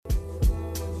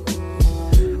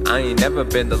I ain't never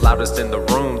been the loudest in the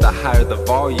room. The higher the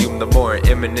volume, the more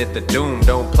imminent the doom.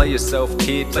 Don't play yourself,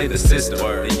 kid, play the system.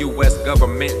 The US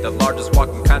government, the largest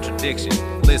walking contradiction.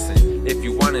 Listen, if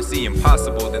you wanna see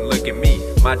impossible, then look at me.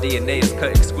 My DNA is cut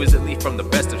exquisitely from the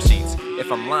best of sheets.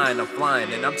 If I'm lying, I'm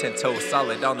flying, and I'm 10 toes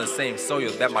solid on the same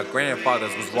soil that my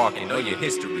grandfathers was walking. Know your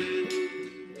history.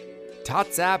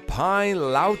 Tatsap Pine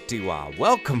Lautiwa.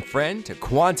 Welcome, friend, to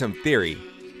Quantum Theory,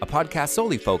 a podcast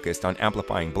solely focused on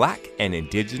amplifying Black and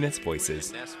Indigenous voices.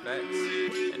 And that's facts,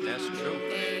 and that's true,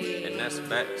 and that's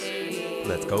facts.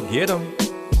 Let's go get them.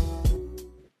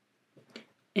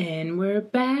 And we're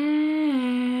back.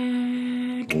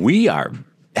 We are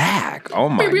back. Oh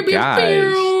my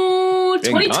gosh.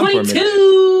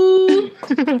 2022.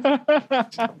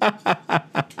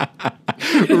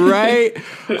 Right?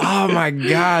 Oh my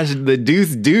gosh. The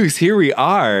deuce. Here we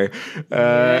are.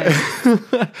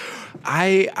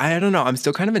 I don't know. I'm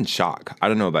still kind of in shock. I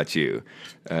don't know about you.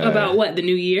 About what? The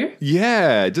new year?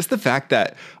 Yeah. Just the fact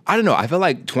that, I don't know. I feel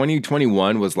like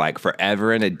 2021 was like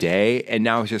forever and a day. And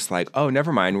now it's just like, oh,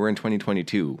 never mind. We're in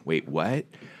 2022. Wait, what?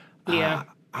 Yeah.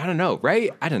 I don't know.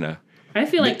 Right? I don't know. I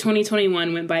feel like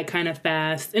 2021 went by kind of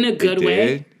fast in a good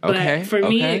way. But okay. for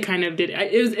me, it kind of did.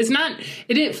 It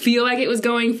didn't feel like it was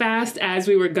going fast as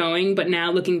we were going. But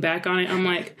now looking back on it, I'm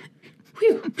like,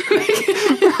 whew.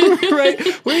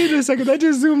 Right. Wait a second. That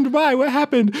just zoomed by. What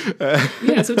happened?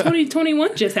 Yeah, so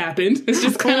 2021 just happened. It's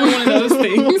just kind of one of those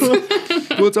things.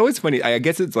 Well, it's always funny. I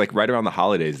guess it's like right around the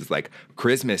holidays. It's like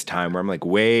Christmas time where I'm like,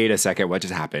 wait a second. What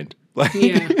just happened? Like,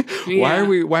 why are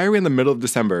we in the middle of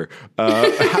December?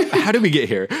 How did we get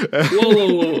here?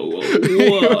 Whoa.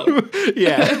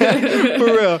 Yeah, for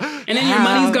real. And then your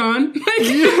money's gone.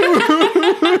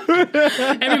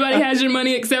 Everybody has your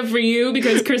money except for you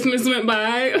because Christmas went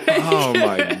by. Oh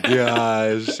my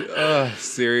gosh.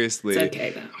 Seriously. It's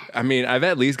okay though. I mean, I've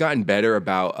at least gotten better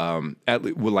about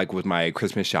with my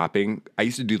Christmas shopping. I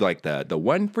used to do like the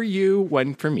one for you,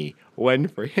 one for me, one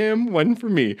for him, one for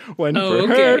me, one for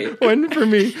her, one for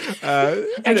me.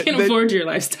 I can't afford your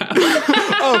lifestyle.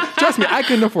 Oh, trust me, I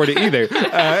couldn't afford it either.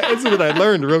 It's what I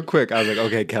learned real quick. I was like,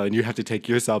 okay, Kellen, you have to take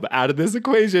yourself out of this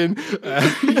equation.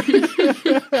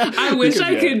 I wish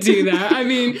I could do that. I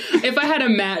mean, if I had to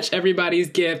match everybody's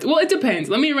gift, well, it depends.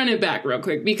 Let me run it back real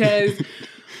quick because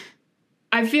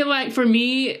I feel like for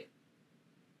me,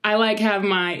 I have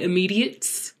my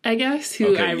immediates, I guess,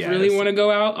 who I really want to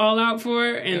go all out for.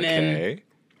 And then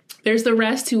there's the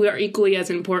rest who are equally as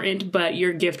important, but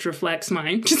your gift reflects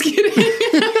mine. Just kidding.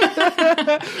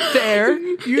 Fair.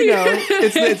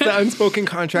 It's the unspoken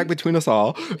contract between us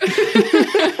all.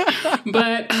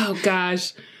 But, oh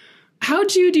gosh,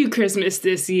 how'd you do Christmas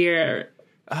this year?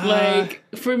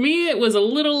 For me, it was a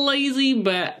little lazy,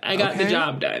 but I got the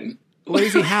job done.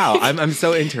 Lazy how? I'm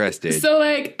so interested. So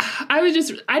I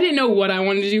didn't know what I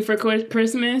wanted to do for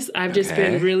Christmas. I've just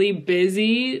been really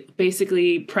busy,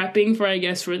 basically prepping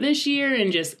for this year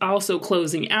and just also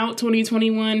closing out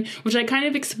 2021, which I kind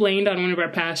of explained on one of our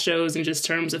past shows in just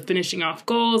terms of finishing off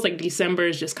goals. Like December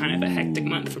is just kind of a hectic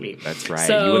month for me. That's right.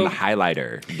 So, you and the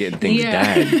highlighter getting things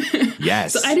done.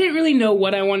 Yes. So I didn't really know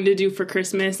what I wanted to do for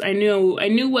Christmas. I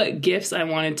knew what gifts I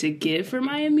wanted to give for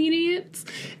my immediates.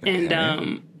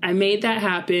 And I made that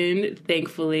happen,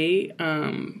 thankfully.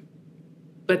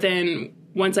 But then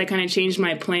once I kind of changed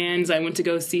my plans, I went to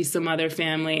go see some other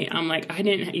family. I'm like, I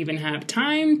didn't even have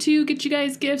time to get you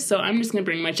guys gifts, so I'm just going to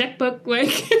bring my checkbook. So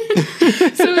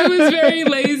it was very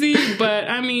lazy. But,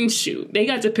 I mean, shoot, they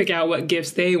got to pick out what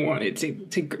gifts they wanted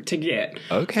to get.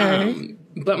 Okay.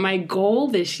 But my goal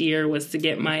this year was to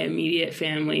get my immediate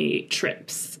family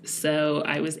trips. So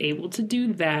I was able to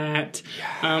do that.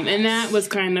 Yes. And that was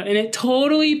and it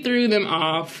totally threw them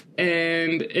off.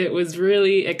 And it was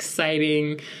really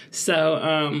exciting.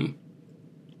 So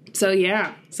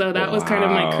yeah. So that was kind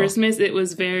of my Christmas. It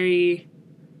was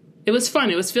fun.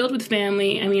 It was filled with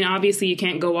family. I mean, obviously you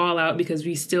can't go all out because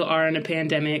we still are in a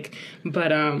pandemic.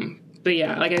 But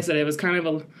yeah, like I said, it was kind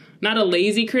of not a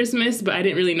lazy Christmas, but I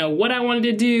didn't really know what I wanted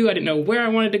to do. I didn't know where I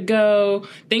wanted to go.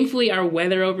 Thankfully, our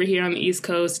weather over here on the East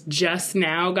Coast just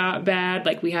now got bad.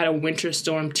 We had a winter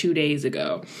storm 2 days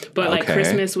ago. But,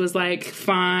 Christmas was,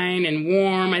 fine and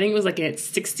warm. I think it was, in its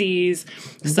 60s.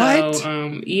 So,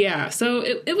 what? Yeah. So,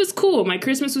 it was cool. My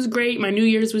Christmas was great. My New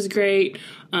Year's was great.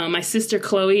 My sister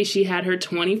Chloe, she had her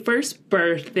 21st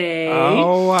birthday.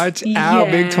 Oh, watch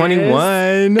out. Big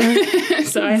 21.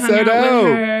 So I hung out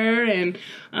with her, and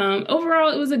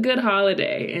overall it was a good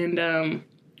holiday, and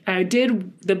I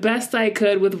did the best I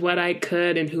could with what I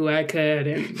could and who I could,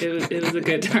 and it was a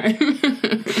good time.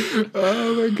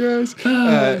 Oh my gosh.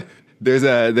 There's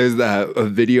a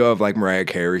video of Mariah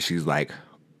Carey. She's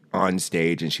on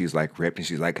stage and she's like ripped and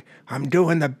she's like, I'm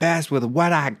doing the best with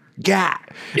what I got.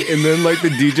 And then like the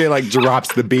DJ like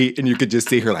drops the beat and you could just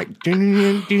see her like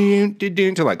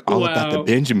to like all about the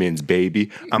Benjamins,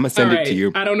 baby. I'm gonna send it to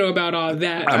you. I don't know about all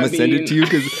that. I'm gonna send it to you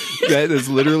because that is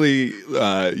literally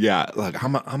like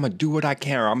I'm gonna do what I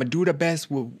can, or I'm gonna do the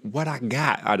best with what I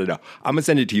got. I don't know. I'm gonna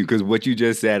send it to you because what you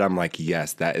just said, I'm like,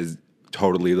 yes, that is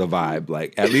totally the vibe,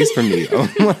 like at least for me.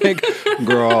 I'm like,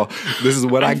 girl, this is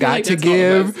what I got like to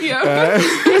give,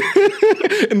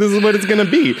 and this is what it's gonna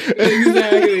be.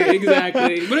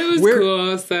 exactly. But it was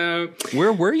cool. So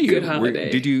where were you? Good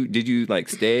holiday. Did you like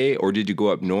stay, or did you go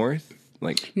up north?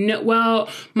 Like no. Well,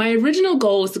 my original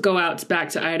goal was to go out back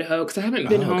to Idaho because I haven't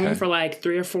been home for like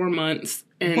 3 or 4 months,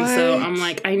 and so I'm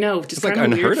like, I know, just kind of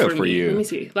like unheard of for you. Let me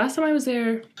see. Last time I was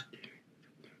there.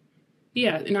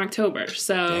 Yeah, in October.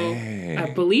 So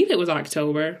I believe it was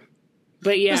October.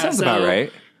 But yeah, that sounds about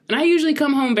right. And I usually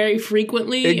come home very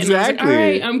frequently. Exactly. And I was like, all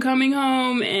right, I'm coming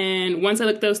home. And once I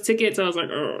looked at those tickets, I was like,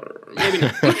 maybe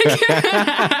not.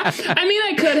 I mean,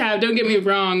 I could have, don't get me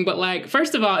wrong. But like,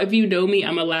 first of all, if you know me,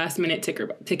 I'm a last minute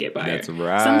ticket buyer. That's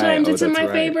right. Sometimes it's in my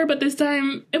favor, but this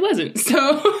time it wasn't.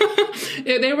 So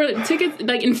they were tickets,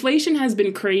 like inflation has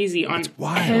been crazy on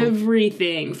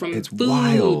everything from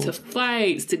food to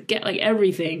flights to get like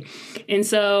everything. And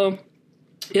so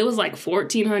it was like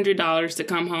 $1,400 to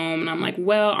come home. And I'm like,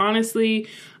 well, honestly,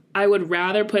 I would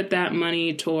rather put that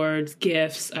money towards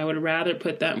gifts. I would rather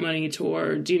put that money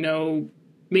towards,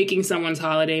 making someone's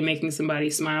holiday, making somebody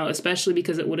smile, especially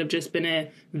because it would have just been a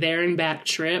there and back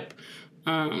trip.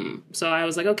 So I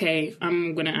was like, okay,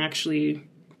 I'm going to actually,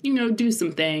 do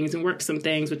some things and work some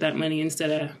things with that money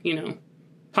instead of,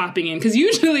 popping in. Because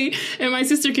usually, and my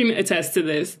sister can attest to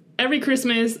this, every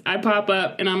Christmas I pop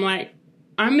up and I'm like,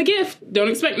 I'm the gift. Don't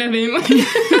expect nothing. And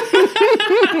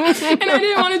I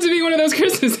didn't want it to be one of those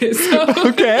Christmases. So.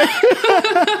 Okay.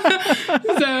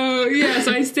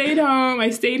 So I stayed home.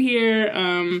 I stayed here.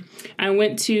 I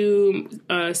went to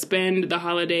spend the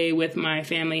holiday with my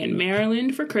family in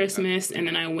Maryland for Christmas. And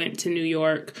then I went to New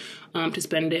York to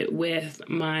spend it with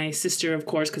my sister, of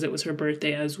course, because it was her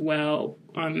birthday as well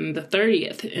on the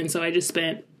 30th. And so I just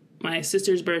spent my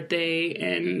sister's birthday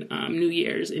and New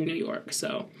Year's in New York.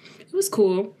 So it was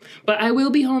cool. But I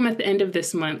will be home at the end of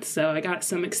this month, so I got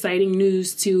some exciting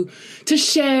news to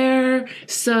share.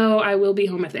 So I will be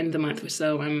home at the end of the month,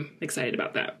 so I'm excited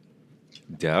about that.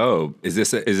 Dope. Is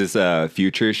this a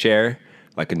future share?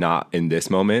 Like a not in this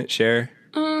moment share?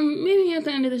 Maybe at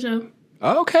the end of the show.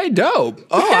 Okay, dope.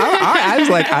 Oh, I was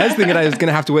thinking I was going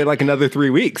to have to wait like another 3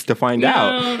 weeks to find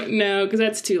out. No, because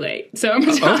that's too late. So I'm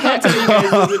just I'll tell you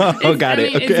guys. Got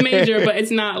it. Okay. It's major, but it's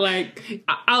not like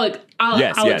I'll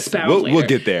expound later. We'll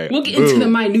get there. We'll get into the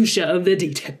minutia of the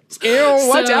details. Ew,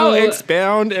 watch out,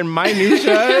 expound and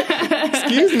minutia.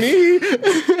 Excuse me.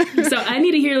 So I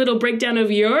need to hear a little breakdown of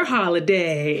your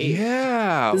holiday.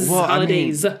 Yeah. Well,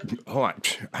 holidays.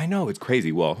 I know, it's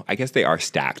crazy. Well, I guess they are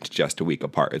stacked just a week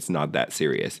apart. It's not that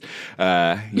serious.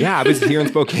 I was here in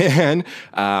Spokane.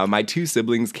 My 2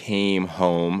 siblings came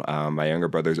home. My younger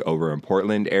brother's over in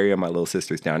Portland area. My little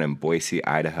sister's down in Boise,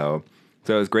 Idaho.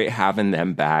 So it was great having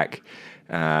them back.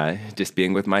 Just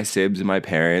being with my sibs and my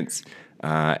parents.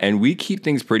 And we keep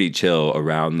things pretty chill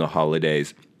around the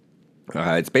holidays.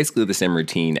 It's basically the same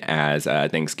routine as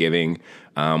Thanksgiving,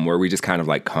 where we just kind of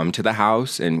like come to the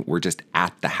house and we're just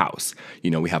at the house.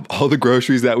 We have all the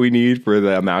groceries that we need for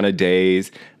the amount of days.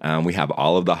 We have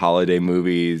all of the holiday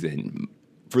movies, and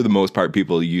for the most part,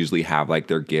 people usually have like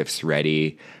their gifts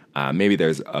ready. Maybe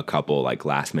there's a couple like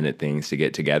last minute things to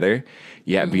get together.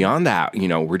 Yeah, beyond that,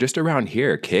 we're just around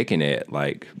here kicking it,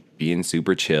 like being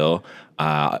super chill.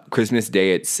 Christmas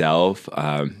Day itself,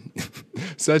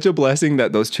 such a blessing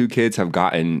that those 2 kids have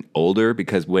gotten older,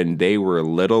 because when they were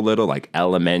little, like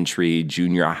elementary,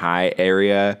 junior high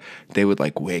area, they would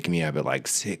like wake me up at like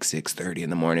 6:30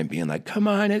 in the morning being like, come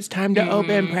on, it's time to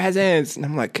open presents. And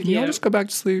I'm like, can y'all just go back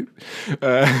to sleep?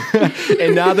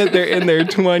 And now that they're in their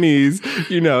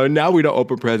 20s, now we don't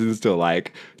open presents till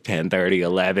like 10:30,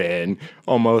 11,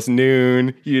 almost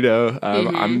noon.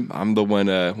 I'm the one.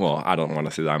 I don't want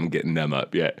to say that I'm getting them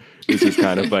up yet. It's just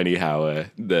kind of funny how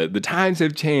the times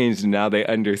have changed, and now they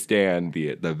understand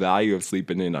the value of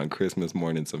sleeping in on Christmas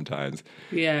morning sometimes.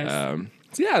 Yes.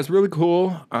 So yeah, it's really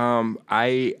cool.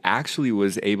 I actually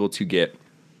was able to get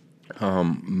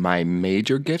my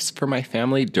major gifts for my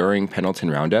family during Pendleton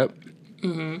Roundup.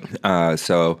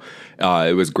 So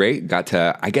it was great. Got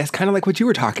to, I guess, kind of like what you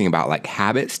were talking about, like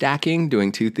habit stacking,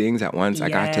 doing two things at once. I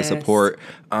got to support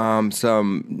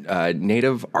some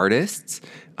Native artists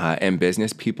and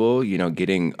business people, you know,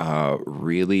 getting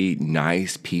really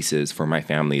nice pieces for my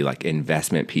family, like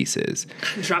investment pieces.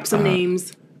 Drop some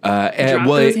names. Drop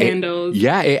those handles.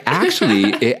 It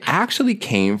actually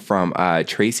came from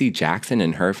Tracy Jackson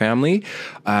and her family.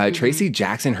 Tracy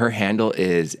Jackson, her handle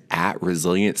is at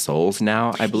Resilient Souls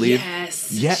now, I believe.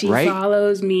 Yes. Yeah, she right?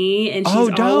 follows me, and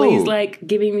she's always like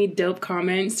giving me dope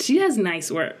comments. She has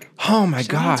nice work. Oh my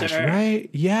gosh, right?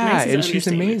 Yeah, nice and she's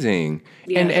amazing.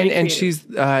 Yeah, and she's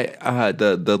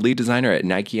the lead designer at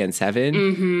Nike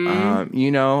N7.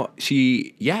 You know,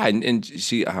 she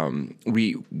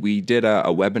we did a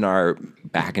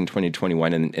webinar back in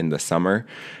 2021 in the summer,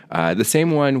 the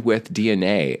same one with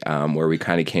DNA, where we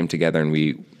kind of came together and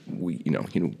we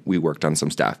worked on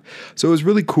some stuff. So it was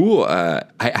really cool. I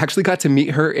actually got to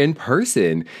meet her in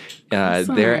person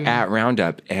there at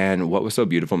Roundup, and what was so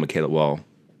beautiful, Michaela, well,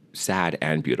 sad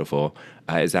and beautiful,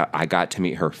 is that I got to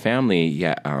meet her family.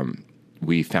 Yet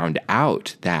we found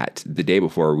out that the day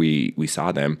before we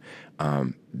saw them,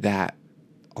 that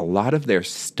a lot of their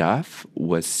stuff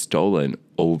was stolen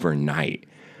overnight.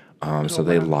 So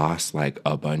they lost like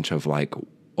a bunch of like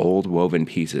old woven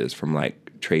pieces from like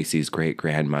Tracy's great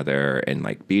grandmother and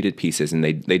like beaded pieces. And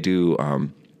they do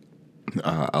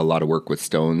a lot of work with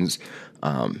stones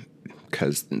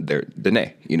because they're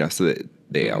Dene, you know, so that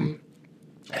they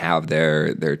have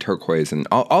their turquoise and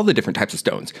all the different types of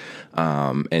stones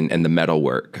and the metal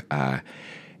work.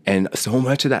 And so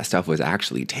much of that stuff was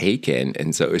actually taken.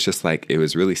 And so it was just like, it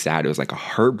was really sad. It was like a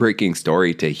heartbreaking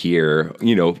story to hear,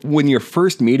 you know, when you're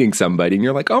first meeting somebody and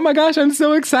you're like, oh my gosh, I'm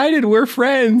so excited, we're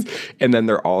friends. And then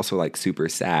they're also like super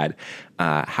sad.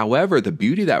 However, the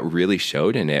beauty that really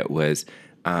showed in it was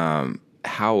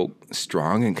how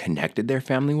strong and connected their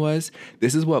family was.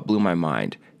 This is what blew my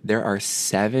mind. There are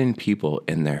 7 people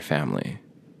in their family.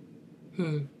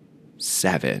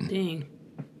 7. Dang.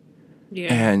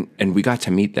 Yeah. And we got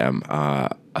to meet them.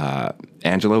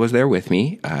 Angela was there with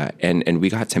me, and we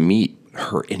got to meet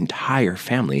her entire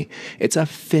family. It's a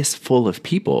fistful of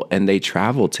people, and they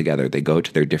travel together. They go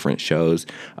to their different shows,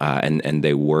 and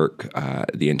they work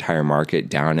the entire market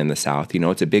down in the South. You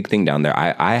know, it's a big thing down there.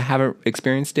 I haven't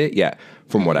experienced it yet,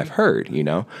 from what I've heard. You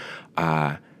know,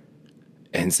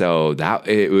 and so that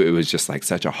it was just like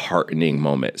such a heartening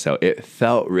moment. So it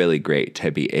felt really great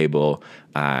to be able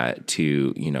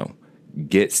to, you know,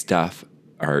 get stuff,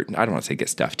 or I don't want to say get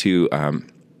stuff, to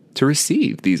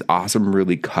receive these awesome,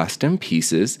 really custom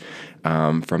pieces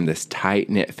from this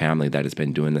tight-knit family that has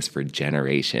been doing this for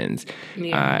generations.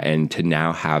 Yeah. And to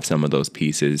now have some of those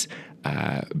pieces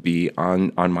be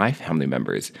on my family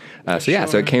members.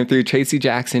 So it came through Tracy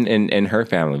Jackson and her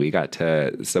family. We got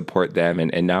to support them,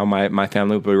 and now my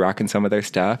family will be rocking some of their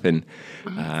stuff. And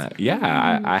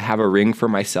I have a ring for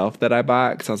myself that I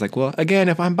bought because I was like, well, again,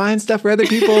 if I'm buying stuff for other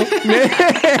people,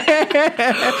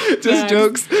 just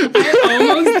jokes. I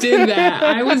almost did that.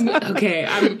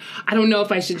 I don't know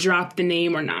if I should drop the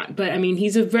name or not, but I mean,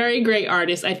 he's a very great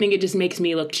artist. I think it just makes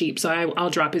me look cheap, so I'll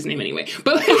drop his name anyway.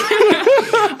 But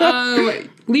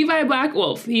Levi Black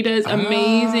Wolf, he does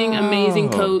amazing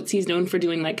coats. He's known for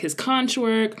doing like his conch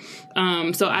work.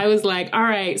 So I was like, all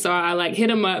right. So I like hit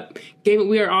him up. We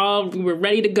were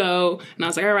ready to go. And I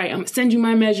was like, all right, I'm gonna send you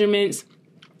my measurements.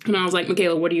 And I was like,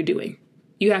 Michaela, what are you doing?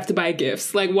 You have to buy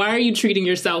gifts. Like, why are you treating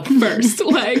yourself first?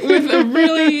 Like, with a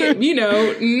really, you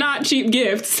know, not cheap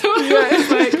gift. So I was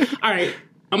like, all right,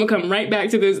 I'm going to come right back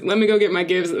to this. Let me go get my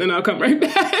gifts, and then I'll come right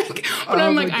back. But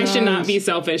I'm like, I should not be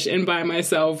selfish and buy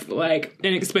myself, like,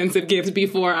 an expensive gift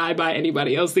before I buy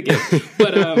anybody else the gift.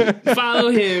 But follow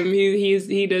him.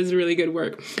 He does really good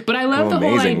work. But I love the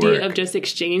whole idea of just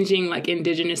exchanging, like,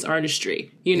 indigenous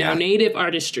artistry, you know, native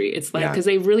artistry. It's like, because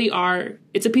they really are,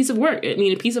 it's a piece of work. I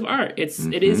mean, a piece of art.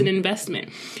 It is an investment.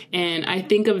 And I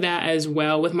think of that as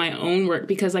well with my own work,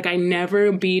 because, like, I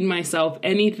never bead myself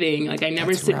anything. Like, I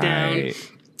never sit down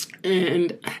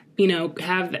and, you know,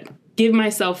 give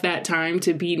myself that time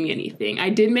to bead me anything. I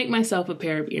did make myself a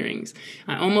pair of earrings.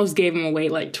 I almost gave them away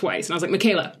like twice. And I was like,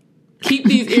 Michaela, keep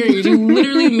these earrings. You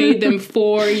literally made them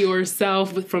for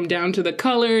yourself, from down to the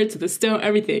color, to the stone,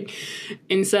 everything.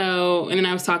 And then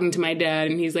I was talking to my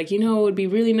dad, and he's like, you know, it would be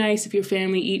really nice if your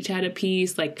family each had a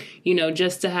piece, like, you know,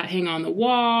 just to hang on the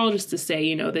wall, just to say,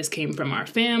 you know, this came from our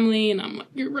family. And I'm like,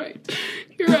 you're right.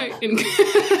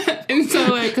 And so,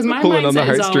 like, because my pulling mindset on the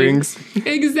is heartstrings.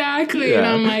 Exactly. And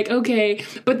I'm like, okay.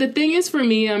 But the thing is, for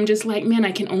me, I'm just like, man,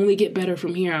 I can only get better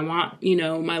from here. I want,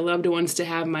 my loved ones to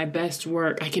have my best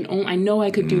work. I know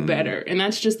I could do better. And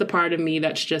that's just the part of me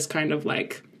that's just kind of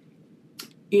like,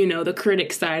 the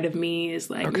critic side of me is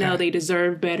like, no, they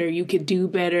deserve better. You could do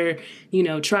better.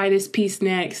 Try this piece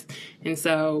next. And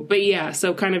so, but yeah,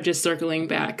 so kind of just circling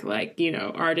back, like,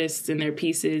 artists and their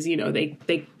pieces,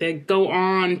 they go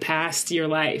on past your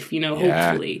life,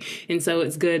 hopefully. And so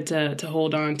it's good to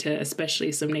hold on to,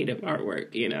 especially some native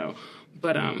artwork,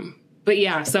 But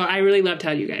yeah, so I really loved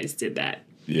how you guys did that.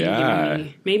 Yeah.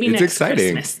 Maybe it's next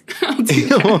exciting. Christmas. I'll do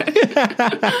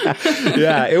that.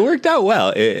 Yeah, it worked out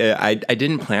well. I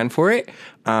didn't plan for it.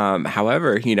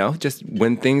 However, just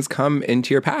when things come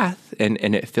into your path and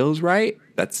it feels right,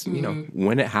 that's,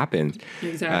 when it happens.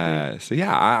 Exactly. So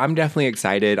yeah, I'm definitely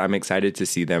excited. I'm excited to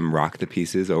see them rock the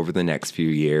pieces over the next few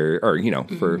years or,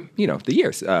 for, the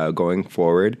years going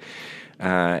forward.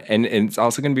 And it's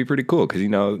also going to be pretty cool because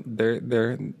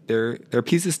they're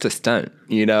pieces to stunt,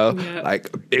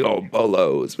 like big old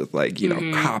bolos with like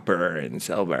copper and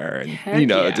silver and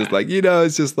just like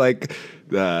it's just like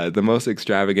the most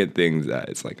extravagant things that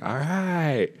it's like, all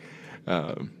right.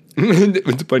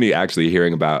 It's funny actually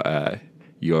hearing about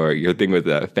your thing with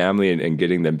the family and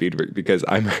getting them beadwork because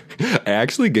I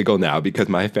actually giggle now because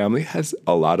my family has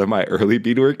a lot of my early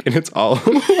beadwork and it's all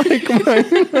like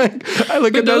I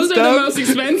look at those are the most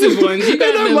expensive ones. You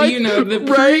got them, the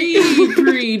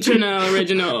pre Chanel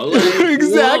original. Like,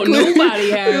 exactly. Whoa, nobody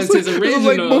has his original. It was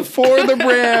like before the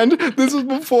brand. This was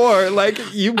before like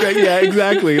you got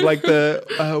exactly like the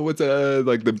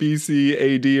like the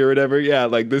BC AD or whatever. Yeah,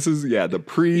 like this is the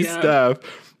pre stuff.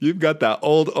 You've got that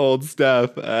old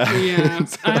stuff. Yeah.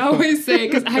 So. I always say,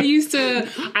 because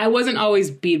I wasn't always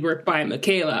beadwork by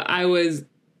Michaela. I was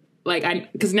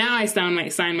like, because now I sign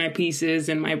my pieces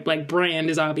and my like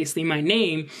brand is obviously my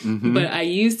name, but I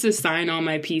used to sign all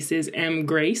my pieces M.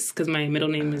 Grace because my middle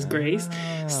name is Grace.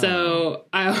 So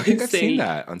I always I've say, seen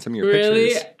that on some of your really?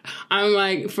 pictures. I'm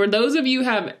like, for those of you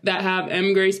that have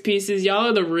M. Grace pieces, y'all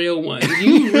are the real ones.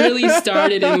 You really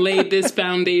started and laid this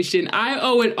foundation. I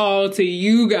owe it all to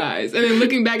you guys. And then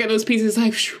looking back at those pieces,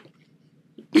 like,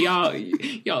 y'all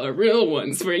are real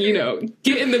ones for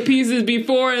getting the pieces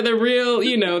before the real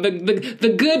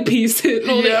the good pieces.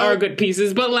 Well, they are good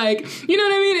pieces, but like you know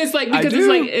what I mean. It's like because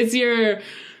it's like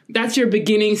that's your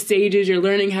beginning stages. You're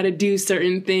learning how to do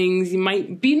certain things. You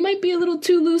might be a little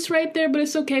too loose right there, but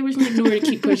it's okay. We're just gonna ignore it,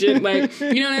 keep pushing. Like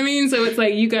you know what I mean. So it's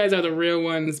like you guys are the real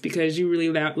ones because you really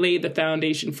laid the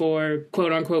foundation for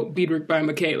quote unquote beadwork by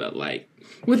Michaela. Like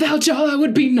without y'all, I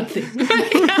would be nothing.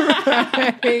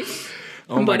 Right.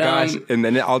 Oh my gosh. And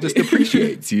then it all just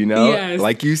appreciates, Yes.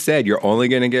 Like you said, you're only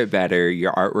going to get better.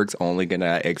 Your artwork's only going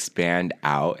to expand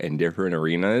out in different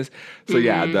arenas. So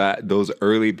those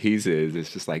early pieces,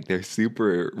 it's just like they're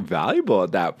super valuable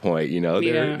at that point,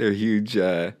 They're huge.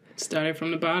 Started from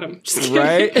the bottom.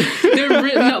 Right?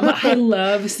 But I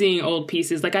love seeing old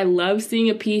pieces. Like, I love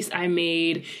seeing a piece I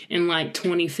made in, like,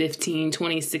 2015,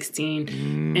 2016.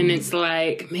 And it's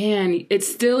like, man, it's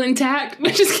still intact.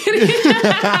 Just kidding.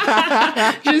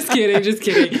 Just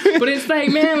kidding. But it's like,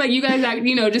 man, like, you guys,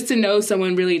 just to know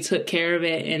someone really took care of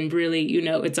it and really,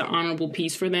 it's an honorable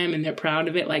piece for them and they're proud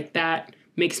of it, like that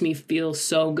makes me feel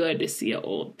so good to see an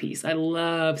old piece. I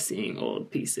love seeing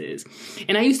old pieces.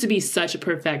 And I used to be such a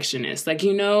perfectionist. Like,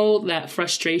 that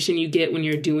frustration you get when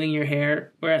you're doing your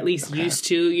hair, or at least used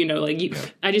to,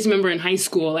 I just remember in high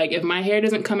school, like if my hair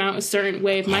doesn't come out a certain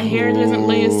way, if my hair doesn't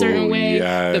lay a certain way,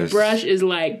 the brush is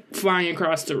like flying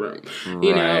across the room. And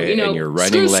you're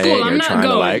running late, school, you're trying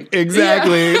to like,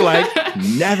 exactly, like,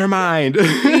 never mind.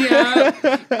 Yeah.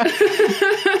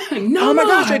 Oh my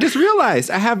gosh, I just realized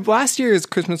I have last year's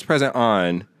Christmas present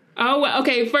on. Oh,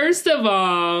 okay. First of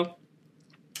all,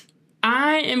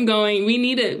 we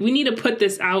need to put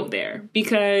this out there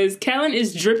because Kellen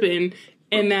is dripping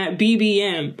in that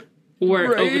BBM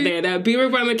work over there. That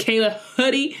Beadwork by Michaela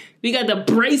hoodie. We got the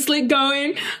bracelet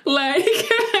going. Like,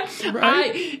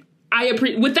 I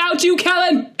appreciate without you,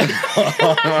 Kellen.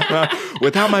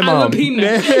 Without my mom. I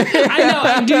know.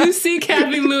 I do see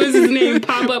Kathy Lewis's name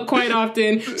pop up quite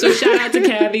often. So shout out to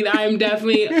Kathy. I am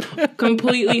definitely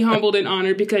completely humbled and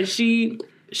honored because she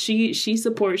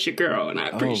supports your girl, and I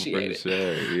appreciate it.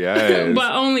 Sure. Yes.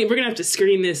 But only we're gonna have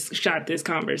to shot this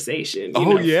conversation.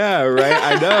 Yeah, right.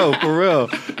 I know, for real.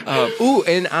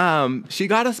 And she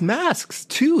got us masks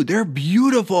too. They're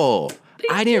beautiful.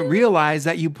 I didn't realize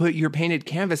that you put your painted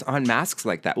canvas on masks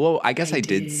like that. Well, I guess I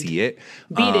did see it.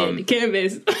 Beaded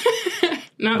canvas.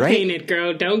 Not painted,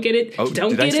 girl. Don't get it.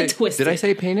 Don't get it twisted. Did I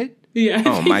say painted? Yeah.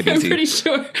 Oh, my BT. I'm pretty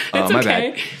sure. It's my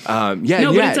okay. bad.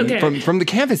 No, but it's okay. From the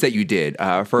canvas that you did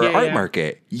for Art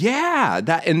Market. Yeah,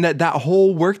 that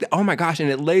whole work. Oh my gosh, and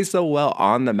it lays so well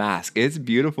on the mask. It's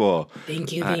beautiful.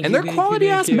 Thank you. And they're quality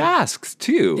ass masks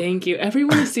too. Thank you.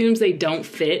 Everyone assumes they don't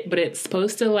fit, but it's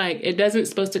supposed to it doesn't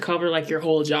supposed to cover like your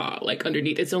whole jaw, like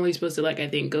underneath. It's only supposed to I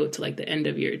think go to like the end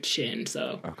of your chin.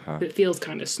 So it feels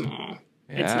kind of small.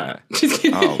 Yeah. It's not. Just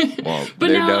kidding. Oh, well,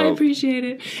 but no, dope. I appreciate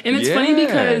it. And it's funny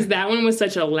because that one was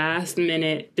such a last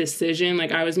minute decision.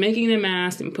 Like I was making the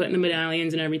mask and putting the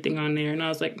medallions and everything on there. And I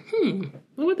was like,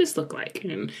 what would this look like?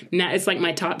 And now it's like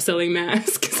my top selling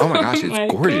mask. So oh my gosh,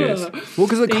 it's gorgeous. Oh, well,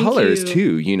 because the colors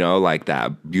you. too, like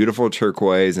that beautiful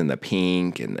turquoise and the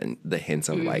pink and then the hints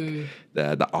of like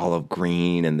the olive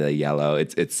green and the yellow.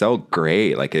 It's so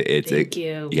great. Like Thank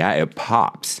you. Yeah, it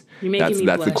pops. You're making me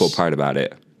that's blush. the cool part about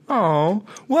it. Oh,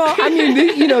 well, I mean,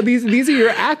 these are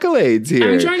your accolades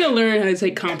here. I'm trying to learn how to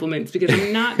take compliments because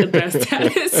I'm not the best at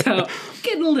it, so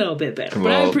getting a little bit better.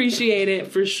 But I appreciate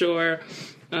it for sure.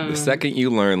 The second you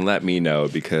learn, let me know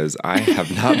because I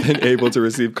have not been able to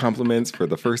receive compliments for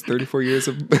the first 34 years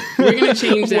of. We're gonna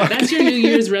change that. That's your New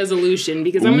Year's resolution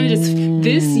because I'm gonna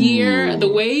this year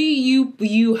the way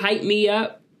you hype me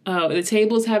up. Oh, the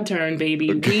tables have turned, baby.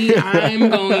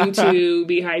 I'm going to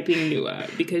be hyping you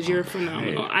up because you're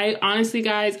phenomenal. I honestly,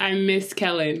 guys, I miss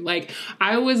Kellen. Like,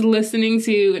 I was listening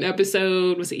to an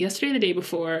episode, was it yesterday or the day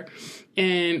before?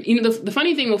 And, the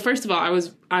funny thing, well, first of all,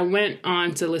 I went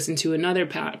on to listen to another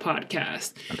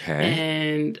podcast. Okay.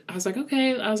 And I was like,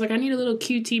 I need a little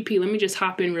QTP. Let me just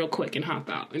hop in real quick and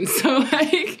hop out. And so,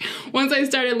 once I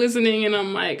started listening and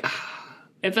I'm like,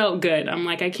 it felt good. I'm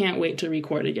like, I can't wait to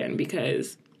record again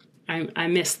because I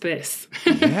miss this.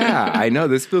 Yeah, I know.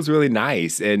 This feels really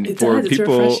nice. And it for does,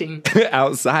 people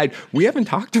outside, we haven't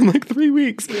talked in like 3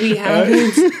 weeks. We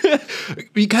haven't.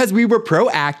 Because we were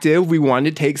proactive. We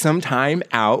wanted to take some time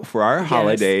out for our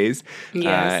holidays.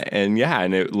 Yes. And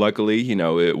luckily,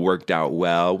 it worked out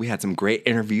well. We had some great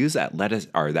interviews that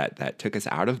that took us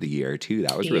out of the year too.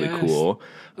 That was really cool.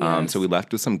 So we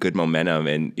left with some good momentum,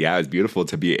 and it was beautiful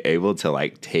to be able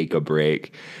to take a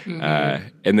break.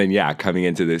 And then coming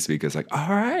into this week, it's like, all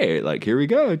right, here we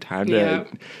go. Time to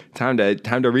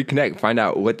reconnect, find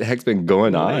out what the heck's been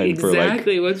going on.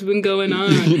 Exactly, what's been going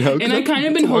on. And I kind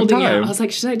of been holding out. I was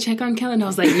like, should I check on Kellen? I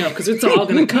was like, no, because it's all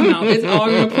going to come out. It's all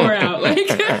going to pour out.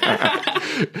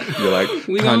 You're like,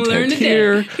 we content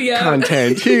here,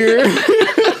 content here.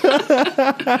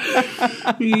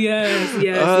 Yes.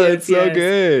 It's so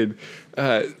good.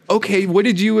 Okay, what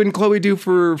did you and Chloe do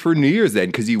for New Year's then?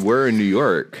 Because you were in New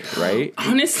York, right?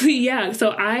 Honestly, yeah.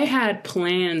 So I had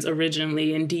plans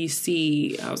originally in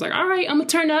D.C. I was like, all right, I'm going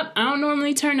to turn up. I don't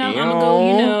normally turn up. I'm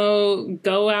going to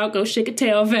go out, go shake a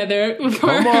tail feather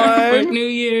for New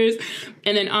Year's.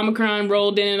 And then Omicron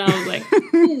rolled in and I was like,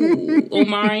 ooh,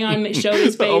 Omarion showed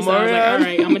his face. So I was like, all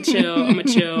right, I'm going to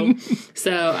chill.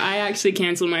 So I actually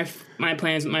canceled my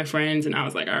plans with my friends and I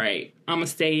was like, all right, I'm going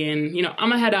to stay in. I'm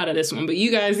going to head out of this one. But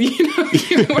you guys,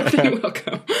 you're more than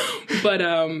welcome. But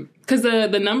because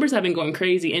the numbers have been going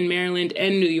crazy in Maryland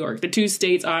and New York, the two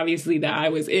states, obviously, that I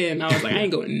was in. I was like, I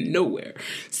ain't going nowhere.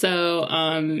 So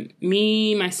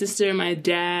me, my sister, my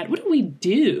dad, what did we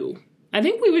do? I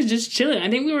think we was just chilling. I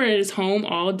think we were at his home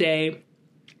all day.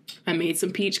 I made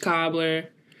some peach cobbler.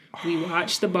 We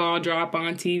watched the ball drop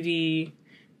on TV.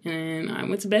 And I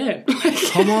went to bed.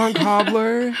 Come on,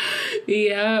 cobbler.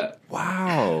 Yeah.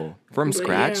 Wow. From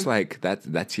scratch?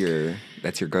 That's your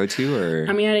go-to, or?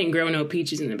 I mean, I didn't grow no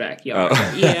peaches in the backyard.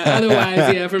 Oh. Yeah,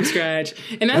 otherwise, from scratch.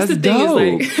 And that's the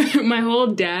thing dope. Is my whole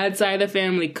dad's side of the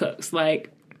family cooks.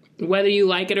 Whether you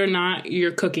like it or not,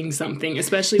 you're cooking something.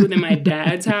 Especially within my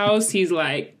dad's house, he's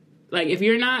like if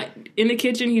you're not in the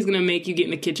kitchen, he's going to make you get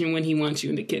in the kitchen when he wants you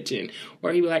in the kitchen.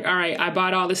 Or he'd be like, all right, I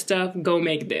bought all this stuff, go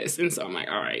make this. And so I'm like,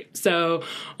 all right. So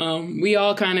we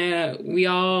all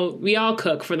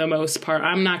cook for the most part.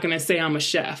 I'm not going to say I'm a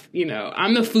chef.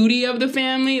 I'm the foodie of the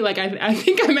family. I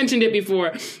think I mentioned it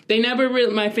before. They never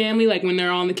really, my family, when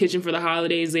they're all in the kitchen for the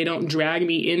holidays, they don't drag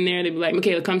me in there. They'd be like,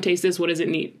 Michaela, come taste this. What does it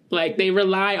need? They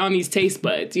rely on these taste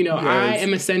buds. Yes. I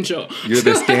am essential. You're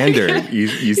the standard.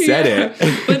 You said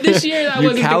it. But this year that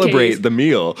wasn't the case. You calibrate the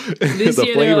meal, this the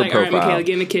year flavor they're like, profile. All right, Michaela,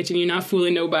 get in the kitchen. You're not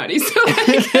fooling nobody. So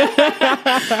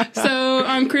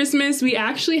on Christmas, we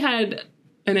actually had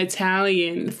an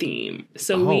Italian theme.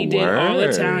 So we did all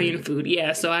Italian food.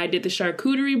 Yeah, so I did the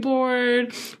charcuterie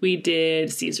board. We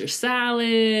did Caesar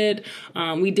salad.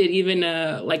 We did even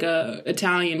a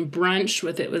Italian brunch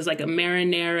with it was like a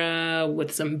marinara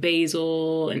with some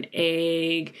basil and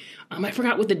egg. I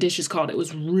forgot what the dish is called. It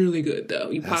was really good though.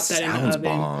 You pop that in the oven.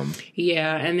 Bomb.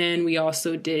 Yeah, and then we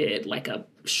also did like a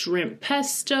shrimp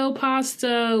pesto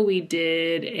pasta. We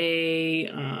did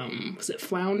a was it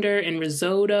flounder and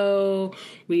risotto.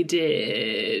 We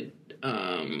did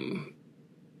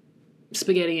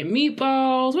spaghetti and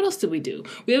meatballs. What else did we do?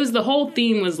 It was the whole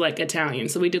theme was like Italian.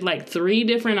 So we did like 3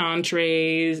 different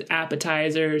entrees,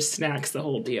 appetizers, snacks, the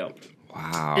whole deal.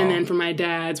 Wow. And then for my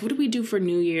dad's, what did we do for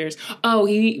New Year's? Oh,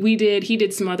 he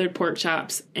did smothered pork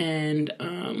chops and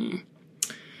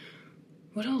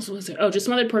what else was there? Oh, just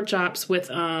smothered pork chops with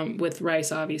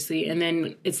rice, obviously. And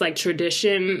then it's like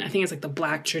tradition. I think it's like the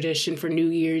black tradition for New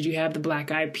Year's. You have the black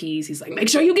eyed peas. He's like, make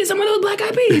sure you get some of those black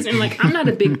eyed peas. And like, I'm not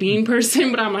a big bean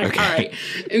person, but I'm like, all right.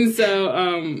 And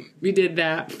so we did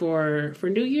that for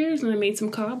New Year's, and I made some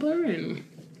cobbler, and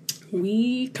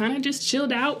we kind of just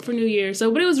chilled out for New Year.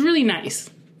 So, but it was really nice.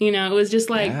 You know, it was just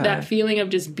like that feeling of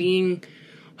just being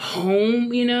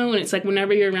home, you know, and it's like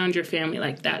whenever you're around your family,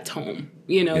 like that's home.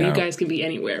 You know, you guys can be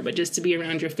anywhere, but just to be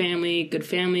around your family, good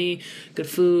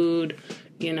food,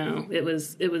 you know, it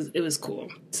was cool.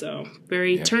 So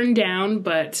very turned down,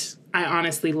 but I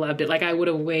honestly loved it. Like I would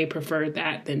have way preferred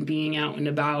that than being out and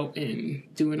about and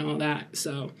doing all that.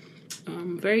 So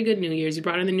very good New Year's. You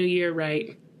brought in the new year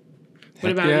right.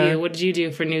 What about you? What did you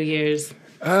do for New Year's?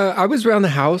 I was around the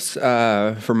house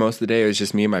for most of the day. It was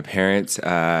just me and my parents.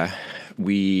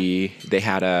 They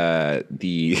had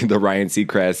the Ryan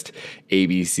Seacrest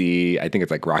ABC. I think it's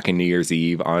like Rockin' New Year's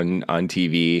Eve on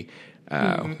TV,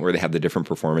 where they have the different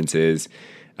performances.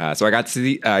 So I got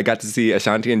to see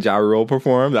Ashanti and Ja Rule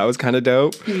perform. That was kind of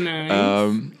dope.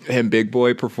 Nice. And Big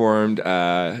Boy performed.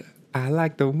 I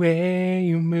like the way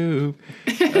you move.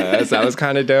 So that was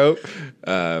kind of dope.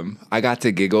 I got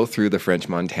to giggle through the French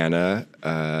Montana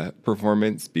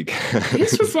performance because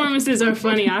his performances are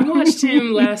funny. I watched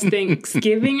him last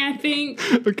Thanksgiving, I think.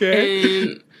 Okay.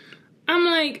 And I'm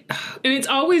like, and it's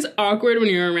always awkward when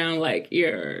you're around like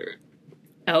your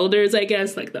elders, I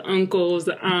guess, like the uncles,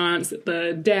 the aunts,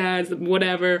 the dads,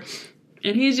 whatever.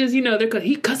 And he's just, you know,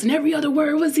 he cussing every other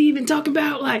word. What's he even talking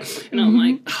about? Like, and I'm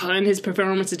like, oh, and his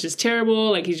performance is just terrible.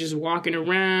 Like, he's just walking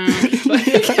around. Like,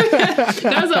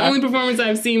 that was the only performance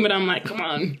I've seen. But I'm like, come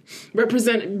on,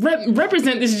 represent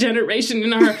this generation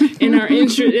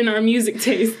in our music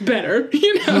taste better,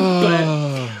 you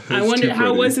know. But I wondered,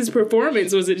 how was his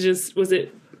performance? Was it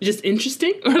just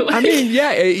interesting? Or like, I mean,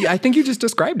 yeah, I think you just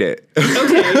described it.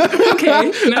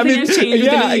 Okay. Nothing has changed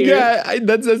within a year. Yeah,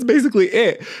 that's basically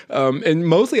it. And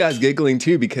mostly I was giggling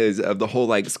too because of the whole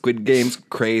like Squid Games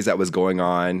craze that was going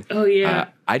on. Oh yeah.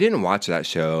 I didn't watch that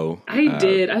show. I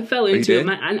did. I fell into it.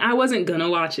 I wasn't gonna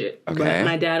watch it, but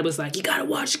my dad was like, "You gotta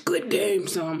watch Squid Game."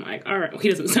 So I'm like, "All right." Well, he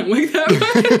doesn't sound like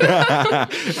that.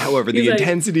 However, the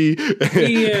intensity.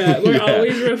 Yeah, we're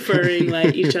always referring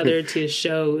like each other to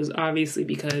shows, obviously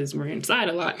because we're inside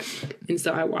a lot. And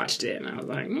so I watched it, and I was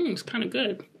like, "It's kind of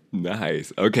good."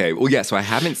 Nice. Okay. Well, yeah, so I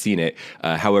haven't seen it.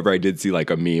 However, I did see like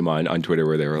a meme on Twitter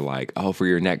where they were like, oh, for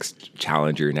your next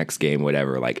challenge or your next game,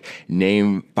 whatever, like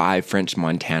name 5 French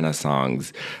Montana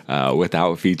songs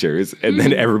without features. And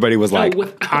then everybody was like,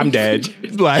 I'm dead.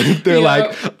 Like, they're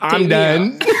like, I'm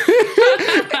done.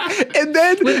 And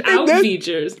then without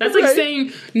features. That's like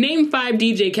saying name 5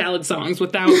 DJ Khaled songs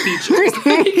without features.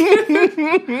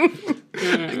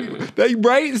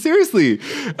 Right? Seriously.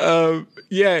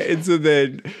 Yeah. And so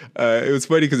then it was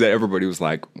funny because everybody was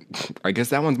like, I guess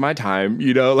that one's my time,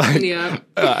 you know? Like, yeah.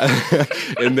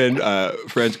 And then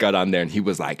French got on there and he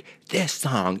was like, this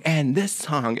song and this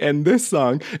song and this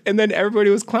song. And then everybody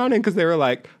was clowning because they were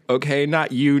like, okay,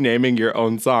 not you naming your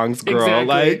own songs, girl. Exactly.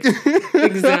 Like,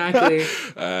 exactly.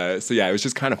 So yeah, it was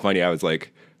just kind of funny. I was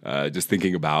like, just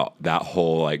thinking about that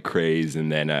whole like craze,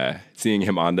 and then seeing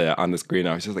him on the screen,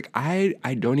 I was just like,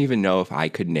 I don't even know if I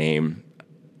could name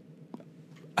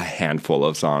a handful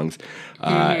of songs.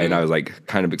 And I was like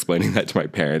kind of explaining that to my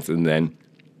parents, and then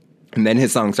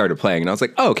his song started playing, and I was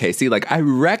like, oh, okay, see, like, I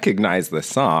recognize the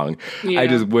song. Yeah. I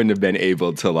just wouldn't have been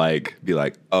able to, like, be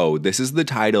like, oh, this is the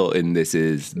title and this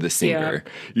is the singer,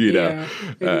 you know?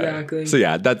 Yeah, exactly. So,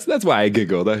 yeah, that's why I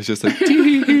giggled. I was just like,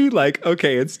 like,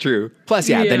 okay, it's true. Plus,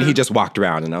 then he just walked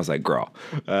around, and I was like, girl.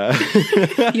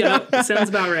 Yep, sounds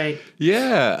about right.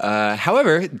 Yeah.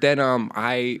 However, then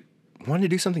I wanted to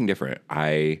do something different.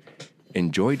 I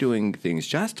enjoy doing things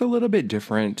just a little bit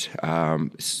different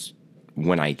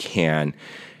when I can.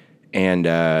 And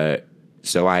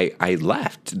So I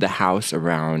left the house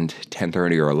around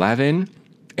 10:30 or 11,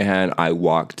 and I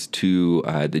walked to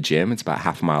the gym. It's about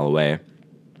half a mile away.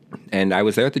 And I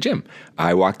was there at the gym.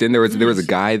 I walked in. There was a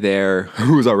guy there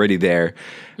who was already there.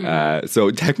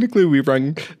 So technically, we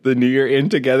rung the New Year in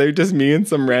together, just me and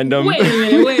some random. Wait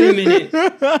a minute.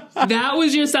 That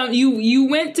was your sound. You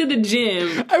went to the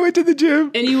gym. I went to the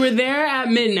gym, and you were there at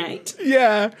midnight.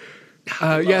 Yeah.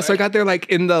 So I got there like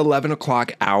in the 11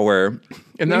 o'clock hour,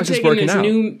 and I was just working out.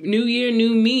 New year,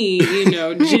 new me,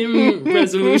 gym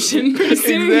resolution.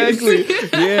 Exactly.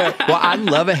 Yeah. Well, I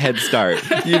love a head start.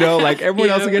 Like everyone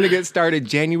else is going to get started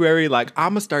January. Like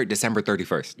I'm going to start December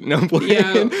 31st. No plan.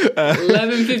 Yeah.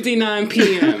 11:59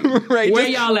 p.m. Right. Where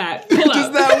y'all at? Pull up.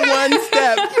 Just that one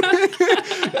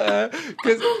step.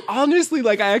 Because honestly,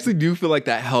 like I actually do feel like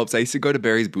that helps. I used to go to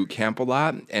Barry's boot camp a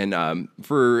lot. And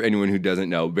for anyone who doesn't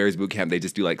know, Barry's boot camp, they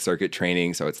just do like circuit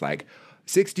training. So it's like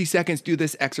 60 seconds do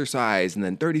this exercise, and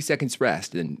then 30 seconds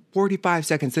rest, and 45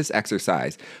 seconds this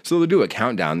exercise. So they'll do a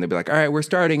countdown. They'll be like, all right, we're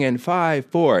starting in 5,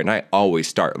 4. And I always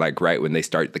start like right when they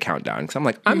start the countdown. Because I'm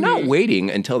like, I'm not waiting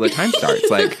until the time starts.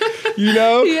 Like,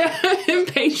 Yeah,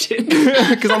 impatient.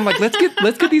 Because I'm like,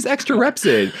 let's get these extra reps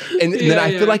in. And then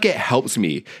I feel like it helps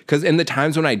me. Because in the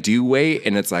times when I do wait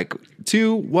and it's like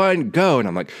 2, 1, go. And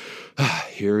I'm like,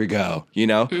 here we go,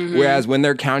 Whereas when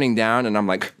they're counting down and I'm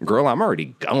like, girl, I'm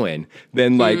already going.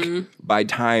 Then like by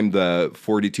time the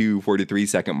 42, 43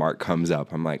 second mark comes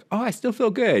up, I'm like, oh, I still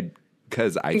feel good.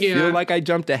 Because I feel like I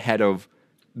jumped ahead of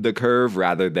the curve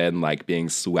rather than like being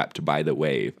swept by the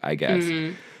wave, I guess.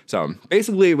 So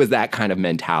basically it was that kind of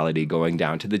mentality going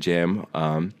down to the gym.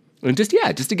 And just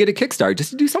to get a kickstart,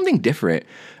 just to do something different.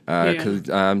 Because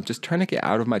I'm just trying to get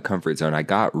out of my comfort zone. I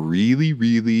got really,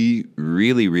 really,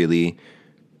 really, really,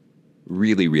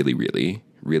 really, really, really,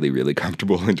 really, really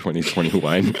comfortable in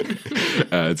 2021.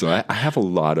 So I have a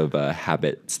lot of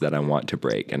habits that I want to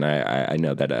break. And I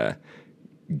know that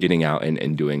getting out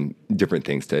and doing different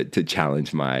things to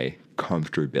challenge my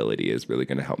comfortability is really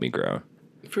going to help me grow.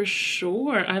 For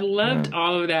sure. I loved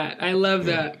all of that. I love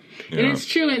that. And it's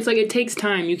true. It's like it takes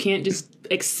time. You can't just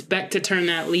expect to turn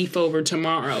that leaf over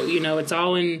tomorrow. It's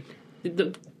all in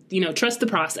the, trust the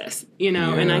process,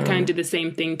 And I kind of did the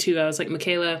same thing too. I was like,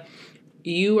 Michaela,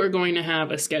 you are going to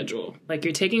have a schedule. Like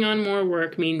you're taking on more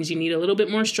work means you need a little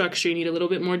bit more structure. You need a little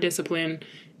bit more discipline.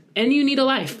 And you need a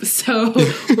life. So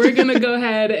we're going to go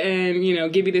ahead and,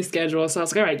 give you this schedule. So I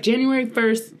was like, all right, January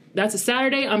 1st, that's a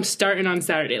Saturday. I'm starting on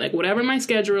Saturday. Like whatever my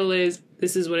schedule is,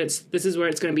 this is where it's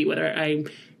going to be, whether I'm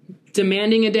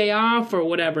demanding a day off or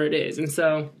whatever it is. And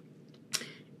so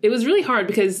it was really hard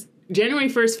because January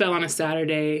 1st fell on a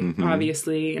Saturday,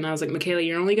 obviously. And I was like, Michaela,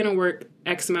 you're only going to work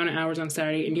X amount of hours on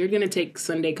Saturday and you're going to take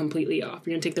Sunday completely off.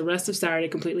 You're going to take the rest of Saturday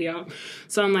completely off.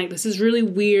 So I'm like, this is really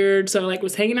weird. So I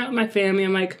was hanging out with my family.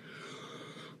 I'm like,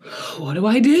 what do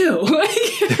I do?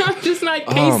 I'm just like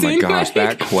pacing. Oh my gosh,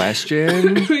 that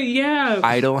question. Yeah.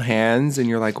 Idle hands, and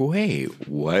you're like, wait,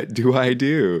 what do I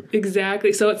do?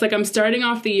 Exactly. So it's like I'm starting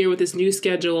off the year with this new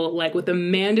schedule, like with a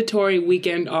mandatory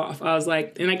weekend off. I was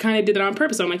like, and I kind of did it on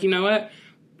purpose. I'm like, you know what?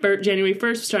 January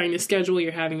 1st, starting the schedule,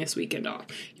 you're having this weekend off.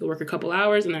 You'll work a couple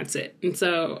hours and that's it. And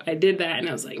so I did that and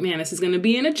I was like, man, this is going to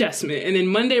be an adjustment. And then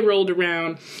Monday rolled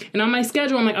around and on my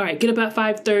schedule, I'm like, all right, get up at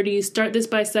 5:30, start this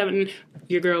by 7.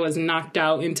 Your girl was knocked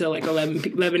out until like 11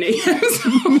 a.m. So,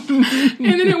 and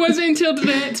then it wasn't until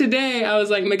today I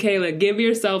was like, Michaela, give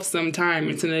yourself some time.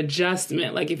 It's an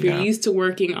adjustment. Like if you're used to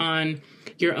working on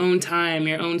your own time,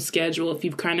 your own schedule, if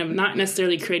you've kind of not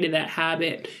necessarily created that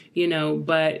habit,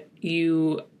 but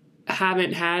you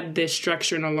haven't had this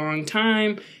structure in a long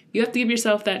time, you have to give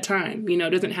yourself that time. It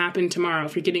doesn't happen tomorrow.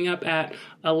 If you're getting up at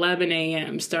 11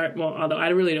 a.m., although I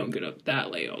really don't get up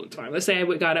that late all the time. Let's say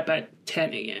I got up at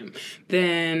 10 a.m.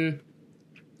 Then,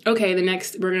 okay,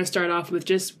 we're going to start off with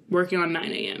just working on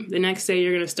 9 a.m. The next day,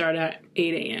 you're going to start at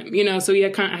 8 a.m. So I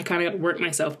kind of got to work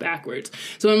myself backwards.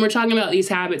 So when we're talking about these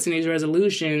habits and these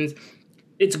resolutions,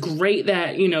 it's great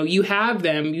that, you have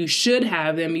them. You should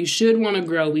have them. You should want to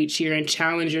grow each year and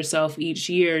challenge yourself each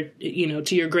year,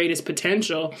 to your greatest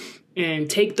potential and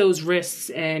take those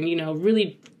risks and,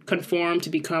 really conform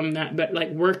to become that, but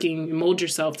like mold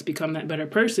yourself to become that better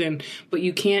person. But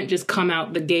you can't just come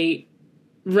out the gate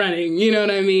running, you know what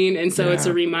I mean? And so it's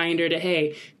a reminder to,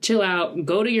 hey, chill out,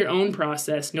 go to your own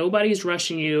process. Nobody's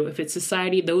rushing you. If it's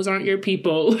society, those aren't your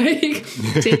people. Like,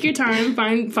 take your time,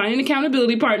 find an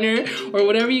accountability partner or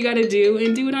whatever you got to do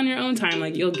and do it on your own time.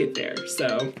 Like, you'll get there.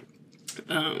 So,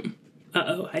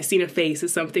 I seen a face.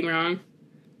 Is something wrong?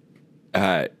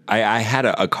 I had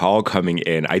a call coming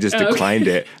in. I just declined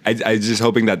it. I was just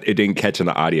hoping that it didn't catch in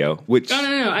the audio. Which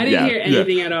no. I didn't hear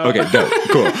anything at all. Okay, no,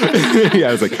 cool. Yeah,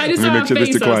 I was like, I just saw a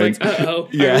face. I was like, uh-oh, are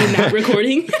we not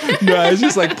recording? No, I was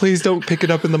just like, please don't pick it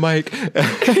up in the mic.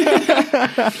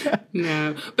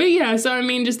 No, but yeah. So I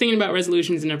mean, just thinking about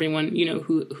resolutions and everyone,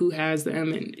 who has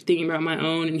them, and thinking about my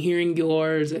own and hearing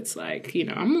yours. It's like,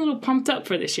 I'm a little pumped up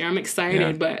for this year. I'm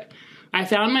excited, but I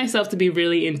found myself to be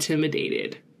really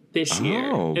intimidated this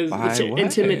year.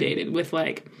 Intimidated with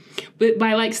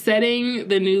by like setting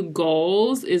the new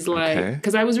goals is like,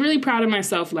 because I was really proud of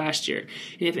myself last year.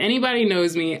 And if anybody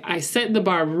knows me, I set the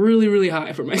bar really, really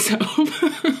high for myself.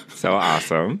 So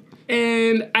awesome.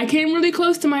 And I came really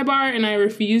close to my bar, and I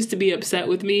refused to be upset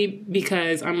with me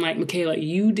because I'm like, Michaela,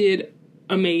 you did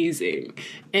amazing.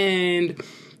 And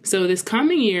so this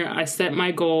coming year, I set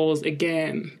my goals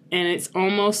again. And it's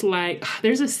almost like,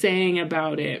 there's a saying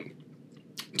about it,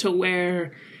 to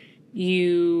where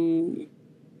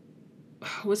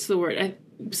what's the word?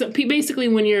 So basically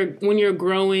when you're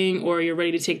growing or you're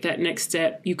ready to take that next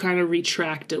step, you kind of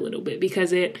retract a little bit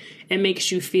because it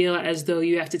makes you feel as though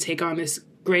you have to take on this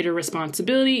greater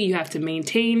responsibility. You have to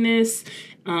maintain this.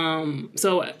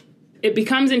 So it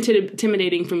becomes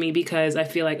intimidating for me because I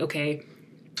feel like, okay,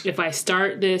 if I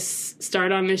start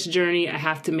on this journey, I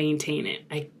have to maintain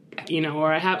it.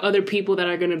 Or I have other people that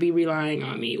are going to be relying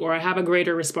on me, or I have a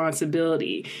greater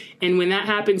responsibility. And when that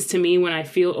happens to me, when I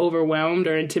feel overwhelmed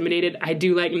or intimidated, I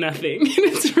do like nothing.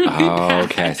 It's really bad.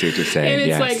 Okay, I see what you're saying.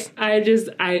 And it's like,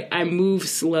 I move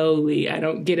slowly. I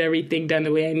don't get everything done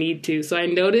the way I need to. So I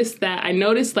noticed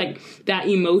like that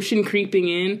emotion creeping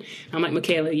in. I'm like,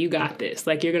 Michaela, you got this.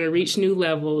 Like, you're going to reach new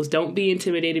levels. Don't be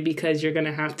intimidated because you're going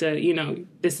to have to, you're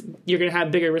going to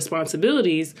have bigger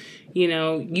responsibilities.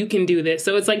 You can do this.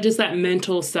 So it's like just that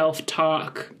mental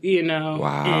self-talk,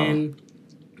 Wow. And,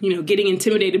 getting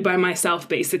intimidated by myself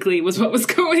basically was what was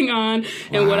going on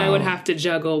and what I would have to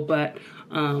juggle. But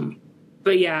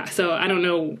yeah, so I don't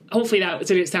know. Hopefully that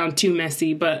didn't sound too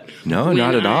messy, but no,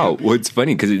 not at all. Well, it's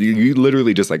funny because you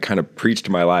literally just like kind of preached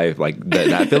my life, like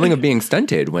that feeling of being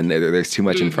stunted when there's too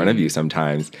much in front of you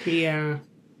sometimes. Yeah.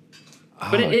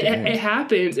 But it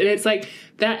happens. And it's like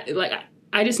that, like,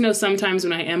 I just know sometimes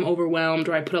when I am overwhelmed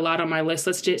or I put a lot on my list,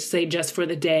 let's just say just for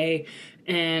the day,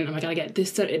 and I'm like, I get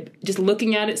this. Just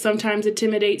looking at it sometimes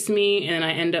intimidates me, and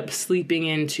I end up sleeping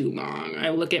in too long.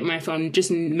 I look at my phone,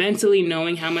 just mentally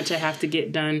knowing how much I have to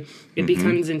get done. It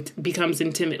becomes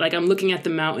intimidating. Like I'm looking at the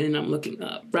mountain and I'm looking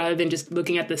up rather than just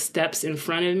looking at the steps in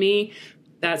front of me.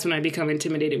 That's when I become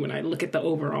intimidated when I look at the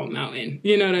overall mountain.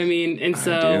 You know what I mean? And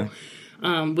so.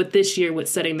 With this year, with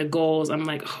setting the goals, I'm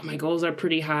like, my goals are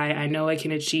pretty high. I know I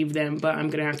can achieve them, but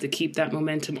I'm going to have to keep that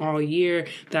momentum all year.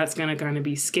 That's going to kind of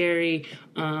be scary.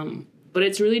 But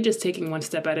it's really just taking one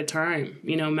step at a time.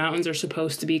 Mountains are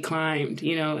supposed to be climbed.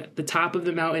 The top of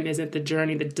the mountain isn't the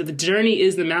journey. The journey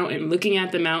is the mountain. Looking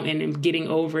at the mountain and getting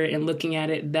over it and looking at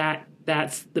it,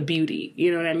 that's the beauty.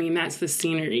 You know what I mean? That's the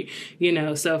scenery.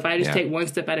 So if I just take one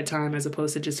step at a time as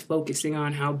opposed to just focusing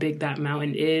on how big that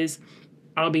mountain is,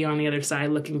 I'll be on the other side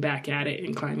looking back at it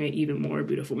and climbing an even more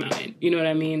beautiful mountain. You know what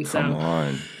I mean? Come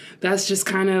on. That's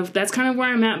kind of where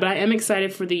I'm at, but I am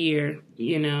excited for the year.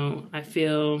 I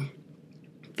feel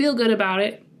good about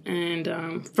it.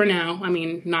 And for now, I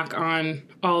mean, knock on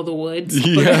all the woods.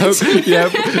 Yep.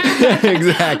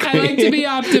 Exactly. I like to be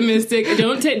optimistic.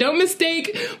 Don't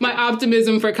mistake my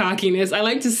optimism for cockiness. I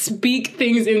like to speak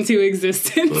things into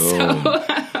existence. So.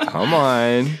 Come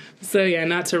on. So yeah,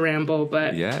 not to ramble,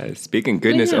 but yeah, speaking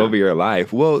goodness over your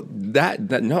life. Well, that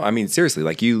no, I mean seriously,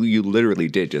 like you literally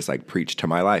did just like preach to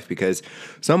my life because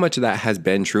so much of that has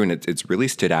been true and it's really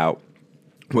stood out.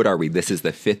 What are we? This is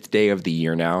the 5th day of the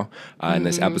year now, and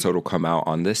this episode will come out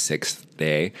on the 6th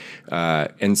day,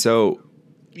 and so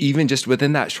even just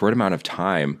within that short amount of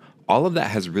time, all of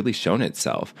that has really shown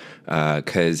itself.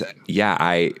 Because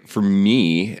for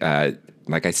me.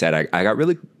 Like I said, I got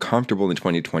really comfortable in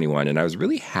 2021 and I was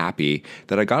really happy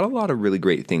that I got a lot of really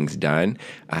great things done.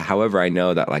 However, I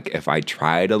know that like if I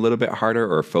tried a little bit harder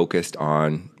or focused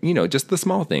on, just the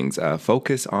small things,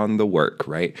 focus on the work,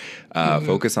 right?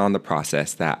 Focus on the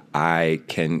process that I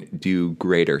can do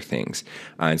greater things.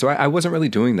 And so I wasn't really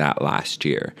doing that last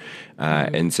year.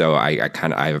 And so I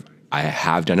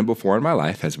have done it before in my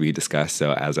life, as we discussed.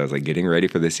 So as I was like getting ready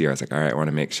for this year, I was like, all right, I want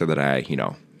to make sure that I,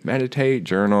 meditate,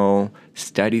 journal,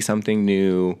 study something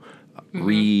new,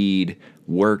 read,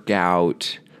 work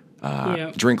out,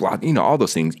 drink lots, all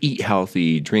those things, eat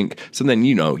healthy, drink. So then,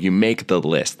 you make the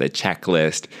list, the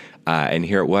checklist. And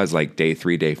here it was like day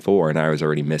 3, day 4, and I was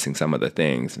already missing some of the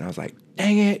things. And I was like,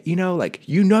 dang it, you know, like,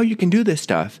 you know, you can do this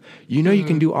stuff. You know, you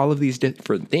can do all of these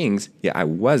different things. Yeah, I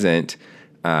wasn't.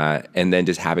 And then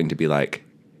just having to be like,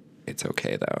 it's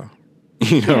okay though.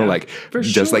 You know, like,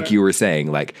 just like you were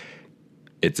saying, like,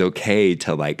 it's okay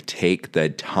to like take the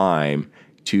time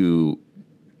to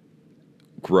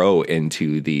grow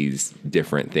into these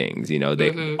different things. You know,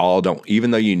 they all don't,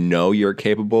 even though you know you're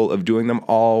capable of doing them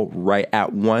all right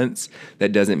at once,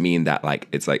 that doesn't mean that like,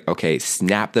 it's like, okay,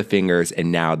 snap the fingers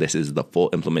and now this is the full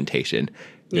implementation.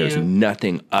 There's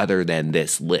nothing other than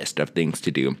this list of things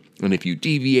to do. And if you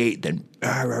deviate, then,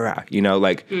 you know,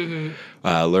 like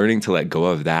learning to let go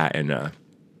of that. And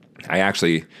I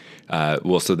actually,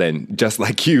 so then just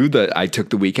like you, I took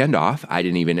the weekend off. I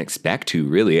didn't even expect to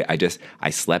really. I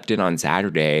slept in on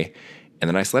Saturday and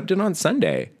then I slept in on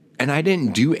Sunday and I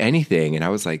didn't do anything. And I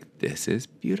was like, this is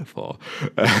beautiful.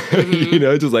 You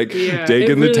know, just like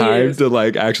taking the time to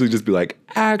like actually just be like,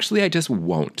 actually, I just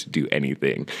won't do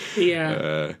anything.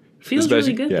 Yeah. Feels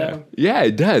really good though. Yeah,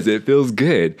 it does. It feels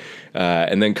good.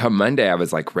 And then come Monday, I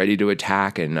was like ready to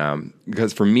attack. And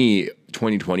because for me,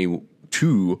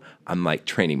 2022, I'm like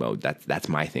training mode. That's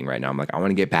my thing right now. I'm like, I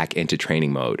want to get back into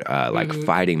training mode, like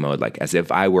fighting mode, like as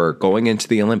if I were going into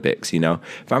the Olympics, you know?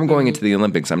 If I'm going into the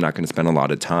Olympics, I'm not going to spend a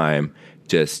lot of time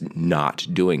just not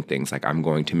doing things. Like I'm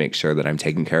going to make sure that I'm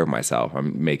taking care of myself.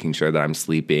 I'm making sure that I'm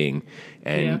sleeping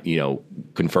and, you know,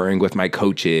 conferring with my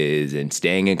coaches and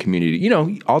staying in community, you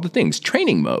know, all the things,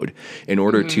 training mode in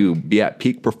order to be at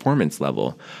peak performance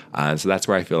level. So that's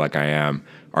where I feel like I am,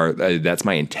 or that's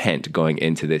my intent going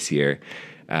into this year.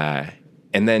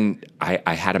 And then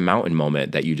I had a mountain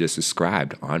moment that you just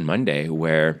described on Monday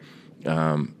where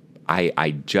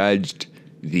I judged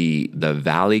the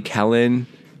Valley Kellen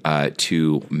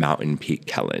to Mountain Peak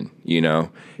Kellen, you know?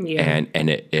 Yeah. And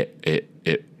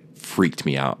it freaked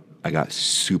me out. I got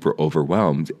super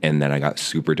overwhelmed and then I got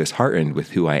super disheartened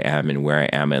with who I am and where I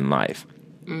am in life.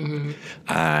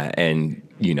 And,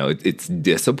 you know, it's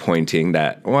disappointing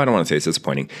that, well, I don't want to say it's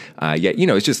disappointing. Yet, you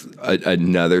know, it's just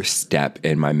another step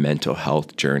in my mental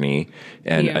health journey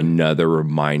and another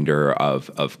reminder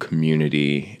of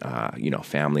community, you know,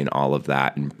 family and all of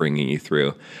that and bringing you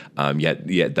through.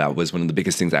 Yet that was one of the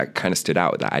biggest things that kind of stood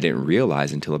out that I didn't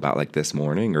realize until about like this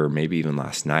morning or maybe even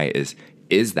last night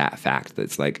is that fact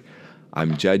that's like,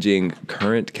 I'm judging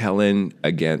current Kellen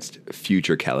against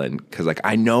future Kellen because, like,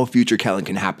 I know future Kellen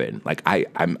can happen. Like,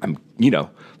 I'm, you know,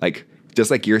 like just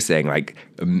like you're saying, like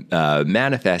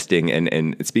manifesting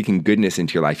and speaking goodness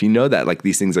into your life. You know that like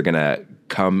these things are gonna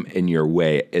come in your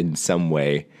way in some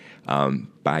way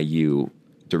by you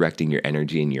directing your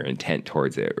energy and your intent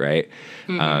towards it, right?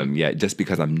 Yeah, just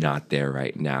because I'm not there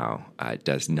right now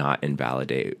does not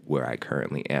invalidate where I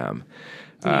currently am.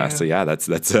 So yeah, that's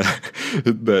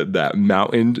that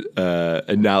mountain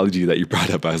analogy that you brought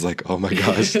up. I was like, oh my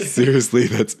gosh, seriously,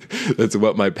 that's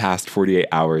what my past 48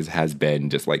 hours has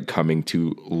been, just like coming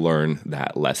to learn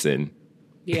that lesson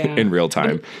in real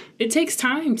time. But it takes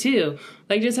time too.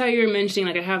 Like just how you were mentioning,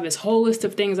 like I have this whole list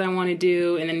of things I want to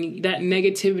do, and then that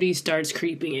negativity starts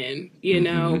creeping in, you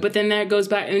know? But then that goes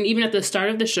back, and even at the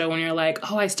start of the show when you're like,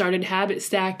 oh, I started habit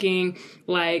stacking,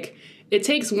 like it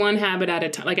takes one habit at a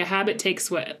time. Like a habit takes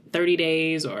 30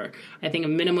 days, or I think a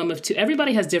minimum of 2.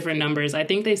 Everybody has different numbers. I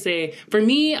think they say, for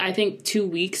me, I think 2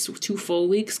 weeks, 2 full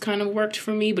weeks kind of worked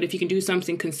for me. But if you can do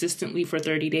something consistently for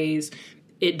 30 days,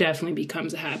 it definitely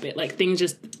becomes a habit. Like things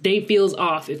just, day feels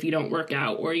off if you don't work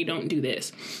out or you don't do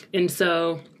this. And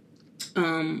so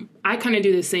I kind of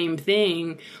do the same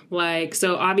thing. Like,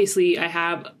 so obviously I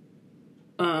have,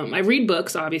 I read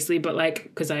books obviously, but like,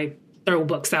 because I throw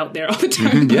books out there all the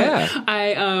time.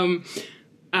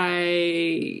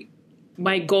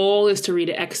 My goal is to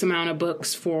read X amount of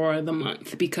books for the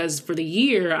month, because for the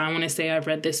year, I want to say I've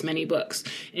read this many books.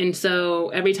 And so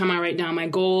every time I write down my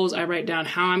goals, I write down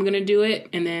how I'm going to do it.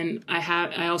 And then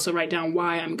I also write down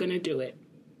why I'm going to do it.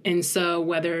 And so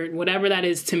whatever that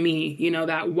is to me, you know,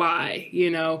 that why,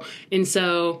 you know, and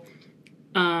so,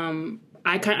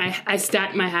 I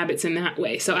stack my habits in that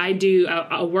way. So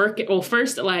I'll work. Well,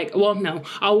 first,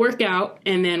 I'll work out.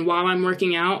 And then while I'm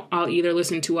working out, I'll either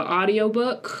listen to an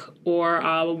audiobook or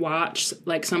I'll watch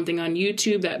like something on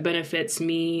YouTube that benefits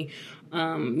me,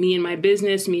 me and my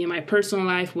business, me and my personal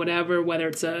life, whatever, whether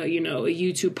it's a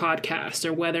YouTube podcast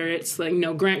or whether it's like,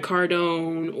 Grant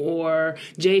Cardone or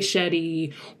Jay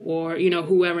Shetty or,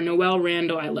 whoever, Noelle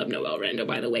Randall. I love Noelle Randall,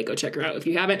 by the way, go check her out if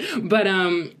you haven't. But,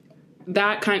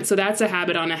 so that's a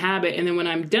habit on a habit. And then when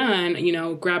I'm done,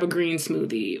 grab a green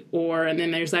smoothie and then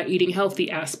there's that eating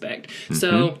healthy aspect. Mm-hmm.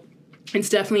 So it's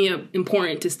definitely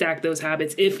important to stack those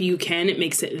habits if you can. It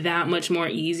makes it that much more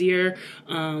easier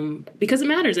because it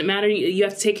matters. You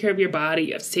have to take care of your body.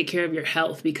 You have to take care of your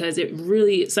health because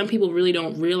some people really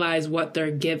don't realize what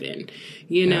they're given,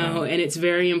 you know, and it's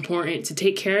very important to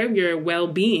take care of your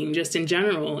well-being just in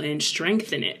general and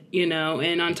strengthen it, you know,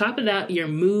 and on top of that, your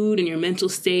mood and your mental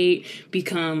state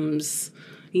becomes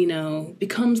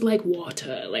like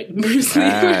water, like Bruce Lee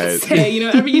would say, you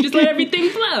know, you just let everything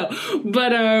flow.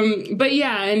 But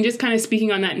yeah, and just kind of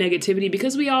speaking on that negativity,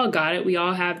 because we all got it. We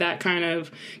all have that kind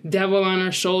of devil on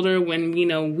our shoulder when, you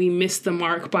know, we miss the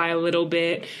mark by a little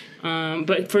bit.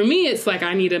 But for me, it's like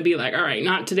I need to be like, all right,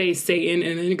 not today, Satan,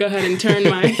 and then go ahead and turn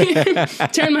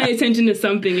my attention to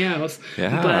something else.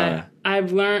 Yeah. But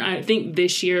I've learned, I think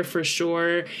this year for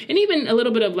sure, and even a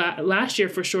little bit of last year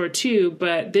for sure too,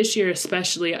 but this year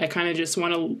especially, I kind of just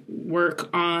want to work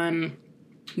on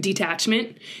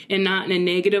detachment, and not in a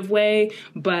negative way,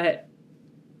 but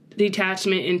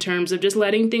detachment in terms of just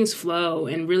letting things flow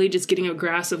and really just getting a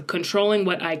grasp of controlling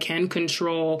what I can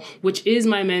control, which is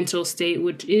my mental state,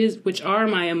 which are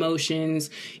my emotions,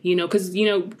 you know, because, you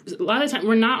know, a lot of the time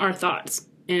we're not our thoughts.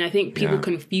 And I think people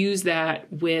confuse that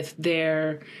with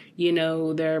their, you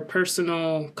know, their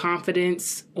personal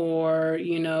confidence or,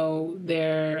 you know,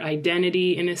 their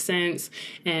identity in a sense.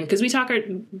 And because we talk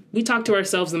to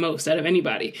ourselves the most out of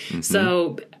anybody. Mm-hmm.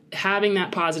 So having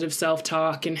that positive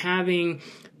self-talk and having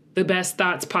the best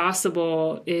thoughts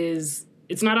possible it's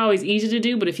not always easy to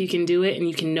do, but if you can do it and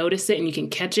you can notice it and you can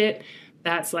catch it,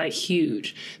 that's like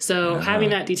huge. So having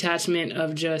that detachment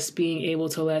of just being able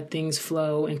to let things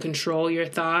flow and control your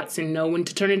thoughts and know when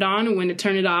to turn it on and when to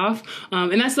turn it off.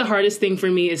 And that's the hardest thing for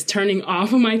me is turning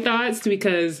off of my thoughts,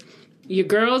 because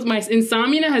my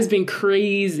insomnia has been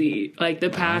crazy like the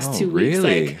past 2 weeks.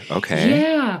 Really? Like, okay.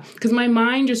 Yeah, because my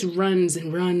mind just runs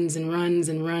and runs and runs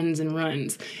and runs and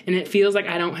runs. And it feels like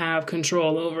I don't have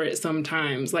control over it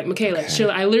sometimes. Like, Michaela,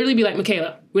 chill. I literally be like,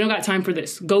 Michaela, we don't got time for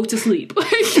this. Go to sleep. Like,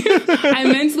 I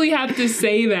mentally have to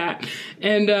say that.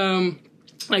 And,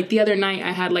 like the other night,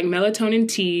 I had like melatonin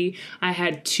tea. I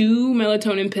had 2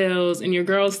 melatonin pills, and your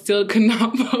girl still could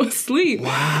not fall asleep.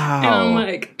 Wow. And I'm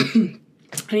like,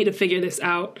 I need to figure this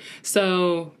out.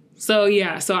 So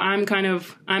yeah, so I'm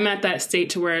at that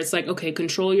state to where it's like, okay,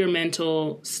 control your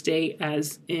mental state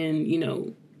as in, you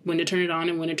know, when to turn it on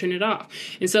and when to turn it off.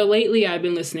 And so lately I've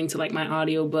been listening to like my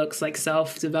audiobooks, like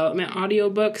self-development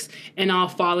audiobooks, and I'll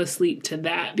fall asleep to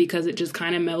that because it just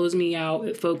kind of mellows me out.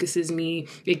 It focuses me.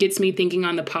 It gets me thinking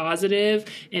on the positive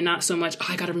and not so much, oh,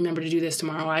 I got to remember to do this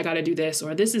tomorrow. I got to do this,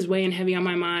 or this is weighing heavy on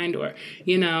my mind, or,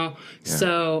 you know,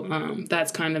 so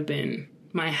that's kind of been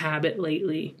my habit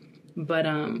lately. But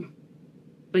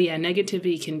yeah,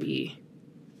 negativity can be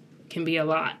a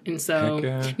lot. And so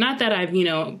not that I've, you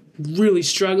know, really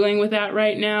struggling with that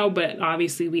right now, but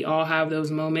obviously we all have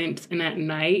those moments, and at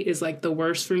night is like the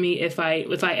worst for me. If I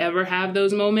ever have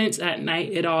those moments at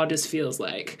night, it all just feels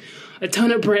like a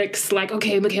ton of bricks. Like,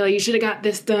 okay, Michaela, you should have got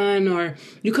this done, or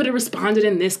you could have responded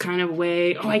in this kind of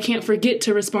way. Oh, I can't forget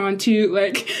to respond to,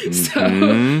 like,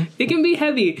 so it can be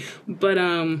heavy, but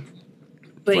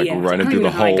like yeah, running through the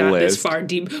whole I got list. This far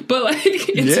deep, but like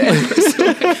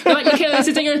it's like, Michaela, this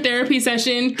isn't your therapy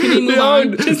session. Can we move on?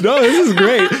 No, this is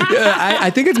great. I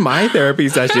think it's my therapy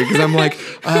session because I'm like,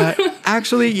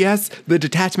 actually, yes, the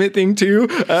detachment thing too.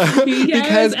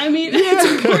 Because I mean,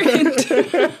 it's important.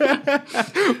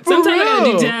 Sometimes I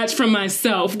gotta detach from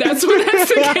myself. That's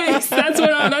the case. That's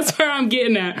where I'm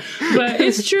getting at. But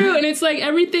it's true, and it's like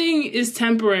everything is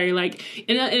temporary. Like,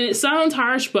 and it sounds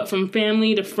harsh, but from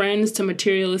family to friends to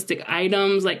materialistic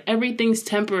items, like everything's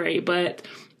temporary. But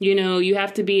you know, you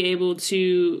have to be able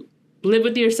to live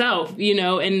with yourself, you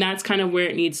know, and that's kind of where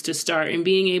it needs to start. And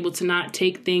being able to not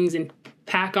take things and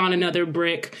pack on another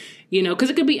brick, you know, because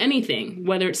it could be anything,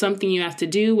 whether it's something you have to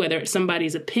do, whether it's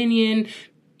somebody's opinion,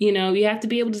 you know, you have to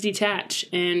be able to detach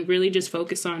and really just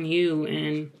focus on you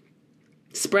and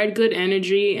spread good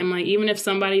energy. And like, even if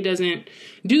somebody doesn't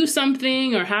do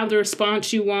something or have the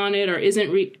response you wanted or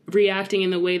isn't reacting in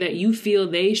the way that you feel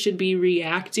they should be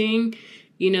reacting,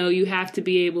 you know, you have to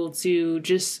be able to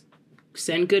just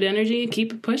send good energy and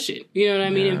keep it pushing. You know what I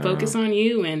mean? And focus on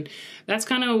you. And that's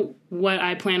kind of what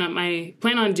I plan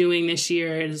on doing this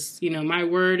year is, you know, my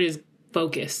word is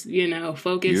focus, you know,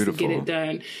 focus, Beautiful. Get it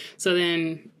done. So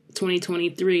then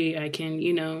 2023, I can,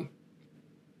 you know,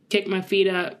 kick my feet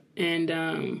up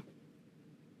and,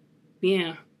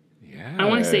 yeah. Yes. I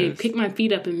want to say kick my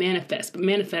feet up and manifest, but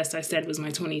manifest I said was my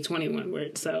 2021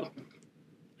 word. So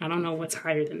I don't know what's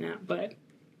higher than that, but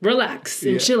relax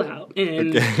and chill out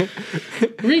and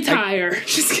retire.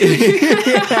 Just kidding.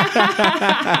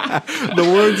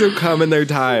 The words will come in their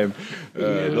time.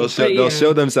 They'll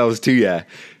show themselves to you.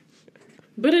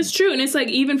 But it's true. And it's like,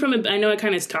 even from I know I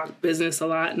kind of talk business a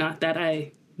lot, not that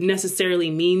I necessarily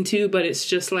mean to, but it's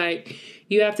just like,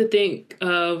 you have to think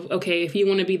of, okay, if you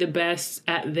want to be the best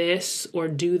at this or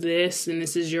do this, and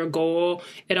this is your goal,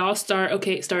 it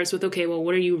starts with, okay, well,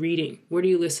 what are you reading? What are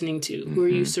you listening to? Who are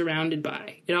you surrounded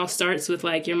by? It all starts with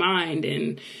like your mind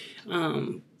and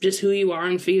just who you are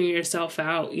and figuring yourself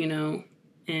out, you know,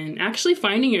 and actually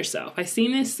finding yourself. I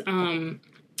seen this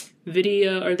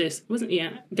video, or this wasn't,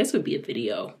 I guess it would be a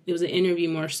video. It was an interview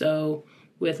more so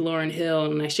with Lauryn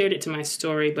Hill, and I shared it to my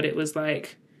story, but it was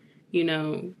like, you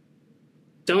know,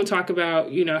 don't talk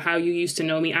about, you know, how you used to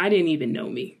know me. I didn't even know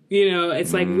me. You know,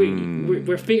 it's like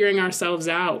we're figuring ourselves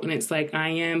out, and it's like, I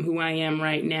am who I am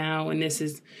right now. And this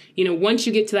is, you know, once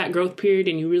you get to that growth period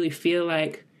and you really feel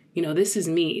like, you know, this is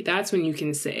me, that's when you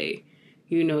can say,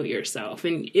 you know, yourself.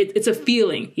 And it's a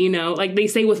feeling, you know, like they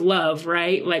say with love,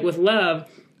 right? Like with love,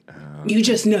 you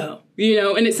just know, you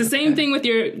know, and it's the same thing with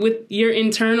your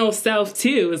internal self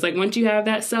too. It's like, once you have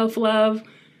that self-love,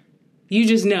 you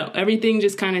just know everything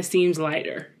just kind of seems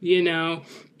lighter, you know,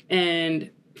 and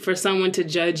for someone to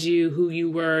judge you who you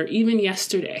were even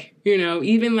yesterday, you know,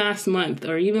 even last month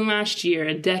or even last year,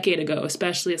 a decade ago,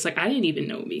 especially, it's like, I didn't even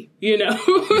know me, you know.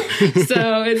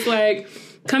 So it's like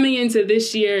coming into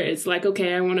this year, it's like,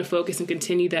 okay, I want to focus and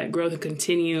continue that growth and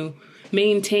continue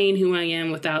maintain who I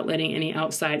am without letting any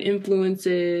outside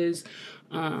influences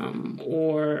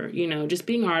or, you know, just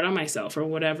being hard on myself or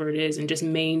whatever it is, and just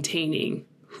maintaining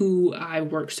who I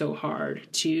work so hard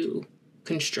to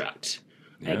construct,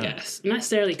 I guess. Not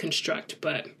necessarily construct,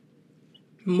 but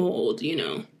mold, you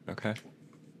know. Okay.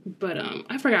 But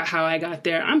I forgot how I got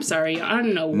there. I'm sorry. I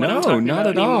don't know what I'm talking not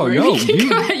about at all. anymore.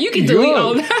 No, you can delete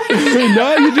all that.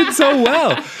 No, you did so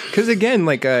well. Because again,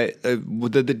 like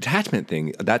the detachment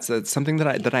thing, that's something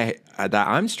that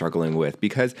I'm struggling with,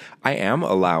 because I am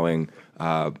allowing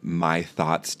my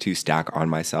thoughts to stack on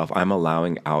myself. I'm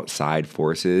allowing outside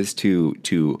forces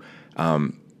to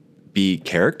be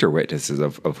character witnesses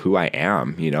of who I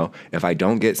am. You know, if I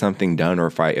don't get something done,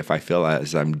 or if I feel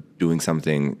as I'm doing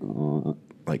something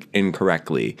like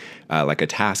incorrectly, like a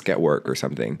task at work or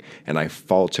something, and I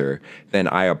falter, then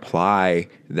I apply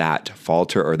that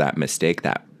falter or that mistake,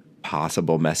 that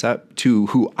possible mess up, to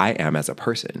who I am as a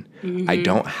person. I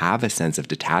don't have a sense of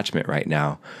detachment right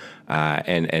now.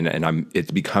 And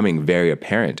it's becoming very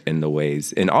apparent in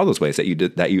all those ways that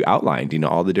you outlined, you know,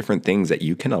 all the different things that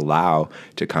you can allow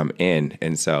to come in.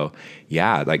 And so,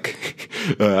 yeah, like,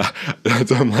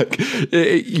 so I'm like,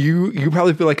 you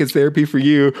probably feel like it's therapy for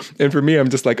you. And for me, I'm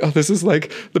just like, oh, this is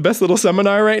like the best little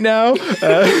seminar right now.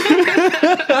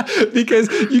 Because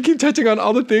you keep touching on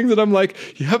all the things that I'm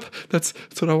like, yep, that's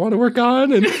what I want to work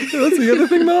on. And that's the other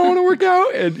thing that I want to work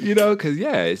out. And, you know, cause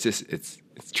yeah, it's just, it's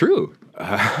true.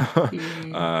 How,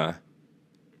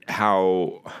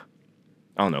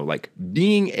 I don't know, like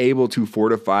being able to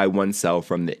fortify oneself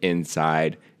from the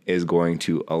inside is going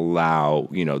to allow,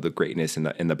 you know, the greatness in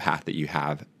the path that you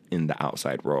have in the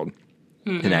outside world.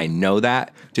 And I know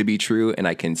that to be true, and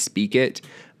I can speak it.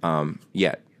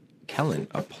 Yet, Kellen,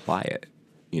 apply it,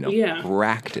 you know,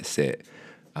 practice it,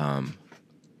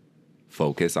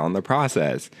 focus on the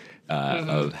process.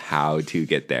 Of how to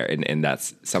get there. And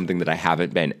that's something that I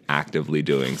haven't been actively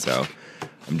doing. So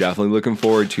I'm definitely looking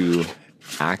forward to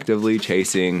actively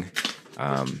chasing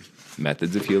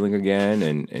methods of healing again.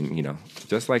 And, you know,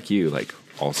 just like you, like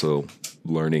also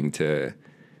learning to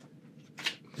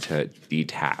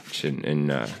detach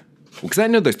and because I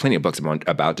know there's plenty of books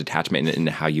about detachment and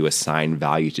how you assign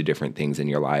value to different things in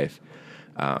your life.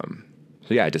 So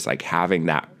yeah, just like having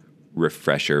that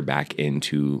refresher back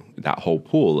into that whole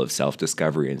pool of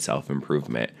self-discovery and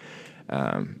self-improvement.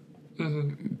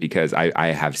 Because I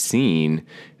have seen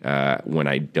when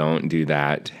I don't do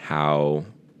that, how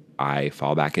I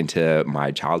fall back into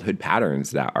my childhood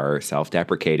patterns that are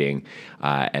self-deprecating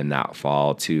and that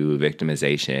fall to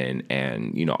victimization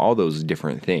and, you know, all those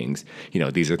different things. You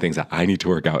know, these are things that I need to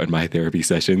work out in my therapy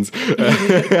sessions.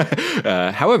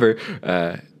 However,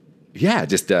 yeah,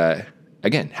 just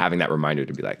again, having that reminder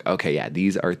to be like, okay, yeah,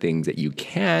 these are things that you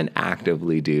can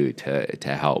actively do to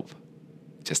help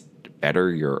just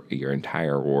better your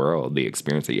entire world, the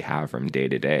experience that you have from day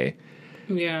to day.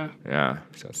 Yeah. Yeah.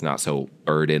 So it's not so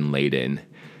burden laden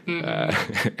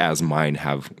as mine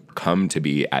have come to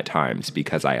be at times,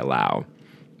 because I allow,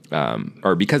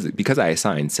 or because I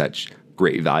assign such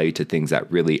great value to things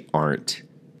that really aren't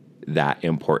that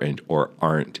important or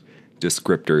aren't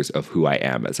descriptors of who I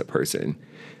am as a person.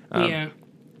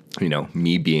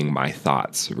 me being my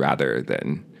thoughts rather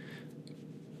than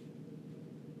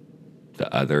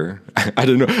the other. I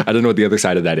don't know what the other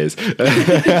side of that is.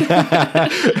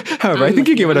 However, I think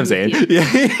you get what I'm saying.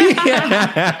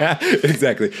 Yeah.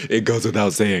 Exactly. It goes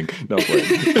without saying. No.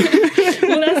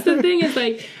 Well, that's the thing is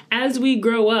like, as we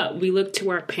grow up, we look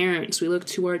to our parents, we look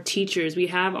to our teachers, we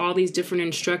have all these different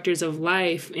instructors of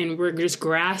life, and we're just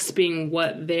grasping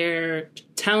what they're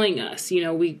telling us.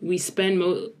 We spend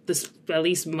at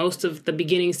least most of the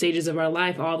beginning stages of our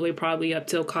life, all the way probably up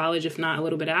till college, if not a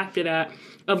little bit after that,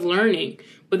 of learning.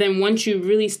 But then once you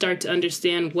really start to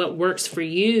understand what works for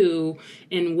you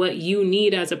and what you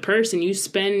need as a person,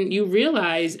 you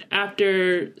realize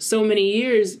after so many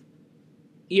years,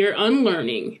 you're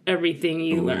unlearning everything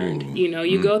you learned.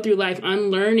 You go through life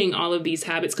unlearning all of these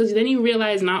habits, because then you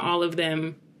realize not all of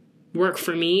them work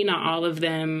for me. Not all of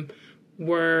them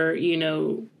were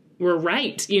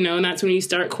right, and that's when you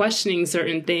start questioning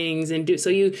certain things and once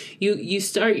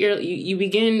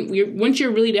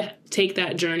you're really to take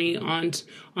that journey on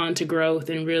to growth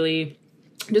and really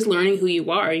just learning who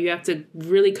you are, you have to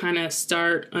really kind of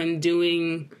start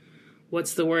undoing,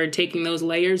 taking those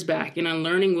layers back and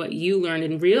unlearning what you learned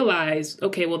and realize,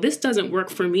 okay, well, this doesn't work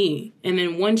for me. And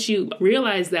then once you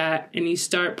realize that and you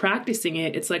start practicing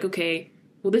it, it's like, okay,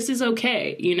 well, this is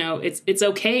okay. It's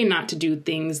okay not to do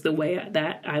things the way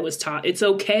that I was taught. It's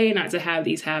okay not to have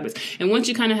these habits. And once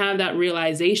you kind of have that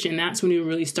realization, that's when you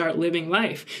really start living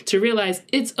life, to realize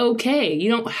it's okay.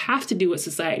 You don't have to do what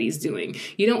society's doing.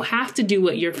 You don't have to do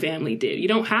what your family did. You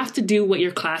don't have to do what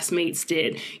your classmates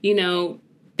did.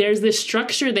 There's this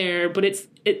structure there, but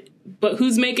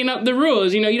who's making up the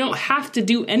rules? You don't have to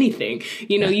do anything.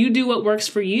 You do what works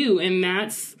for you, and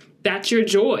that's your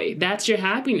joy. That's your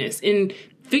happiness. And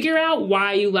figure out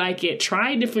why you like it.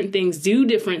 Try different things, do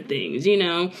different things,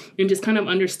 and just kind of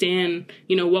understand,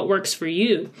 what works for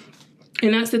you.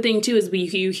 And that's the thing, too, is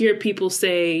you hear people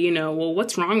say, well,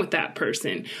 what's wrong with that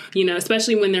person?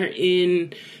 Especially when they're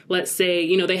in, let's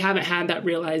say, they haven't had that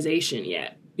realization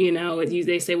yet.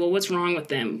 They say, well, what's wrong with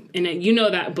them? And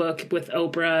that book with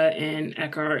Oprah and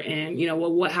Eckhart, and,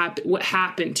 well, what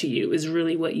happened to you is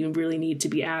really what you really need to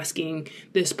be asking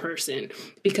this person,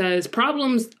 because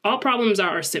all problems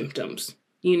are symptoms,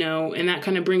 and that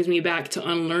kind of brings me back to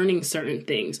unlearning certain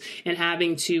things and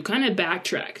having to kind of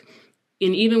backtrack.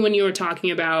 And even when you were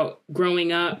talking about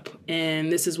growing up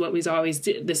and this is what we've always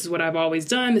did, this is what I've always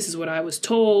done, this is what I was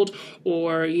told,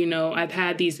 or, I've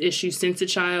had these issues since a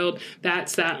child,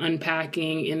 that's that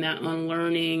unpacking and that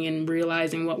unlearning and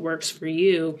realizing what works for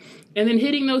you. And then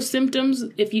hitting those symptoms,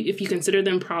 if you consider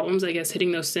them problems, I guess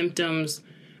hitting those symptoms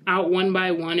out one by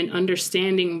one and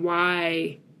understanding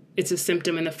why it's a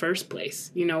symptom in the first place,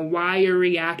 why you're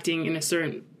reacting in a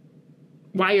certain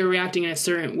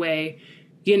way,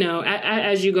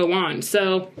 as you go on.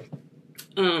 So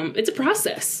it's a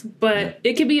process, but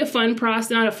it could be a fun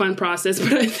process, not a fun process,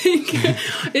 but I think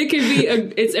it could be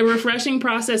it's a refreshing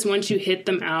process once you hit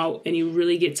them out and you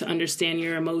really get to understand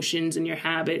your emotions and your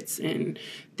habits and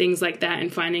things like that,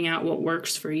 and finding out what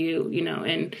works for you,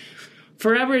 and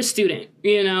forever a student,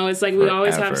 it's like we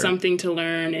always have something to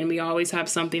learn, and we always have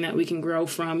something that we can grow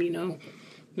from,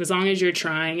 as long as you're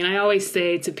trying. And I always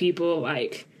say to people,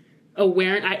 like,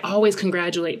 I always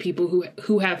congratulate people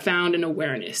who have found an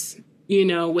awareness,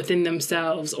 within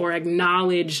themselves, or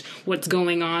acknowledge what's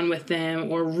going on with them,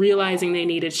 or realizing they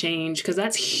need a change, because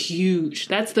that's huge.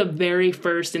 That's the very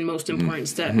first and most important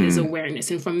step, is awareness.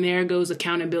 And from there goes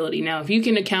accountability. Now, if you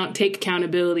can take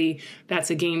accountability, that's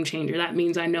a game changer. That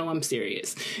means I know I'm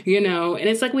serious, and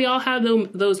it's like we all have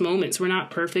those moments. We're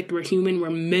not perfect. We're human. We're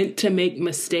meant to make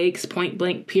mistakes, point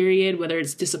blank, period. Whether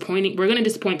it's disappointing, we're going to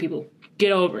disappoint people.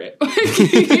 Get over it.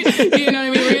 You know what I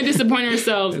mean? We're going to disappoint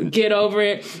ourselves. Get over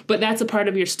it. But that's a part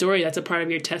of your story. That's a part of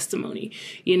your testimony,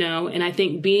 And I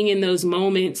think being in those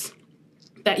moments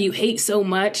that you hate so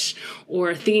much,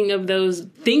 or thinking of those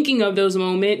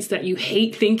moments that you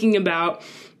hate thinking about,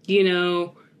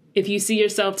 if you see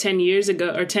yourself 10 years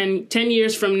ago, or 10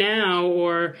 years from now,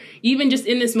 or even just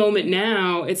in this moment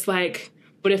now, it's like,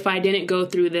 but if I didn't go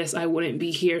through this, I wouldn't be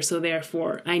here. So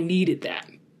therefore, I needed that.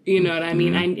 You know what I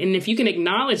mean? And if you can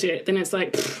acknowledge it, then it's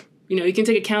like, you can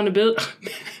take accountability.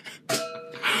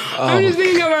 I'm just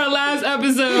thinking of our last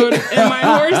episode and my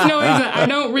horse noise. I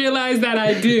don't realize that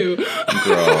I do.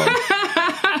 Girl.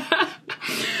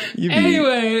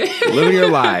 Anyway. Living your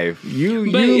life. You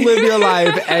live your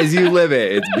life as you live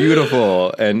it. It's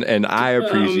beautiful. And I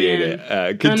appreciate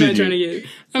it. Continue.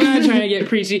 I'm not trying to get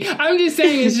preachy. I'm just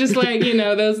saying, it's just like,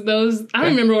 those, I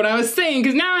don't remember what I was saying,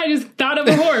 because now I just thought of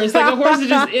a horse. Like, a horse is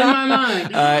just in my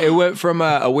mind. It went from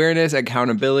awareness,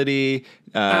 accountability,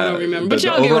 I don't remember. But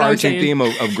the overarching theme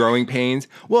of growing pains.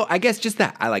 Well, I guess just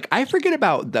that. I forget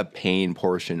about the pain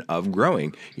portion of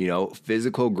growing. You know,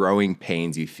 physical growing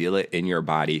pains. You feel it in your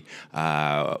body.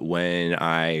 When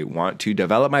I want to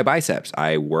develop my biceps,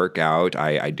 I work out.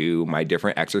 I do my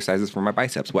different exercises for my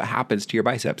biceps. What happens to your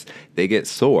biceps? They get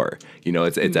sore. You know,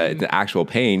 it's an actual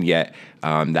pain. Yet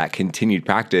that continued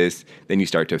practice, then you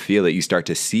start to feel it. You start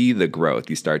to see the growth.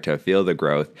 You start to feel the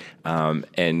growth.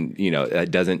 And you know,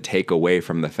 that doesn't take away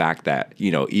from the fact that,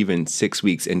 you know, even 6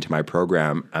 weeks into my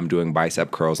program, I'm doing bicep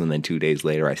curls, and then 2 days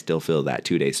later, I still feel that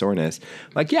 2-day soreness.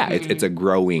 Like, yeah, it's a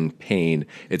growing pain.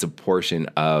 It's a portion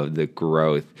of the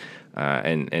growth.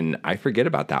 And I forget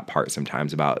about that part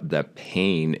sometimes, about the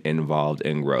pain involved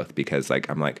in growth, because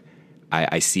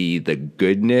I see the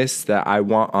goodness that I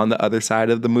want on the other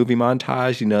side of the movie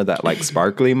montage, you know, that like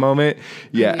sparkly moment.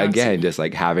 Yeah, again, just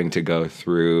like having to go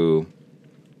through,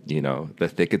 you know, the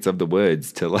thickets of the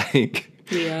woods to like,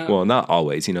 well, not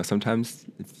always, you know, sometimes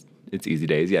it's easy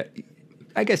days. Yeah,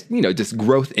 I guess, you know, just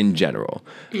growth in general,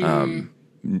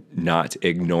 not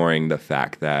ignoring the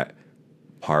fact that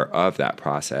part of that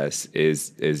process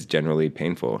is generally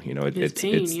painful. You know,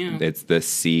 it's the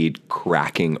seed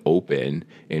cracking open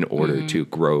in order to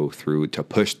grow through, to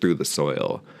push through the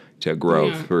soil, to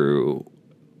grow through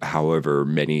however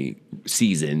many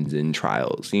seasons and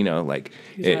trials. You know, like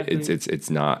it's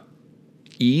not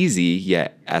easy,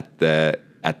 yet at the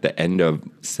end of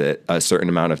a certain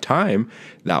amount of time,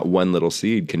 that one little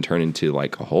seed can turn into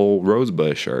like a whole rose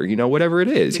bush, or, you know, whatever it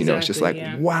is. You know, it's just like,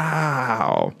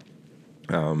 wow.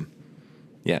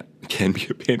 It can be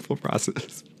a painful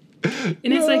process. And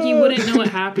it's like, you wouldn't know what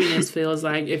happiness feels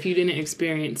like if you didn't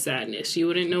experience sadness. You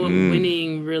wouldn't know what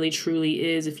winning really truly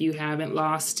is if you haven't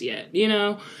lost yet, you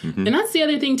know? And that's the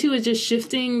other thing too, is just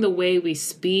shifting the way we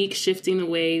speak, shifting the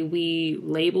way we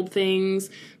label things.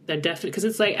 Because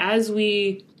it's like, as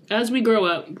we grow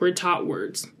up, we're taught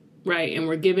words, right? And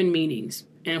we're given meanings.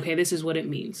 And okay, this is what it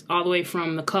means. All the way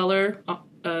from the color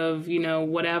of, you know,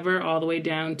 whatever, all the way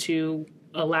down to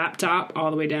a laptop, all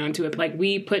the way down to it. Like,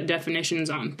 we put definitions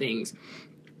on things.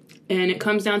 And it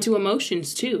comes down to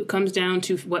emotions too. It comes down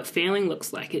to what failing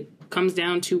looks like. It comes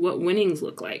down to what winnings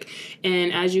look like.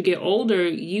 And as you get older,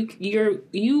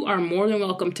 you are more than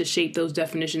welcome to shape those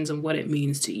definitions of what it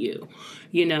means to you,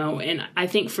 you know? And I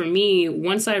think for me,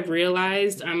 once I've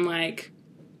realized, I'm like,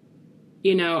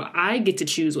 you know, I get to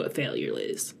choose what failure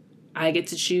is. I get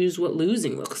to choose what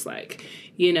losing looks like.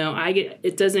 You know,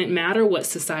 it doesn't matter what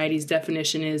society's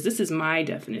definition is. This is my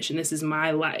definition. This is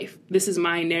my life. This is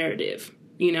my narrative.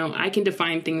 You know, I can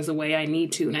define things the way I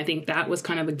need to. And I think that was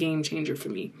kind of a game changer for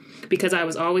me, because I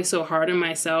was always so hard on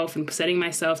myself and setting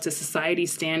myself to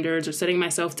society's standards, or setting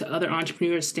myself to other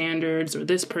entrepreneurs' standards, or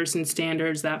this person's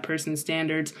standards, that person's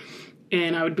standards.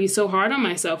 And I would be so hard on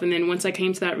myself. And then once I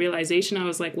came to that realization, I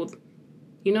was like, well,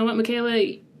 you know what,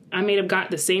 Michaela? I may have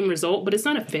got the same result, but it's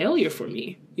not a failure for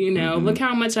me. You know, look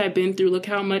how much I've been through. Look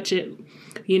how much it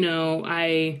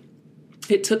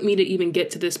took me to even get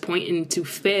to this point, and to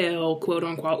fail, quote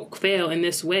unquote, fail in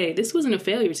this way. This wasn't a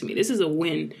failure to me. This is a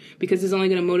win, because it's only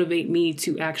going to motivate me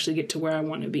to actually get to where I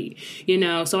want to be. You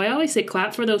know, so I always say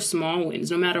clap for those small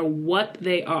wins, no matter what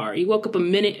they are. You woke up a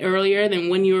minute earlier than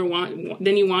you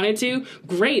wanted to.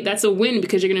 Great. That's a win,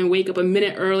 because you're going to wake up a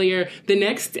minute earlier the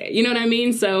next day. You know what I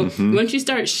mean? So once you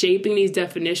start shaping these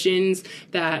definitions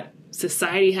that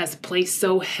society has placed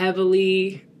so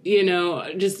heavily, you know,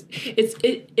 just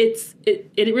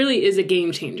it really is a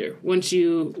game changer once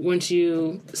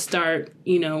you start,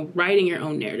 you know, writing your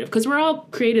own narrative, because we're all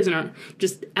creatives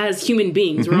just as human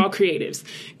beings. We're all creatives.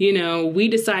 You know, we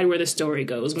decide where the story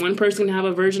goes. One person can have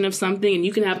a version of something, and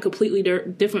you can have a completely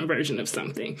different version of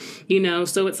something. You know,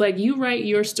 so it's like, you write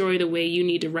your story the way you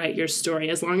need to write your story,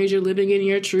 as long as you're living in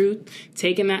your truth,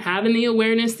 having the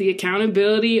awareness, the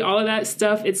accountability, all of that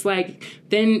stuff. It's like,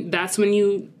 then that's when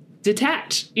you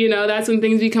detach, you know, that's when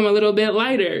things become a little bit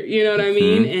lighter, you know what I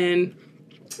mean?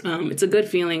 And it's a good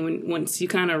feeling once you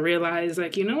kind of realize,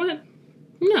 like, you know what?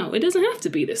 No, it doesn't have to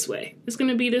be this way. It's going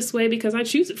to be this way because I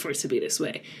choose it for it to be this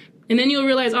way. And then you'll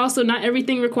realize also, not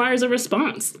everything requires a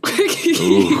response.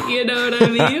 You know what I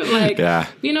mean? Like,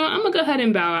 you know, I'm going to go ahead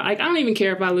and bow out. Like, I don't even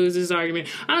care if I lose this argument.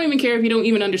 I don't even care if you don't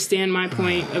even understand my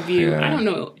point of view. I don't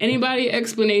know anybody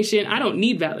explanation. I don't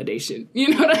need validation. You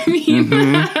know what I mean?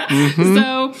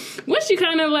 So once you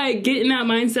kind of like get in that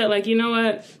mindset, like, you know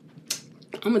what?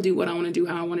 I'm going to do what I want to do,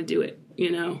 how I want to do it. You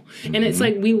know, and it's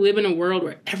like, we live in a world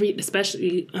where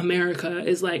especially America,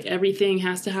 is like, everything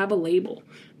has to have a label.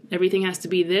 Everything has to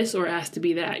be this or it has to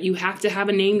be that. You have to have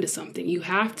a name to something. You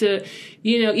have to,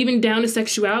 even down to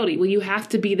sexuality. Well, you have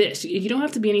to be this. You don't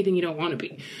have to be anything you don't want to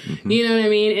be. Mm-hmm. You know what I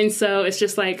mean? And so it's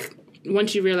just like,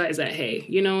 once you realize that, hey,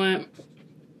 you know what?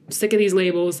 I'm sick of these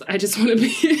labels. I just want to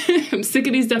be, I'm sick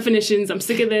of these definitions. I'm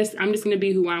sick of this. I'm just going to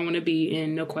be who I want to be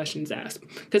and no questions asked.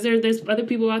 Because there's other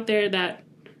people out there that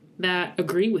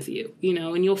agree with you,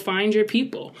 and you'll find your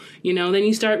people, then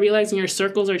you start realizing your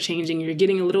circles are changing. You're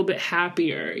getting a little bit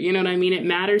happier. You know what I mean? It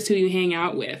matters who you hang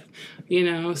out with,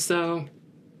 so.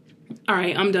 All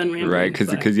right, I'm done rambling. Right,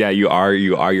 because you are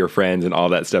your friends and all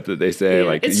that stuff that they say.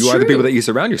 Like you are the people that you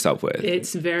surround yourself with.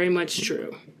 It's very much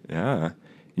true. Yeah,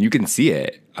 you can see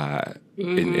it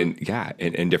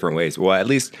in different ways. Well, at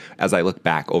least as I look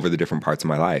back over the different parts of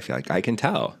my life, like I can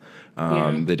tell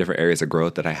the different areas of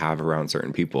growth that I have around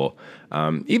certain people,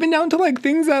 even down to like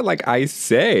things that like I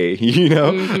say.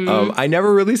 I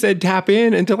never really said tap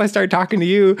in until I started talking to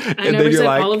you. I never said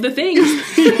all of the things.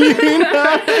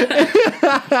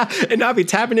 And I'll be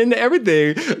tapping into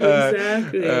everything.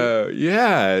 Exactly.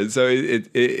 So it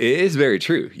is very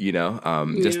true.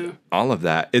 Just all of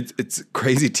that. It's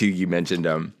crazy too. You mentioned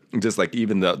just like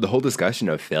even the whole discussion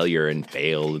of failure and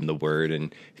fail and the word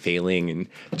and failing and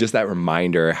just that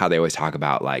reminder how they always talk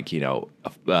about like,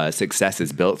 success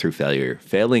is built through failure,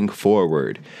 failing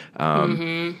forward.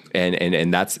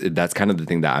 And that's kind of the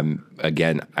thing that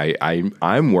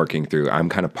I'm working through. I'm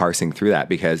kind of parsing through that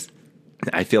because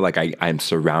I feel like I'm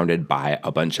surrounded by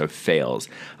a bunch of fails.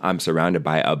 I'm surrounded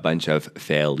by a bunch of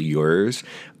failures.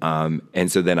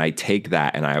 And so then I take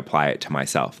that and I apply it to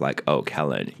myself. Like, oh,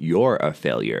 Kellen, you're a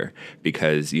failure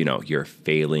because, you're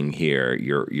failing here.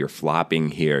 You're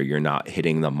flopping here. You're not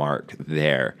hitting the mark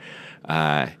there.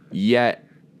 Yet,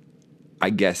 I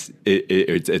guess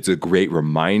it's a great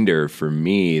reminder for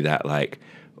me that, like,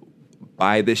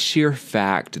 by the sheer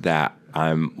fact that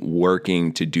I'm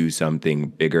working to do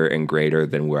something bigger and greater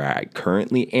than where I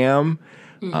currently am,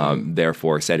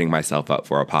 therefore setting myself up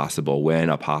for a possible win,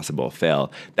 a possible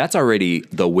fail. That's already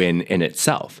the win in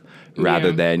itself,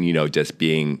 rather than, just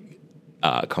being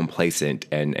complacent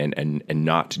and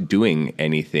not doing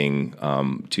anything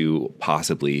to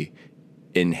possibly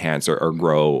enhance or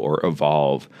grow or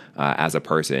evolve as a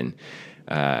person.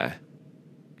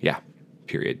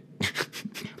 Period.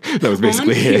 That was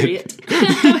basically it.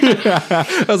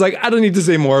 I was like, I don't need to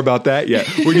say more about that yet.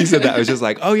 When you said that, I was just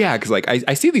like, oh yeah, because like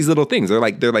I see these little things. They're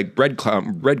like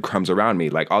breadcrumbs around me,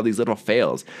 like all these little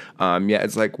fails.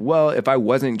 It's like, well, if I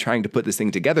wasn't trying to put this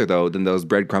thing together though, then those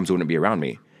breadcrumbs wouldn't be around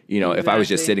me. Exactly. If I was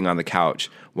just sitting on the couch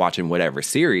watching whatever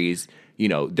series,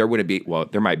 there wouldn't be, well,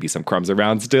 there might be some crumbs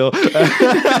around still.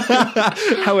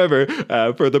 However,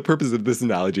 for the purpose of this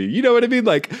analogy, you know what I mean?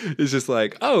 Like, it's just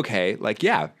like, oh, okay. Like,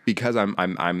 yeah, because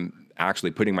I'm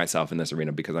actually putting myself in this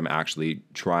arena because I'm actually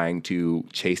trying to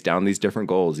chase down these different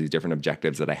goals, these different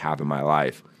objectives that I have in my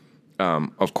life.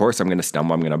 Of course, I'm going to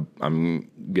stumble. I'm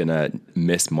going to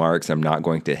miss marks. I'm not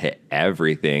going to hit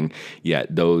everything.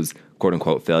 Yet those quote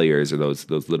unquote failures or those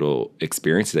little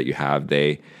experiences that you have,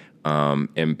 they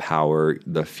empower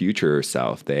the future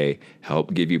self. They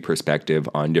help give you perspective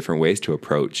on different ways to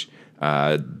approach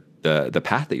the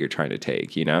path that you're trying to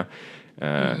take. So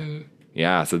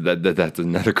that's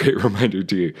another great reminder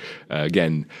too.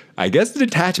 Again, I guess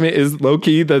detachment is low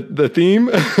key the theme.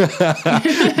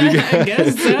 I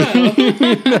guess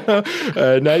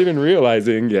so. Not even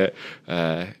realizing yet.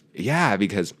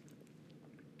 Because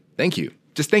thank you.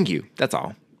 Just thank you. That's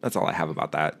all. That's all I have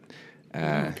about that.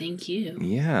 Thank you.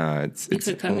 Yeah, you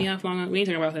could cut me off long. We ain't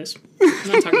talking about this. I'm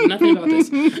not talking nothing about this.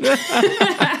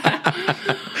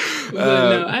 But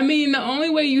no, I mean, the only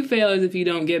way you fail is if you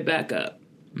don't get back up.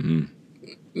 Mm-hmm.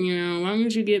 As long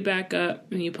as you get back up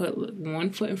and you put one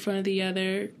foot in front of the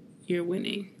other, you're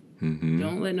winning. Mm-hmm.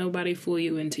 Don't let nobody fool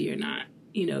you into you're not.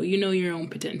 You know your own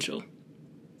potential.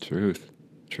 Truth.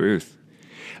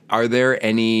 Are there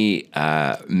any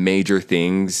major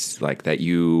things like that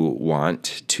you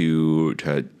want to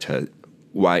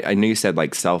why I know you said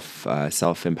like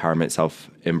self-empowerment,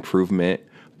 self-improvement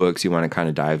books. You want to kind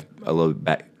of dive a little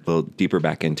deeper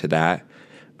back into that.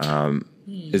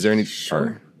 Is there any?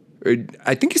 Sure. Or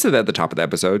I think you said that at the top of the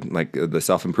episode, like the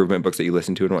self-improvement books that you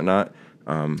listen to and whatnot.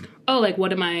 Like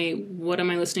what am I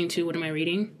listening to? What am I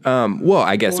reading?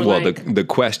 I guess the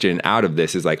question out of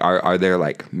this is like, are there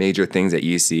like major things that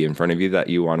you see in front of you that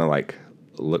you want to like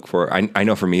look for? I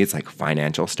know for me, it's like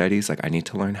financial studies. Like I need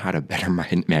to learn how to better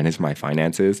manage my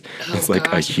finances. It's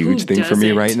like a huge thing for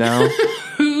me right now.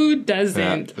 Who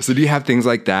doesn't? So do you have things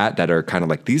like that are kind of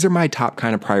like, these are my top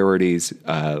kind of priorities,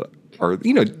 or,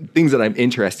 things that I'm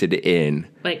interested in.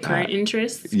 Like current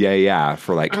interests? Yeah.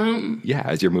 For like,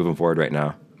 as you're moving forward right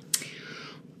now.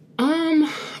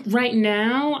 Right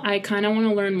now, I kind of want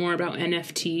to learn more about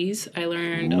NFTs. I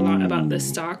learned a lot about the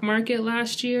stock market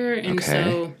last year, and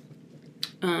so,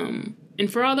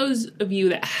 and for all those of you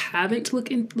that haven't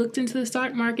looked into the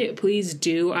stock market, please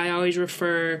do. I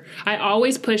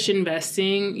always push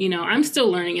investing. You know, I'm still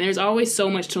learning, and there's always so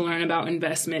much to learn about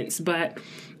investments. But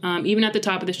even at the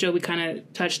top of the show, we kind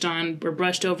of touched on or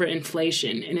brushed over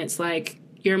inflation, and it's like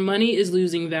your money is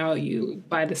losing value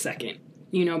by the second.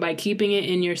 You know, by keeping it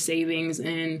in your savings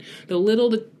and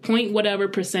the point whatever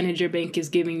percentage your bank is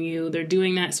giving you, they're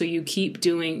doing that so you keep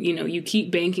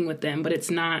banking with them, but it's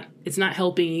not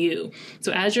helping you.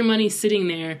 So as your money's sitting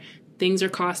there, things are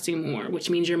costing more, which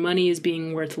means your money is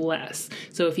being worth less.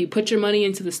 So if you put your money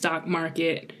into the stock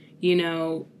market, you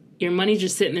know, your money's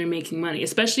just sitting there making money,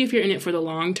 especially if you're in it for the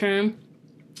long term.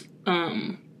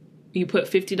 You put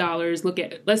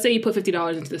 $50, let's say you put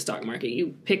 $50 into the stock market.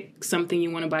 You pick something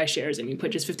you want to buy shares in. You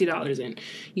put just $50 in.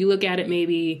 You look at it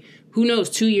maybe, who knows,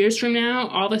 2 years from now,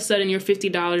 all of a sudden your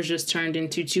 $50 just turned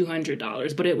into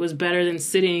 $200. But it was better than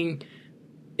sitting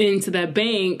into that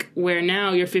bank where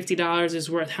now your $50 is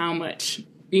worth how much?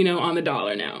 You know, on the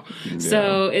dollar now. Yeah.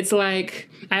 So it's like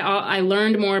I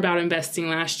learned more about investing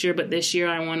last year, but this year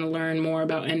I want to learn more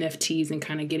about NFTs and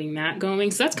kind of getting that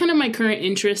going. So that's kind of my current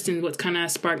interest and what's kind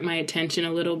of sparked my attention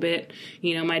a little bit.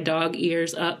 You know, my dog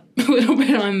ears up a little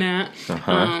bit on that.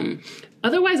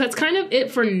 Otherwise, that's kind of it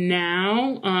for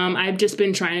now. I've just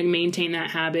been trying to maintain that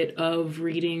habit of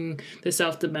reading the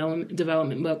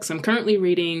self-development books. I'm currently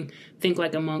reading Think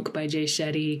Like a Monk by Jay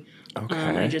Shetty. Okay.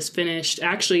 I just finished,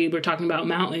 actually, we're talking about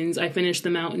mountains. I finished The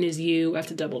Mountain Is You. I have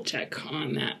to double check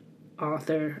on that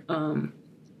author. And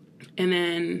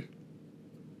then,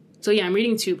 so yeah, I'm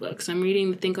reading 2 books. I'm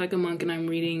reading Think Like a Monk, and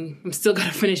I'm still got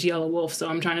to finish Yellow Wolf, so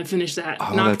I'm trying to finish that,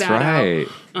 knock that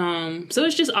out. So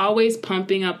it's just always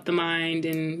pumping up the mind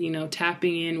and, you know,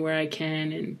 tapping in where I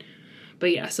can.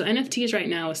 But yeah, so NFTs right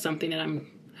now is something that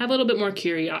have a little bit more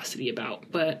curiosity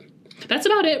about, but that's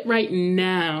about it right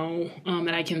now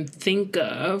that I can think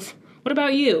of. What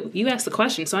about you? You asked the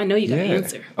question, so I know you got the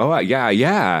answer. Oh,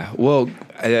 yeah. Well,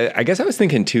 I guess I was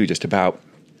thinking, too, just about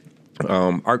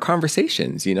our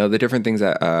conversations, you know, the different things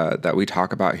that we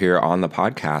talk about here on the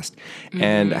podcast,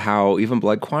 and how even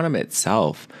Blood Quantum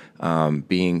itself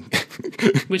being...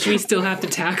 Which we still have to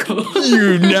tackle.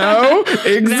 You know?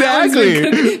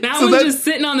 Exactly. That one's just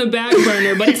sitting on the back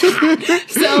burner, but it's hot.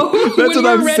 So that's what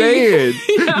I'm saying.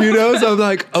 You know? So I'm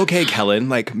like, okay, Kellen,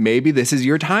 like maybe this is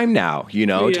your time now, you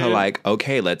know, to like,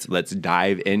 okay, let's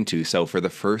dive into. So for the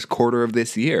first quarter of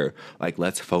this year, like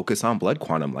let's focus on Blood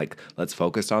Quantum. Like let's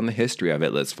focus on the history of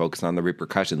it. Let's focus on the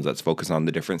repercussions. Let's focus on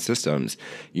the different systems,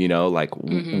 you know, like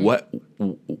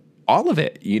all of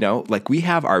it, you know, like we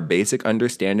have our basic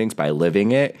understandings by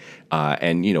living it,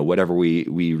 and you know whatever we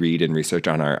read and research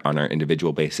on our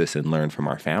individual basis and learn from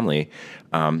our family.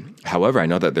 However, I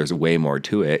know that there's way more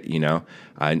to it, you know,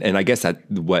 and I guess that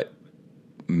what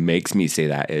makes me say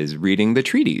that is reading the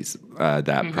treaties,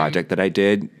 that project that I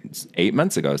did 6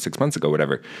 months ago,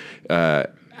 whatever.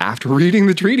 After reading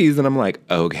the treaties, and I'm like,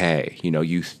 okay, you know,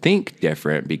 you think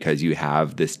different because you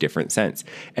have this different sense.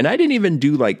 And I didn't even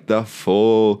do like the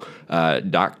full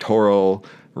doctoral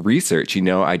research, you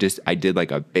know, I did like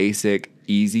a basic,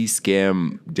 easy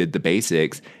skim, did the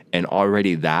basics, and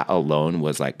already that alone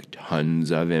was like tons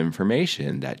of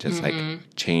information that just like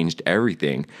changed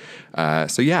everything.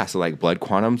 So like Blood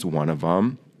Quantum's one of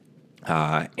them.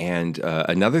 And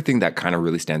another thing that kind of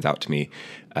really stands out to me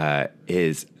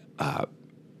is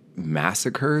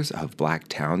massacres of Black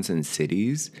towns and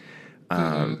cities,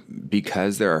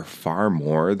 because there are far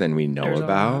more than we know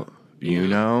about, you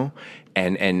know,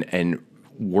 and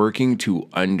working to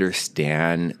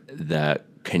understand the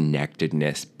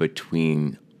connectedness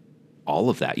between all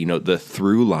of that, you know, the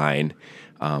through line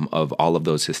of all of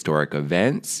those historic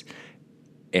events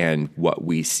and what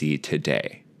we see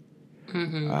today.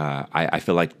 I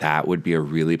feel like that would be a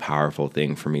really powerful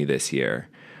thing for me this year.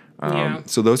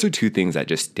 So those are 2 things that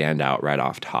just stand out right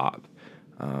off top.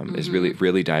 Is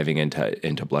really diving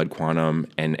into Blood Quantum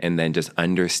and then just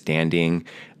understanding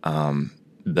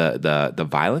the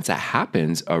violence that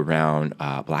happens around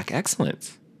Black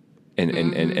excellence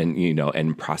and you know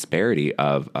and prosperity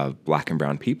of Black and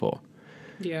brown people.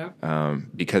 Yeah.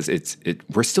 Because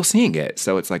we're still seeing it.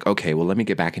 So it's like, okay, well, let me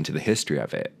get back into the history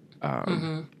of it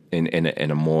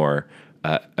in a more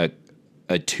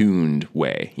attuned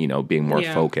way, you know, being more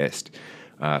focused.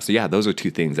 So yeah, those are two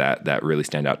things that really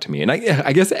stand out to me, and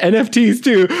I guess NFTs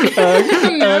too.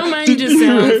 Now mine just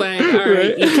sounds like, all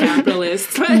right, you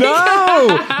capitalists. No,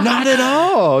 not at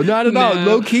all, not at all.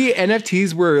 Low key,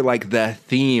 NFTs were like the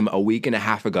theme a week and a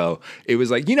half ago. It was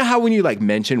like, you know how when you like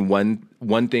mention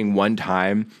one thing one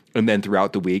time, and then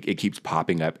throughout the week it keeps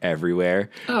popping up everywhere.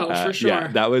 Oh, for sure. Yeah,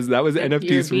 that was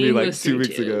NFTs for me like 2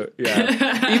 weeks ago.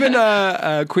 Yeah, even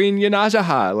Queen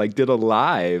Yanajaha like did a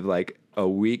live like a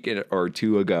week or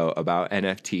two ago about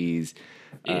NFTs.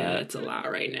 Yeah, it's a lot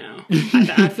right now.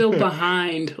 I feel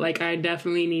behind. Like I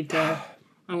definitely need to.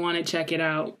 I want to check it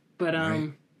out, but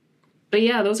Right. but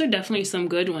yeah, those are definitely some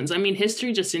good ones. I mean,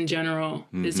 history just in general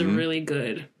is a really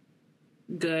good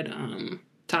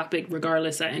topic,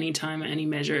 regardless at any time, at any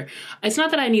measure. It's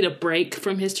not that I need a break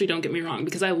from history. Don't get me wrong,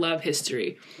 because I love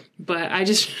history, but I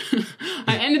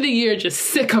ended the year just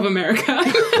sick of America.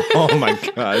 Oh my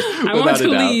gosh. I want to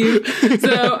leave.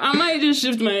 So I might just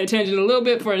shift my attention a little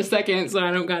bit for a second so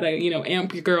I don't gotta,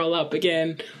 amp your girl up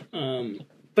again.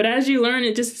 But as you learn,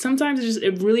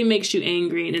 it really makes you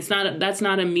angry, and that's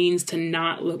not a means to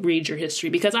not read your history,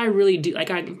 because I really do.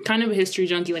 Like, I'm kind of a history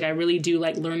junkie. Like, I really do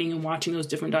like learning and watching those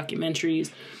different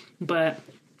documentaries, but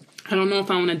I don't know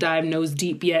if I want to dive nose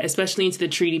deep yet, especially into the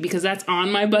treaty, because that's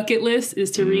on my bucket list,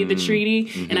 is to read the treaty,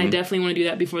 and I definitely want to do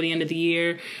that before the end of the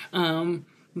year.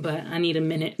 But I need a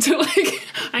minute to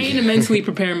I need to mentally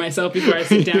prepare myself before I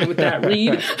sit down with that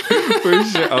read. For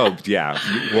sure. Oh yeah.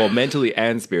 Well, mentally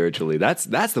and spiritually. That's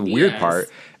the weird part.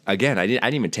 Again, I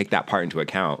didn't even take that part into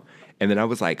account. And then I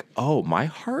was like, oh, my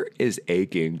heart is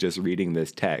aching just reading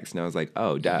this text. And I was like,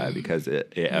 oh, duh, because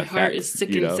it my affects, heart is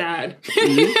sick and sad.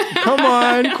 Come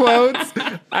on, quotes.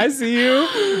 I see you.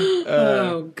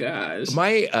 Oh gosh.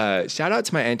 My shout out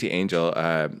to my Auntie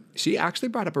Angel. She actually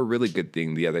brought up a really good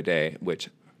thing the other day, which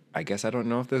I guess I don't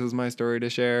know if this is my story to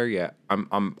share. Yeah,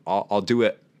 I'll do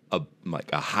it a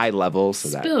high level so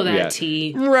Spill that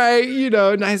tea. Right,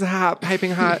 nice hot,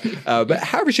 piping hot. But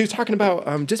however, she was talking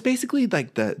about just basically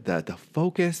like the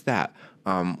focus that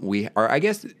we are. I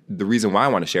guess the reason why I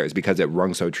want to share is because it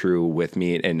rung so true with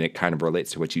me, and it kind of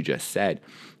relates to what you just said.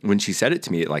 When she said it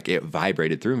to me, it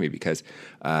vibrated through me, because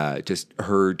just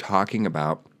her talking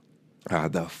about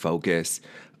the focus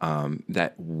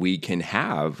that we can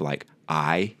have, like,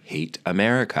 I hate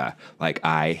America. Like,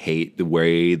 I hate the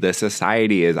way the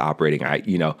society is operating. I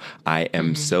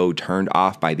am so turned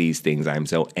off by these things. I'm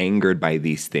so angered by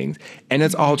these things. And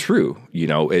it's all true.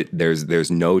 There's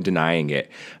no denying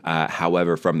it.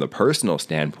 However, from the personal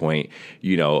standpoint,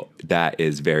 that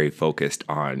is very focused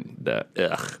on the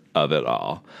ugh of it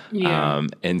all. Yeah.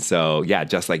 And so, yeah,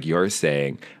 just like you're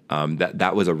saying,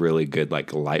 that was a really good,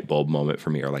 like, light bulb moment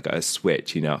for me, or like a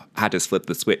switch, I had to flip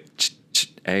the switch.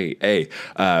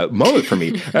 Moment for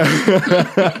me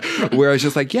where I was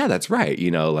just like, yeah, that's right.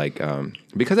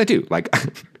 Because I do, like,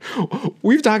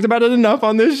 we've talked about it enough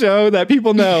on this show that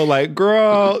people know, like,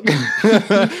 girl,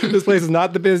 this place is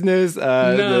not the business.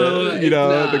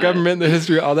 The government, the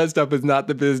history, all that stuff is not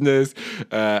the business.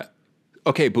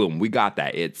 Okay, boom, we got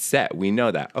that. It's set. We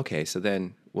know that. Okay, so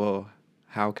then, well,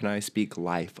 how can I speak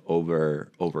life over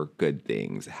good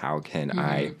things? How can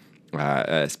I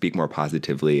speak more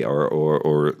positively,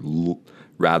 or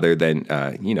rather than,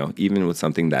 even with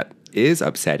something that is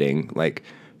upsetting, like,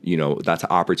 that's an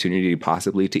opportunity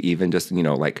possibly to even just,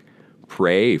 like,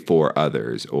 pray for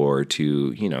others, or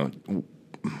to,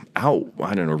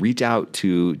 reach out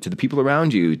to the people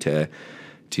around you to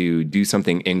do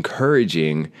something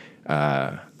encouraging.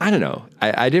 I don't know.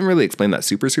 I didn't really explain that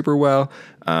super, super well.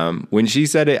 When she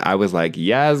said it, I was like,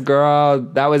 yes, girl,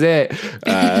 that was it.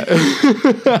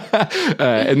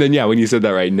 And then, yeah, when you said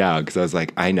that right now, because I was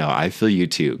like, I know, I feel you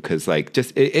too. Because, like,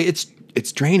 just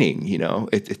it's draining,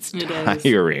 it's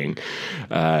tiring.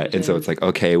 So it's like,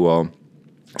 okay, well,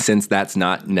 since that's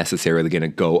not necessarily going to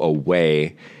go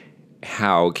away,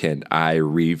 how can I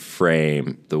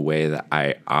reframe the way that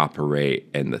I operate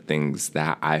and the things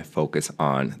that I focus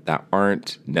on that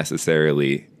aren't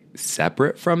necessarily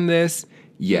separate from this,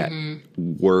 yet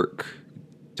work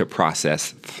to process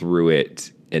through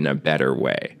it in a better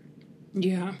way?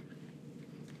 Yeah.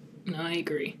 No, I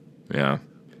agree. Yeah.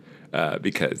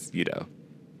 Because,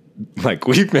 like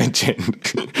we've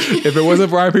mentioned, if it wasn't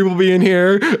for our people being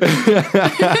here,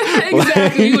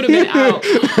 exactly, you would have been out.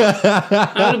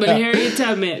 I would have been Harriet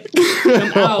Tubman.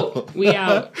 I'm out. We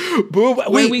out. Boom.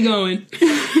 Where are we going?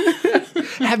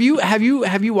 Have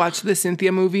you watched the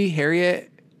Cynthia movie, Harriet?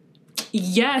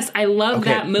 Yes, I love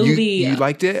that movie. You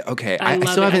liked it? Okay, I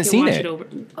still haven't seen it.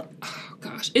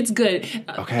 gosh, it's good.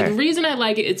 Okay. The reason I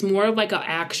like it, it's more of like an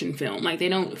action film. Like they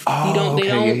don't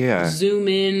yeah. zoom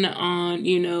in on,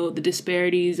 you know, the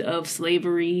disparities of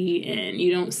slavery, and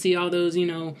you don't see all those, you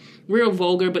know, real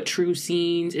vulgar but true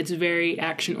scenes. It's very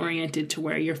action oriented to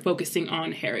where you're focusing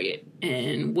on Harriet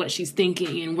and what she's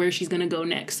thinking and where she's gonna go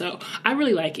next. So I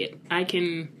really like it. I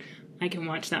can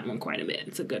watch that one quite a bit.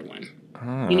 It's a good one.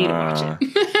 You need to watch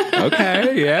it.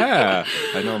 Okay, yeah.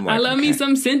 I know. I love me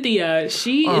some Cynthia.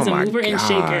 She is a mover and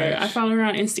shaker. gosh. I follow her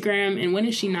on Instagram, and when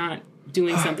is she not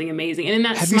doing something amazing? And then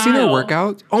that Have smile. you seen her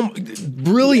workout? Oh,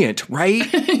 brilliant, right?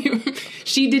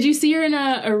 Did you see her in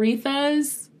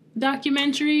Aretha's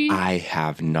documentary? I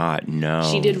have not, no.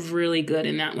 She did really good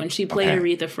in that one. She played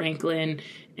Aretha Franklin,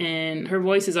 and her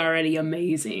voice is already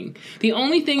amazing. The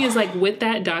only thing is, like, with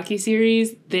that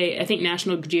docuseries, I think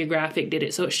National Geographic did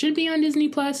it, so it should be on Disney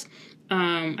Plus.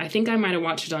 I think I might have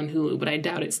watched it on Hulu, but I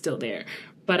doubt it's still there.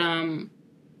 But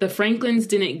the Franklins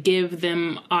didn't give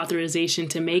them authorization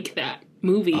to make that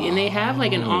movie, and they have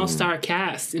like an all-star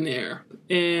cast in there,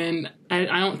 and I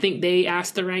don't think they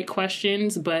asked the right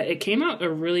questions, but it came out a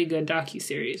really good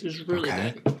docuseries. It was really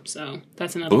good. So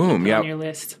that's another thing on your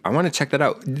list. I want to check that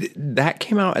out. That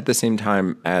came out at the same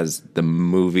time as the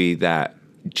movie that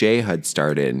Jay had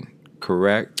started,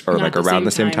 correct? Or Not like around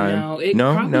the same time? No, it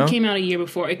probably came out a year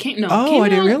before. It came I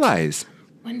didn't realize.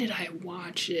 When did I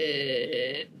watch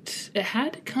it? It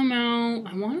had to come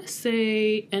out, I want to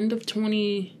say end of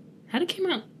 20. Had it came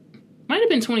out? Might have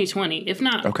been 2020, if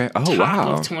not. Okay. Oh, top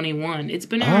wow. of 21. It's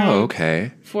been around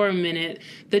okay. for a minute.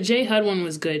 The J Hud one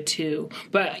was good too,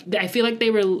 but I feel like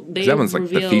that one's like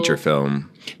the feature film.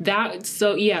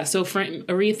 So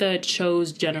Aretha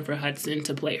chose Jennifer Hudson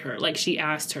to play her. Like she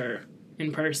asked her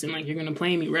in person, like, you're gonna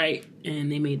play me, right? And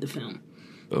they made the film.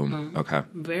 Boom. Okay.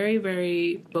 Very,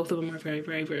 very. Both of them are very,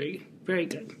 very, very, very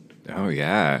good. Oh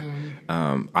yeah.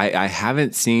 I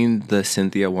haven't seen the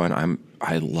Cynthia one.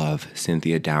 I love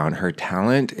Cynthia Down. Her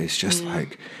talent is just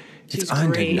like it's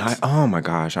undeniable. Oh my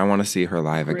gosh, I want to see her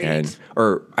live again.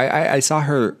 Or I saw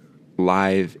her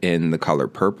live in The Color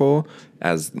Purple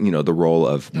as, you know, the role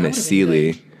of Miss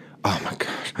Seeley. Oh my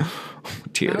gosh.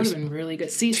 Tears. That would have been really good.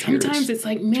 See, sometimes it's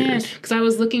like, man, because I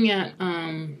was looking at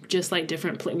just like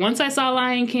different plays. Once I saw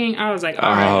Lion King, I was like, all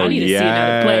right, I need to see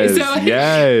another play. So like,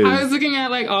 I was looking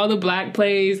at like all the Black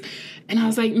plays, and I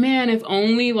was like, man, if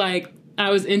only like I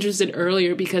was interested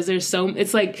earlier, because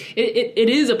it's like it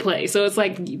is a play, so it's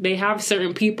like they have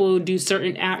certain people do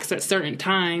certain acts at certain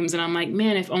times, and I'm like,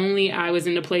 man, if only I was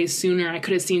in the play sooner, I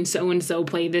could have seen so and so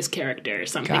play this character or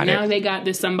something. Now they got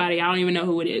this somebody, I don't even know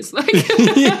who it is. Like,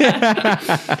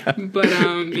 but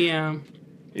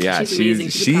yeah,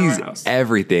 she's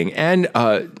everything, and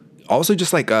also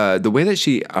just like the way that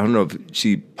she, I don't know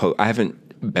if I haven't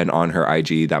been on her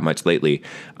IG that much lately.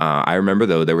 I remember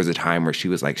though there was a time where she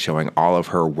was like showing all of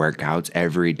her workouts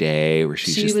every day, where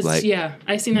she was like,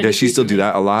 I seen that. Does she still do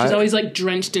that a lot? She's always like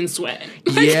drenched in sweat.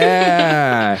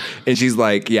 Yeah, and she's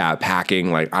like,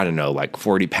 packing like, I don't know, like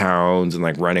 40 pounds and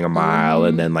like running a mile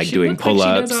and then like doing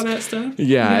pull-ups. She does all that stuff.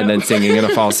 Yeah, and then singing in a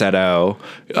falsetto.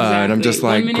 And I'm just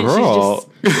like, girl,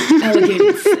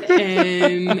 elegance,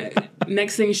 and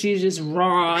next thing she's just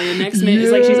raw, and the next minute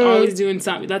it's like she's always doing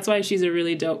something. That's why she's a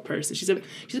really dope person. She's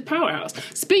a powerhouse.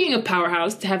 Speaking of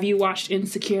powerhouse, have you watched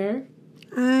Insecure?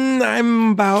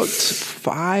 I'm about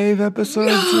 5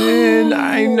 episodes in.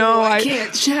 I know. I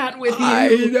can't chat with you. I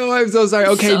know. I'm so sorry.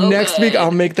 Okay, next week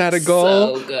I'll make that a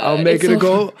goal. So good. I'll make it a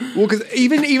goal. Well, because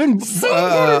even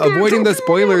avoiding the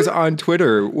spoilers on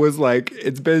Twitter was like,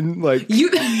 it's been like you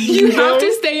have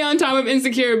to stay on top of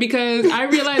Insecure, because I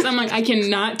realized I'm like, I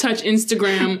cannot touch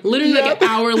Instagram literally like an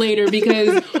hour later,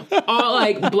 because all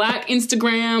like Black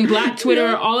Instagram, Black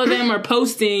Twitter, all of them are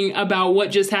posting about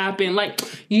what just happened. Like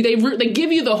they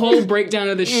give you the whole breakdown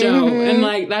of the show, and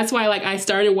like that's why like I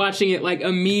started watching it like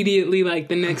immediately like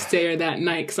the next day or that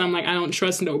night, because I'm like, I don't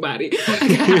trust nobody. Like, I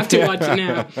have to watch it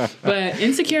now. But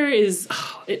Insecure is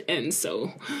it ends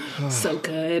so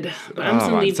good. But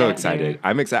I'm so excited.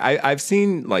 I'm excited. I've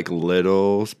seen like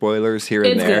little spoilers here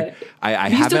and there. Good. I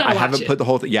haven't put the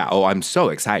whole thing. Yeah. Oh, I'm so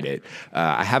excited.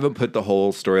 I haven't put the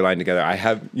whole storyline together. I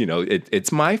have, you know,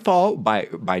 it's my fault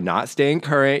by not staying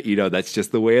current. You know, that's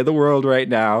just the way of the world right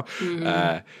now.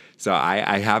 So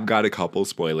I have got a couple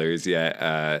spoilers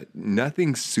yet.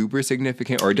 Nothing super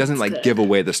significant, or it doesn't give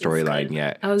away the storyline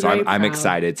yet. So I'm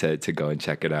excited to go and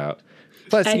check it out.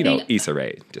 Plus, Issa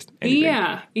Rae, just anything.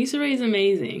 Yeah, Issa Rae is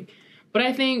amazing. But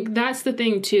I think that's the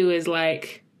thing too, is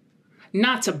like,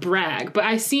 not to brag, but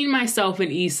I've seen myself in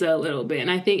Issa a little bit,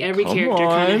 and I think every character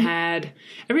kind of had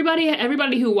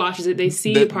everybody who watches it, they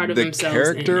see a part of themselves. The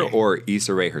character or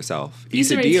Issa Rae herself?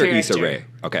 Issa D or Issa Rae?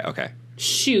 Okay.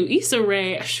 shoot, Issa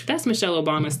Rae, that's Michelle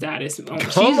Obama status.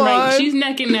 She's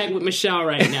neck and neck with Michelle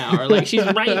right now, or like she's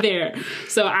right there.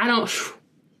 So I don't.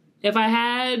 If I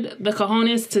had the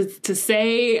cojones to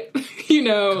say, you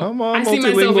know, I see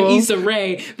myself in Issa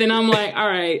Rae, then I'm like, all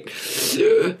right,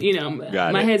 you know,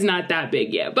 my head's not that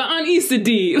big yet. But on Issa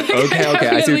D. Like, okay,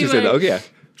 I see what you said. Okay.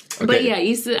 But yeah,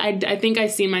 Issa, I think I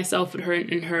see myself in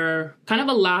her kind of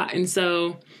a lot. And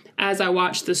so as I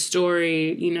watched the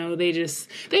story, you know, they just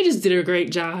did a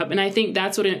great job. And I think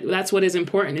that's what is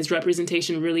important, is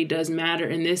representation really does matter.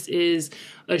 And this is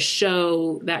a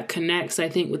show that connects, I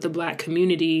think, with the Black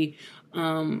community,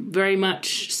 very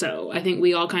much so. I think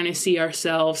we all kind of see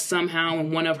ourselves somehow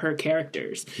in one of her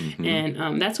characters. Mm-hmm.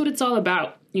 And that's what it's all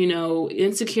about. You know,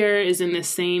 Insecure is in the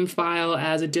same file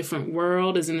as A Different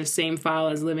World, is in the same file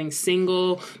as Living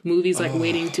Single, movies like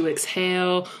Waiting to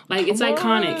Exhale. Like, it's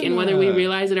iconic. And whether we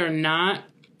realize it or not,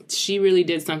 she really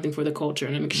did something for the culture,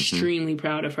 and I'm extremely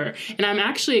proud of her. And I'm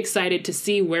actually excited to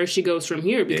see where she goes from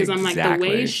here, because I'm like, the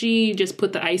way she just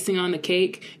put the icing on the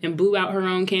cake and blew out her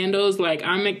own candles, like,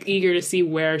 I'm eager to see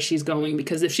where she's going,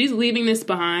 because if she's leaving this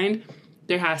behind,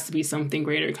 there has to be something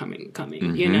greater coming,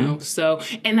 you know? So,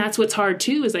 and that's what's hard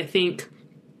too, is I think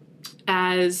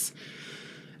as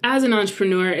an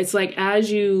entrepreneur, it's like,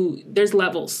 there's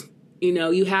levels, you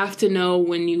know, you have to know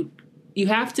when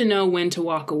to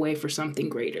walk away for something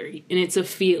greater. And it's a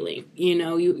feeling, you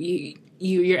know,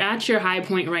 you're at your high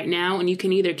point right now, and you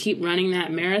can either keep running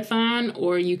that marathon,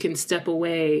 or you can step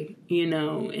away, you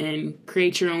know, and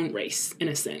create your own race, in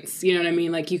a sense. You know what I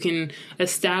mean? Like, you can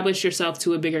establish yourself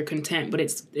to a bigger content, but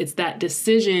it's that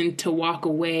decision to walk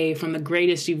away from the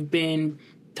greatest you've been,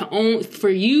 for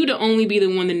you to only be the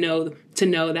one to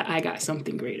know that I got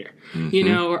something greater, you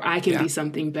know, or I can be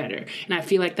something better. And I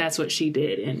feel like that's what she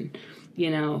did. And,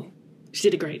 you know, she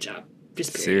did a great job.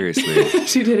 Just period. Seriously.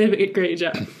 She did a great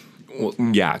job. Well,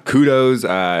 yeah, kudos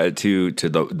to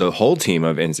the whole team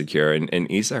of Insecure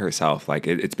and Issa herself. Like,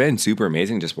 it's been super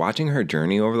amazing just watching her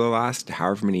journey over the last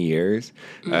however many years.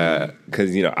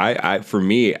 Because, you know, I for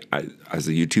me, as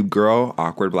a YouTube girl,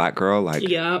 awkward Black girl, like,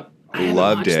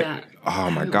 loved it. That.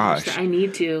 Oh my gosh. I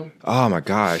need to. Oh my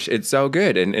gosh. It's so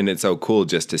good. And it's so cool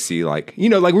just to see, like, you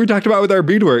know, like we talked about with our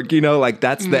beadwork, you know, like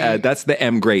that's the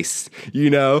M Grace, you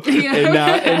know,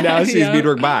 and now she's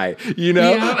beadwork by, you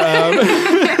know,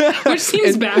 which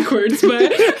seems backwards,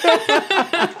 but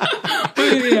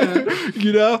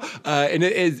you know, and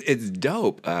it's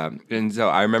dope. And so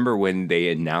I remember when they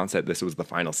announced that this was the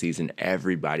final season,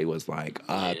 everybody was like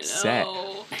upset.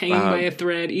 Hanging by a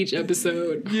thread each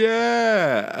episode.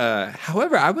 Yeah.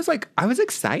 However, I was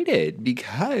excited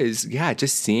because,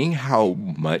 just seeing how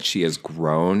much she has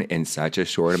grown in such a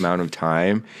short amount of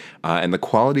time, and the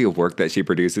quality of work that she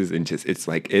produces, and just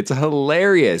it's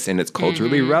hilarious, and it's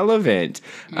culturally relevant,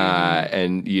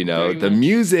 and you know, the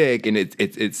music, and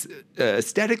it's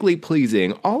aesthetically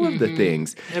pleasing, all of the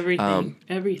things, everything,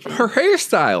 her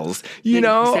hairstyles, you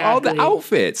know, all the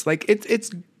outfits, like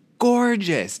it's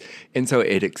gorgeous. And so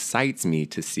it excites me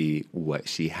to see what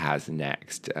she has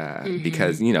next,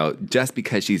 because, you know, just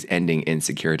because she's ending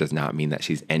Insecure does not mean that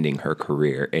she's ending her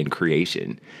career in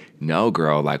creation. No,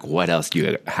 girl, like, what else do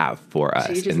you have for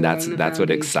us? And that's what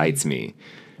excites me.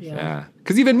 Yeah.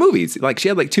 Because even movies, like, she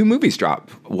had like 2 movies drop.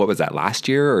 What was that, last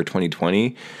year or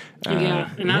 2020?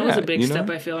 And that was a big step,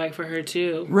 I feel like, for her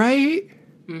too. Right?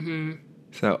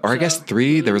 So, I guess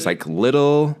 3, there was like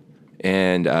Little...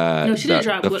 And no, she didn't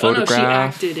drop. The Photograph. No, she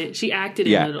acted it. She acted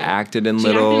in Little. Acted in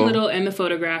Little. She acted in Little and The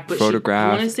Photograph. But I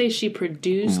want to say she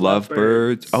produced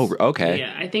Lovebirds. Oh, okay.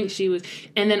 Yeah, I think she was.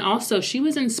 And then also, she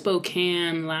was in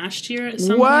Spokane last year at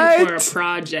some point for a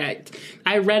project.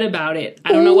 I read about it.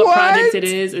 I don't know what project it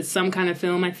is. It's some kind of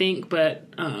film, I think. But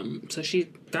so she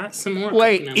got some more.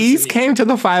 Wait, East came to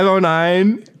the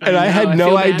 509, and I had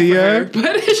no idea.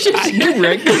 But she's like, let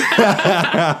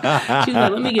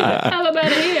me get the hell out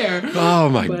of here. Oh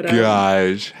my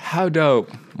gosh, how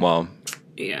dope! Well,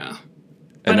 yeah,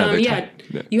 but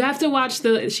you have to watch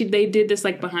they did this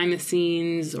like behind the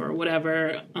scenes or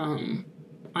whatever on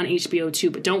HBO too,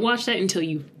 but don't watch that until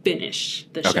you finish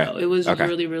the show. It was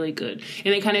really, really good,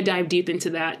 and they kind of dive deep into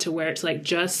that to where it's like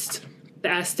just the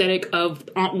aesthetic of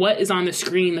what is on the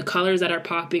screen, the colors that are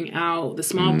popping out, the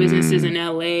small businesses in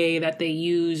LA that they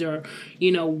use, or,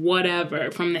 you know, whatever,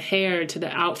 from the hair to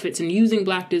the outfits, and using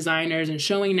Black designers and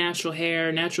showing natural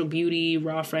hair, natural beauty,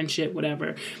 raw friendship,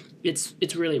 whatever.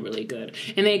 It's really, really good.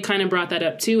 And they kind of brought that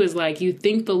up too, is like, you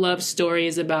think the love story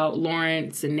is about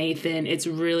Lawrence and Nathan, it's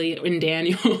really, and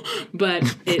Daniel, but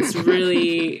it's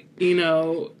really, you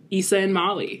know, Issa and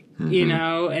Molly, you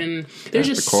know, and there's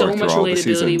just so much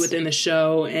relatability within the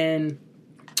show. And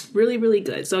really, really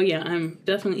good. So yeah, I'm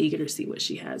definitely eager to see what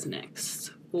she has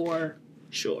next, for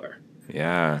sure.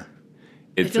 Yeah.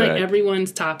 I feel like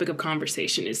everyone's topic of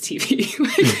conversation is TV.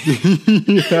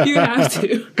 You have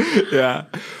to. Yeah.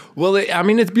 Well,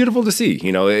 it's beautiful to see.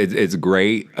 It's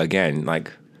great. Again,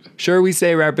 like, sure, we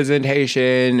say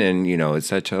representation, and it's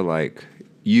such a like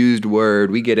used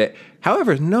word. We get it.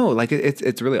 However, no, like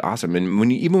it's really awesome.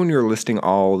 And even when you're listing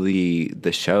all the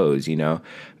shows,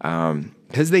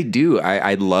 because they do.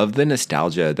 I love the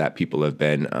nostalgia that people have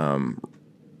been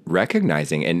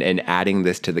recognizing and adding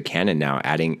this to the canon now,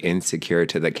 adding Insecure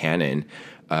to the canon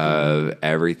of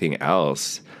everything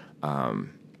else. All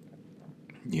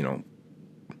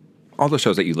the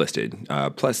shows that you listed,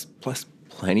 plus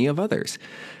plenty of others,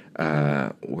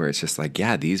 where it's just like,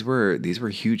 yeah, these were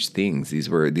huge things. These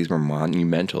were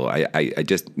monumental. I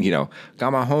just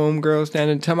got my homegirl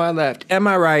standing to my left, am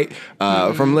I right?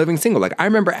 From Living Single. Like, I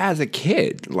remember as a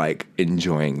kid, like,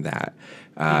 enjoying that,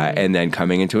 and then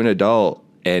coming into an adult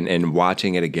and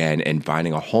watching it again and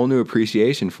finding a whole new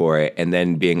appreciation for it, and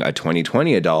then being a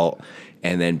 2020 adult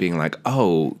and then being like,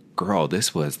 oh, girl,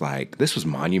 this was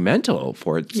monumental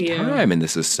for its time, and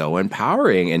this is so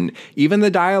empowering. And even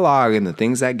the dialogue and the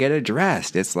things that get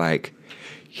addressed, it's like,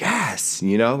 yes,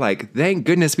 like, thank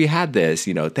goodness we had this,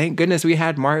 thank goodness we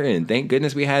had Martin, thank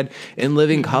goodness we had In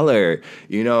Living Color,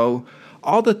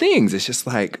 all the things. It's just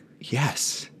like,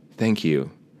 yes, thank you.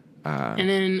 And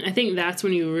then I think that's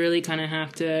when you really kind of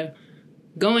have to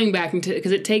going back into,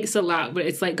 because it takes a lot, but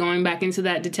it's like going back into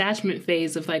that detachment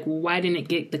phase of like, why didn't it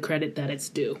get the credit that it's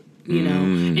due?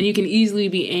 And you can easily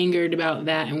be angered about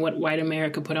that and what white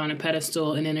America put on a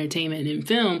pedestal in entertainment and in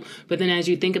film. But then as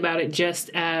you think about it,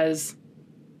 just as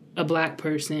a Black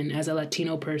person, as a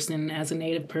Latino person, as a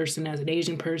Native person, as an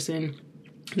Asian person,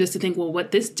 just to think, well,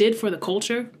 what this did for the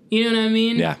culture, you know what I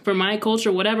mean? Yeah. For my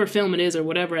culture, whatever film it is or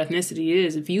whatever ethnicity it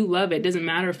is, if you love it, it doesn't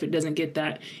matter if it doesn't get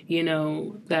that,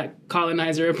 that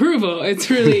colonizer approval. It's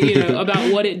really,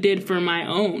 about what it did for my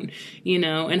own,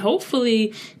 and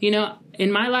hopefully,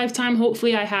 in my lifetime,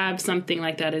 hopefully I have something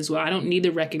like that as well. I don't need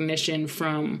the recognition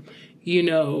from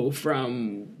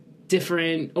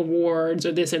different awards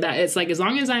or this or that. It's like, as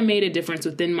long as I made a difference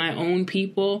within my own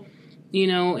people,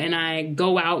 and I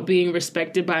go out being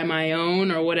respected by my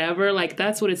own or whatever, like,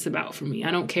 that's what it's about for me.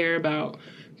 I don't care about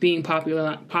being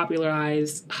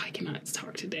popularized. Oh, I cannot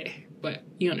talk today, but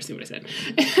you understand what I said.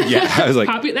 Yeah, I was like,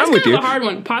 that's kind of a hard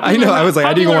one. I know, I was like,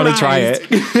 I didn't even want to try it.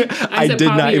 I did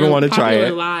not even want to try it.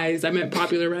 Popularized, I meant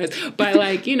popularized. By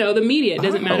like, the media, it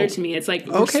doesn't matter to me. It's like,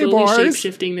 we're slowly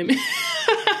shape-shifting them.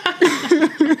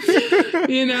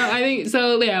 I think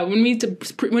so. Yeah, when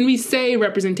we say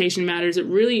representation matters, it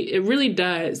really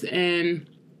does. And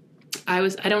I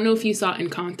don't know if you saw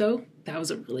Encanto. That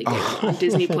was a really good one on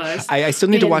Disney Plus. I still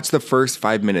need to watch the first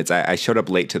 5 minutes. I showed up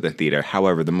late to the theater.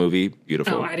 However, the movie,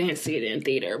 beautiful. Oh, I didn't see it in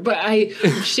theater, but I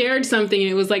shared something, and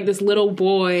it was like this little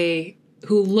boy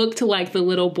who looked like the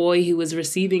little boy who was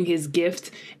receiving his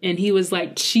gift, and he was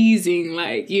like cheesing,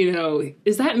 like,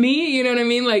 is that me? You know what I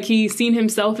mean? Like, he seen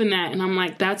himself in that, and I'm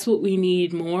like, that's what we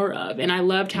need more of. And I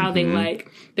loved how they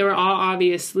were all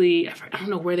obviously, I don't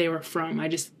know where they were from.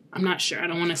 I'm not sure. I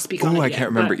don't want to speak on it. Oh, I can't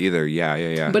remember either.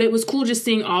 Yeah. But it was cool just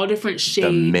seeing all different shades.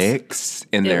 The mix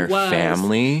in their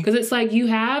family. Because it's like, you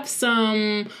have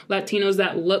some Latinos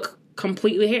that look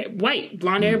completely white,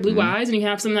 blonde hair, blue eyes, and you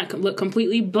have some that look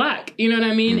completely Black. You know what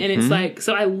I mean? And it's like,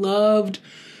 so I loved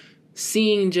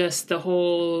seeing just the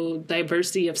whole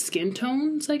diversity of skin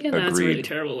tones. I guess that's a really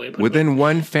terrible way to put it. Within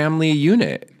one family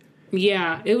unit.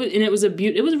 Yeah, it was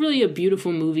really a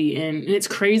beautiful movie, and it's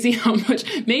crazy how much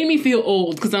made me feel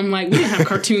old, because I'm like, we didn't have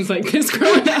cartoons like this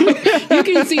growing up. You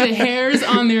can see the hairs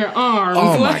on their arms.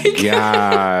 Oh my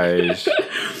gosh!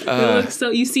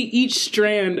 So you see each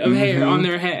strand of hair on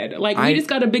their head. Like, we just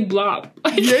got a big blob.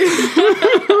 Right?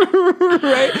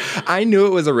 I knew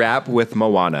it was a wrap with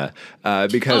Moana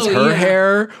because her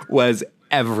hair was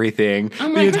everything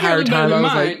the entire time. I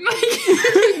was like.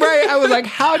 Right, I was like,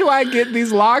 how do I get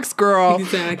these locks, girl?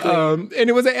 Exactly. And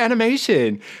it was an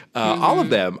animation. All of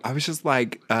them. I was just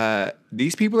like,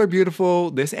 these people are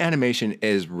beautiful. This animation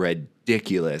is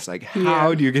ridiculous. Like,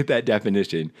 how do you get that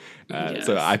definition?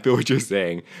 So I feel what you're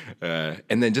saying.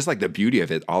 And then just like the beauty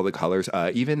of it, all the colors.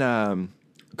 Even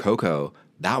Coco,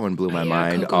 that one blew my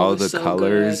mind. Coco all the so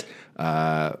colors.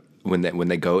 When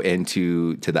they go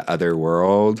into the other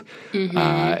world,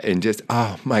 and just,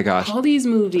 oh my gosh, all these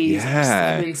movies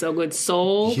have been so good.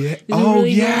 Soul,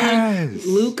 really good.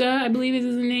 Luca, I believe is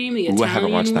his name. The Italian I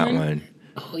haven't watched that one.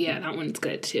 Oh yeah, that one's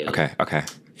good too. Okay.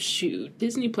 Shoot,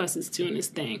 Disney Plus is doing this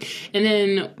thing, and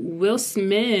then Will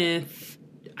Smith.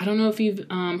 I don't know if you've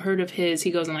heard of his.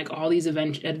 He goes on like all these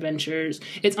adventures.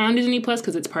 It's on Disney Plus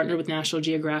because it's partnered with National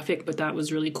Geographic, but that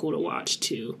was really cool to watch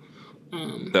too.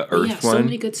 The Earth one? So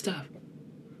many good stuff.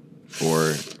 Or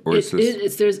is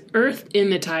this... there's Earth in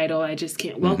the title. I just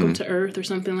can't. Welcome to Earth or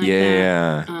something like that.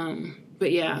 Yeah.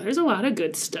 But yeah, there's a lot of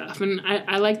good stuff. And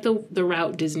I like the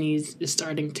route Disney's is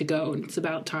starting to go. And it's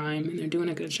about time. And they're doing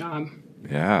a good job.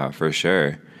 Yeah, for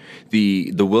sure.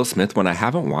 The Will Smith one, I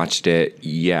haven't watched it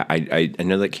yet. I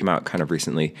know that came out kind of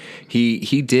recently.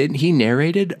 He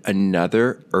narrated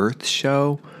another Earth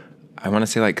show, I want to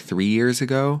say like 3 years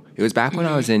ago. It was back when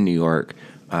I was in New York.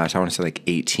 So I want to say like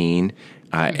 18.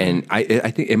 And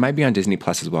I think it might be on Disney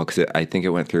Plus as well because I think it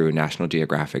went through National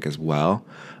Geographic as well.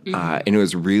 And it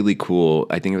was really cool.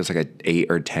 I think it was like an 8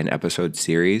 or 10 episode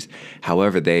series.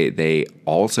 However, they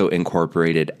also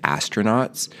incorporated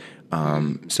astronauts.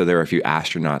 So there were a few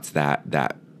astronauts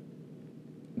that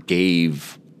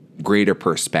gave greater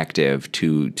perspective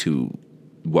to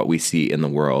what we see in the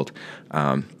world.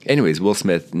 Anyways, Will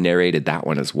Smith narrated that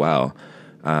one as well.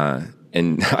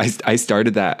 And I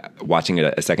started that watching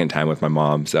it a second time with my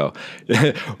mom. So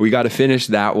we got to finish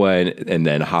that one and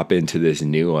then hop into this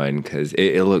new one because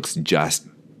it looks just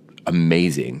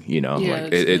amazing. You know, Yeah,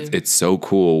 like it's so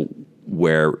cool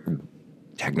where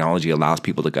technology allows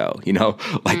people to go, you know,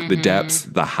 like the depths,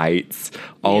 the heights,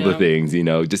 all the things, you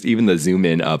know, just even the zoom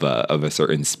in of a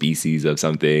certain species of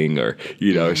something, or,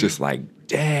 you know, it's just like,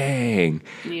 dang.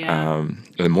 Yeah.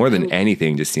 And more than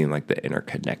anything, just seeing like the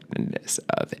interconnectedness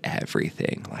of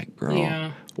everything. Like,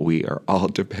 girl, we are all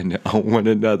dependent on one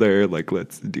another. Like,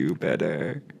 let's do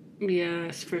better.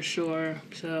 Yes, for sure.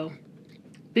 So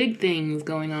big things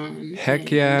going on.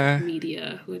 Heck in yeah.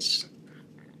 Media, which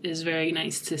is very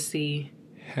nice to see.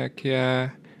 Heck yeah.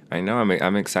 I know.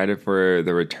 I'm excited for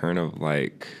the return of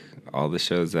like all the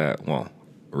shows that, well,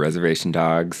 Reservation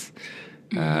Dogs,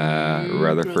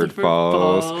 Rutherford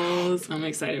Falls. I'm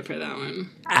excited for that one.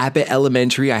 Abbott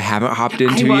Elementary, I haven't hopped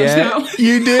into watched yet. that one.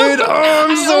 You did? Oh,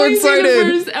 I'm so excited.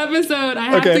 The first episode. I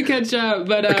have to catch up,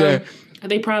 but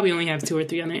they probably only have 2 or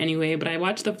 3 on there anyway. But I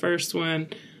watched the first one.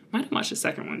 Might have watched the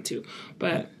second one too,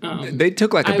 but they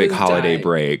took like a big holiday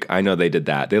break. I know they did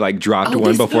that. They like dropped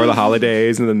one before the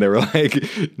holidays, and then they were like,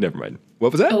 "Never mind."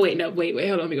 What was that? Oh wait, hold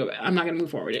on, let me go back. I'm not gonna move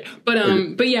forward yet.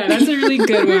 But yeah, that's a really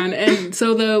good one. And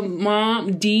so the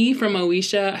mom Dee from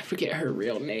Moesha, I forget her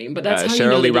real name, but that's how you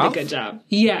know they did a good job.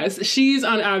 Yes, she's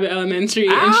on Abbott Elementary,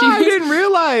 and I didn't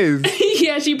realize.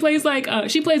 Yeah, she plays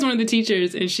one of the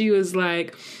teachers, and she was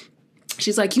like.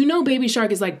 She's like, you know, Baby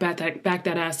Shark is like, back that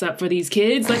ass up for these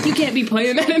kids. Like, you can't be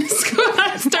playing that in school.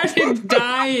 I started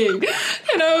dying.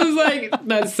 And I was like,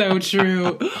 that's so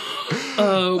true.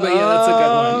 Oh, but yeah, that's a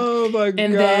good one. Oh, my God.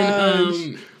 And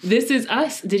then This Is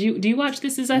Us. Do you watch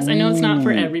This Is Us? I know it's not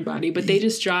for everybody, but they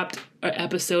just dropped an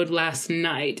episode last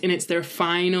night, and it's their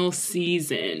final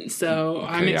season. So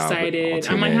I'm excited.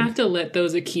 I might have to let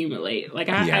those accumulate. Like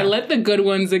I let the good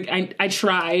ones. I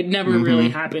try. It never really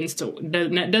happens to.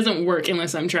 Doesn't work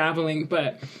unless I'm traveling.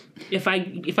 But if I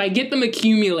get them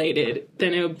accumulated,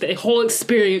 then the whole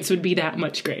experience would be that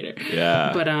much greater.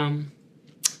 Yeah. But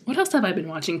what else have I been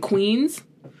watching? Queens.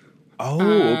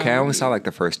 Oh, okay. I only saw like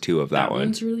the first 2 of that one. That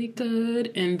one's really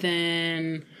good. And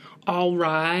then All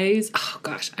Rise. Oh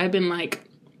gosh, I've been like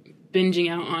binging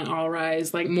out on All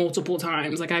Rise like multiple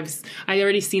times. Like I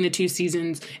already seen the 2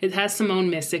 seasons. It has Simone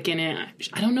Missick in it.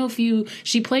 I don't know if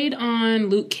she played on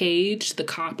Luke Cage, the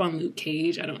cop on Luke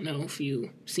Cage. I don't know if you've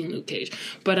seen Luke Cage,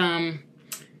 but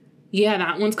yeah,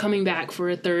 that one's coming back for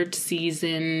a 3rd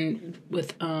season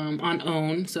with on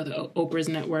OWN, so the Oprah's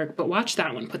network. But watch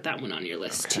that one. Put that one on your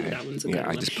list too. That one's a good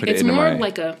one. I just put it into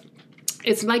my...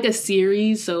 It's like a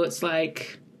series, so it's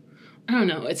like I don't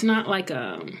know. It's not like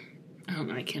I don't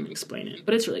know. I can't explain it,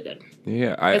 but it's really good.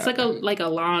 Yeah, it's like a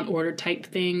Law and Order type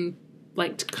thing,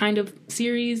 like kind of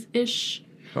series ish.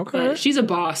 Okay. But she's a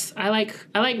boss. I like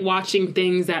watching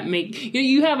things that make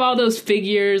you have all those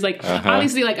figures. Like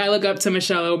obviously, like I look up to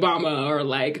Michelle Obama, or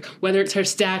like whether it's her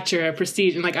stature or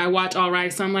prestige, and like I watch All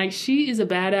Right, so I'm like, she is a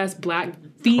badass black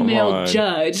female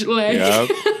judge. Like, yep.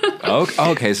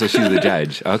 Okay, so she's the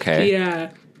judge. Okay,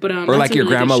 yeah. But, or like your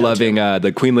grandma loving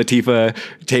the Queen Latifah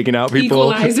taking out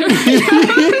people. Equalizer. She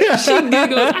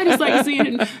giggles. I just like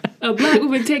seeing a black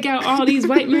woman take out all these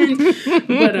white men.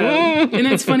 But and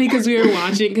it's funny because we were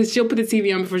watching, because she'll put the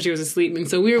TV on before she was asleep, and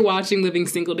so we were watching Living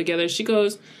Single together. She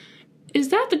goes, "Is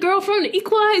that the girl from the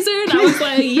Equalizer?" And I was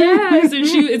like, "Yes." And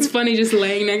it's funny just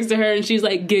laying next to her, and she's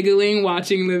like giggling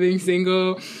watching Living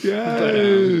Single.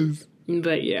 Yes.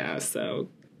 But yeah, so.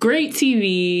 Great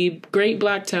TV, great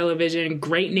black television,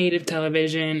 great native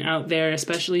television out there,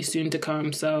 especially soon to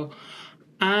come. So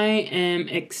I am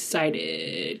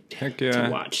excited to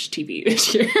watch TV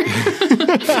this year.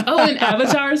 Oh, and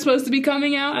Avatar is supposed to be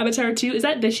coming out. Avatar 2. Is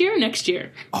that this year or next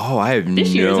year? Oh, I have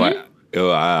this no idea.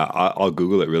 I'll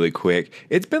Google it really quick.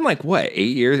 It's been like, what,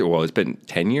 8 years? Well, it's been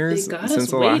 10 years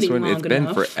since the last one. It's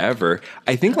been forever.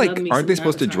 I think, aren't they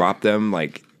supposed to drop them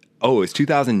it's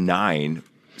 2009.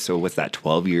 So what's that,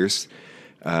 12 years?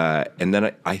 And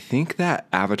then I think that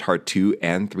Avatar 2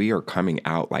 and 3 are coming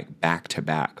out back to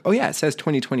back. Oh, yeah, it says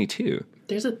 2022.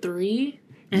 There's a 3?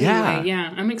 Anyway,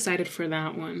 yeah, I'm excited for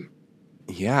that one.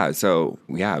 Yeah, so,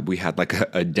 yeah, we had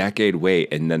a decade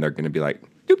wait, and then they're going to be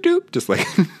doop doop, just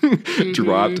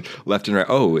dropped left and right.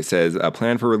 Oh, it says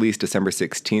planned for release December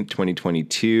 16th,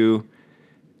 2022.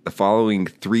 The following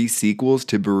 3 sequels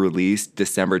to be released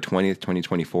December 20th,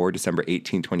 2024, December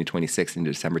 18th, 2026, and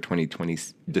December 22nd,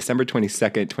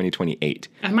 2028.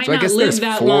 I might not live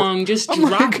that long. Just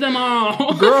drop them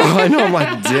all. Girl, I know.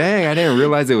 I'm dang, I didn't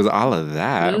realize it was all of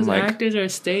that. Those actors are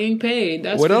staying paid.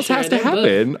 That's what else has to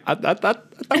happen? I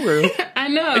thought we were... I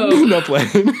know. No plan.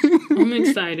 I'm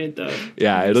excited, though.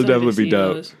 Yeah, it'll definitely be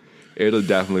dope. It'll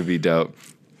definitely be dope.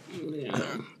 Yeah.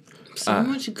 So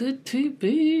much good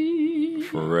TV.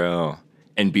 For real.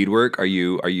 And beadwork, are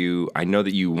you I know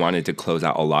that you wanted to close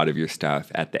out a lot of your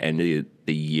stuff at the end of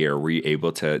the year. Were you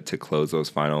able to close those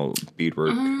final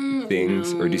beadwork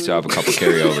things? No. Or do you still have a couple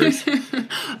carryovers?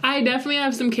 I definitely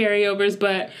have some carryovers,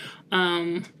 but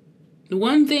the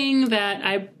one thing that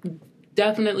I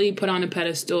definitely put on a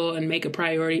pedestal and make a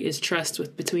priority is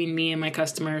trust between me and my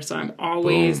customer. So I'm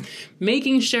always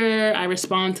making sure I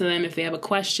respond to them if they have a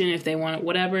question, if they want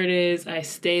whatever it is. I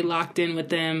stay locked in with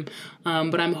them.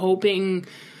 But I'm hoping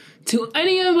to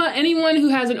anyone who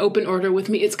has an open order with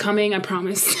me, it's coming, I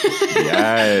promise.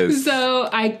 Yes. So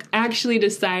I actually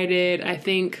decided, I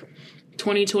think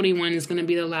 2021 is going to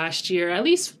be the last year, at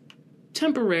least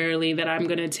temporarily, that I'm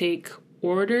going to take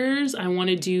orders. I want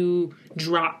to do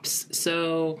drops.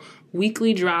 So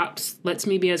weekly drops lets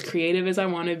me be as creative as I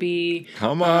want to be.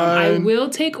 Come on. I will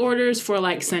take orders for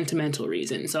sentimental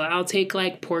reasons. So I'll take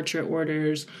portrait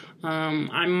orders.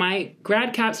 I might,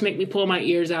 grad caps make me pull my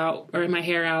ears out or my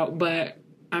hair out, but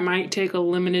I might take a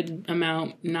limited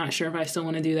amount. Not sure if I still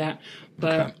want to do that.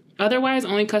 But otherwise,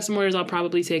 only custom orders I'll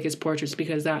probably take is portraits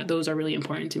because those are really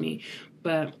important to me.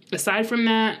 But aside from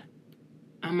that,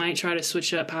 I might try to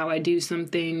switch up how I do some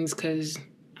things because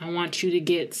I want you to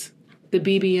get the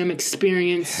BBM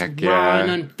experience raw and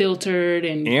unfiltered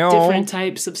and different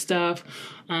types of stuff.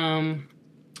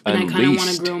 And I kind of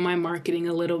want to grow my marketing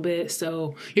a little bit.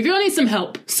 So you're going to need some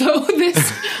help. So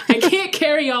I can't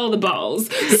carry all the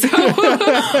balls. So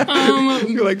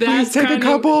you're please take a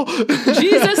couple.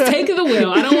 Jesus, take the wheel.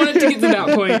 I don't want it to get to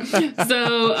that point.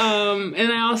 So,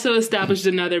 and I also established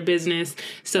another business.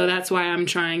 So that's why I'm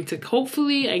trying to,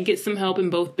 hopefully I get some help in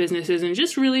both businesses and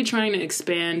just really trying to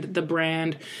expand the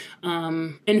brand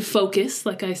and focus,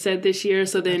 like I said, this year.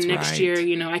 So then next year,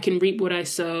 I can reap what I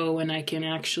sow and I can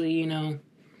actually,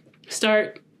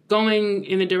 start going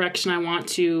in the direction I want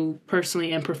to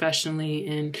personally and professionally.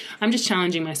 And I'm just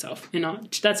challenging myself.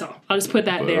 That's all. I'll just put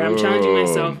that there. I'm challenging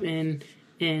myself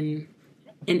in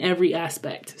every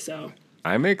aspect. So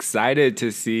I'm excited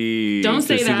to see. Don't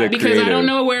say that because I don't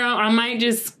know where I might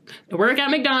just work at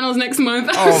McDonald's next month.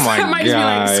 Oh my god! I might just be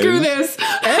like, screw this.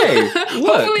 Hey,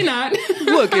 look, hopefully not.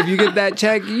 Look, if you get that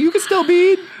check, you can still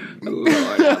bead. Lord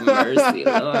have mercy,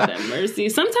 Lord have mercy.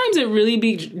 Sometimes it really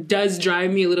does drive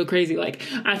me a little crazy.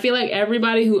 I feel like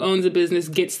everybody who owns a business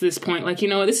gets this point.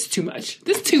 This is too much.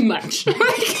 This is too much.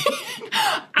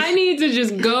 I need to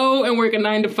just go and work a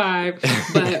 9 to 5.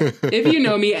 But if you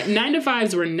know me, 9 to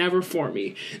 5s were never for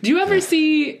me. Do you ever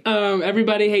see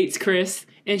Everybody Hates Chris?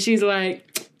 And she's like,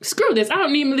 screw this, I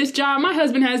don't need this job. My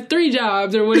husband has 3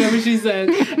 jobs or whatever she says.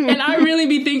 And I really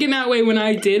be thinking that way when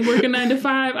I did work a 9 to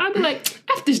 5. I'd be like,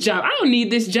 F this job. I don't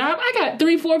need this job. I got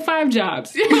 3, 4, 5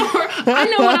 jobs.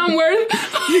 I know what I'm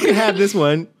worth. You can have this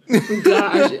one.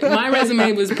 Gosh, my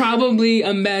resume was probably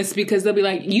a mess because they'll be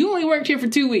like, you only worked here for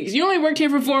 2 weeks. You only worked here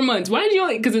for 4 months. Why did you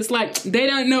only? Because it's they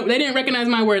don't know. They didn't recognize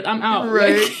my worth. I'm out.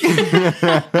 Right.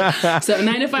 So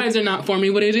 9 to 5s are not for me,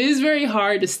 but it is very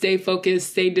hard to stay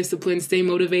focused, stay disciplined, stay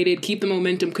motivated, keep the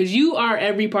momentum because you are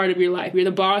every part of your life. You're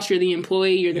the boss, you're the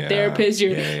employee, you're the therapist,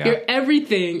 you're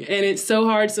everything. And it's so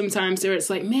hard sometimes where it's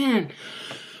like, man,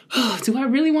 do I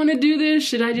really want to do this?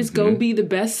 Should I just go be the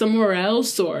best somewhere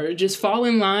else or just fall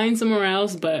in line somewhere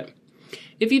else? But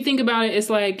if you think about it, it's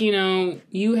like,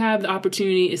 you have the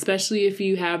opportunity, especially if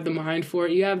you have the mind for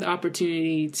it, you have the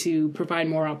opportunity to provide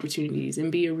more opportunities and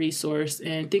be a resource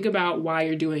and think about why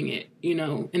you're doing it, in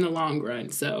the long run.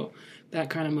 So that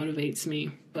kind of motivates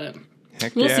me. But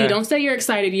We'll see. Don't say you're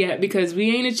excited yet because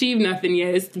we ain't achieved nothing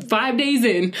yet. It's 5 days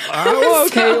in. Oh,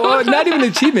 okay. Well, not even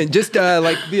achievement, just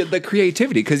like the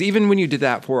creativity. Because even when you did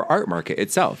that for Art Market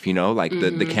itself, you know, like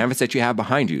the canvas that you have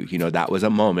behind you, you know, that was a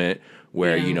moment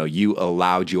where, you know, you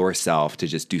allowed yourself to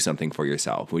just do something for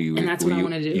yourself. And that's what I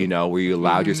want to do. You know, where you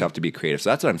allowed yourself to be creative. So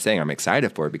that's what I'm saying. I'm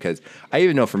excited for it because I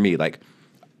even know for me, like,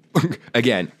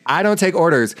 again, I don't take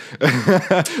orders.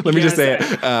 Let me just say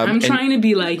it. I'm trying to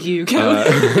be like you, Kelly.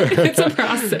 It's a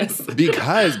process.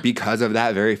 because of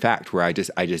that very fact where I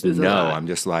just know I'm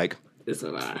just like, it's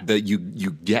a lot. That you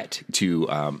get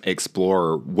to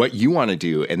explore what you want to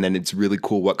do, and then it's really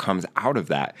cool what comes out of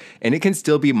that. And it can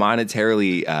still be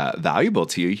monetarily valuable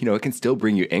to you. You know, it can still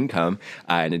bring you income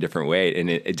in a different way, and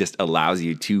it just allows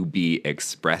you to be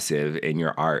expressive in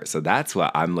your art. So that's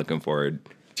what I'm looking forward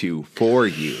to for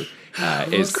you,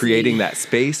 is creating that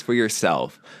space for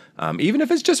yourself. Even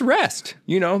if it's just rest,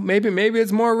 you know, maybe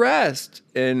it's more rest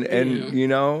and you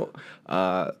know,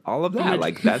 all of that.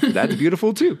 Like that's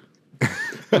beautiful too.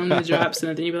 I'm gonna drop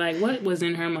something. You'd be like, "What was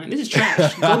in her mind? This is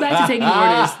trash. Go back to taking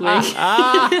orders." Like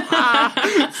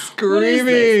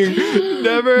screaming,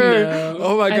 never. No.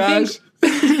 Oh my gosh,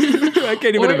 I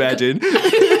can't even imagine.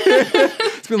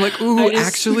 It's been like, ooh,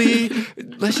 actually,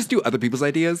 let's just do other people's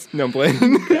ideas. No, I'm playing.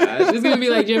 Gosh, it's gonna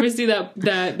be like, do you ever see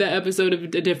that episode of A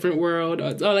Different World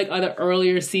or like other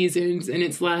earlier seasons? And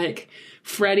it's like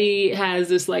Freddie has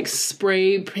this like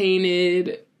spray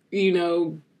painted, you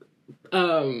know,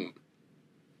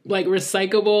 like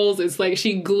recyclables. It's like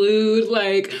she glued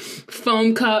like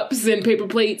foam cups and paper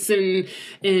plates and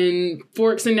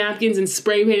forks and napkins and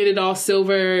spray painted it all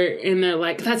silver, and they're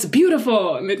like, that's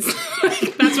beautiful. And it's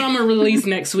like, that's what I'm gonna release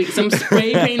next week, some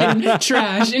spray painted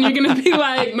trash, and you're gonna be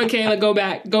like, Michaela, go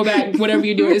back, whatever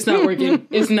you're doing, it's not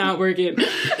working.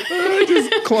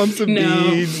 Just clumps of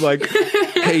beads like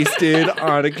pasted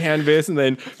on a canvas and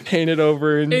then painted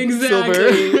over in silver.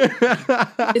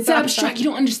 It's abstract. You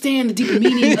don't understand the deeper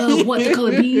meaning of what the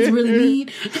color beads really mean.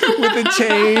 With the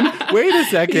chain. Wait a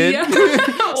second. Yeah.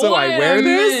 So I wear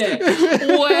this?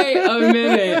 Wait a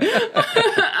minute.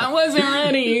 I wasn't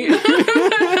ready.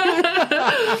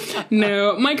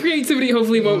 No, my creativity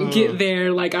hopefully won't get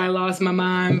there like I lost my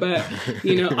mind, but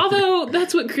you know, although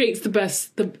that's what creates the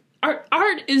best.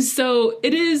 Art is so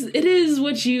it is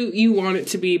what you want it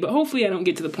to be, but hopefully I don't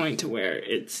get to the point to where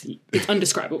it's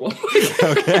undescribable. But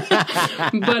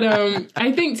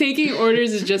I think taking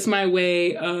orders is just my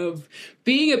way of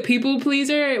being a people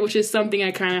pleaser, which is something I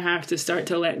kind of have to start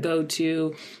to let go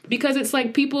to, because it's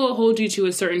like people hold you to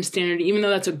a certain standard, even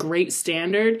though that's a great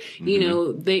standard. You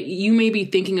know, you may be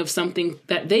thinking of something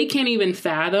that they can't even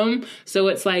fathom, so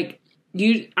it's like,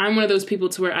 I'm one of those people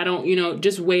to where I don't, you know,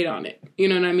 just wait on it. You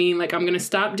know what I mean? Like, I'm going to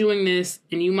stop doing this,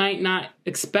 and you might not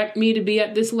expect me to be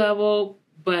at this level,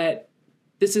 but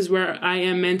this is where I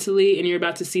am mentally, and you're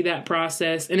about to see that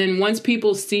process. And then once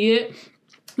people see it,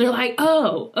 they're like,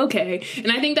 oh, okay. And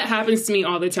I think that happens to me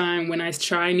all the time when I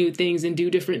try new things and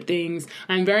do different things.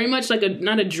 I'm very much like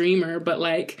not a dreamer, but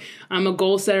like I'm a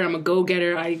goal setter. I'm a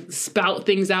go-getter. I spout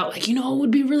things out like, you know, it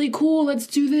would be really cool. Let's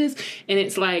do this. And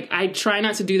it's like, I try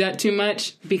not to do that too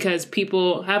much because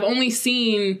people have only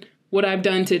seen what I've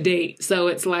done to date. So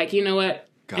it's like, you know what?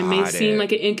 It may seem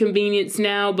like an inconvenience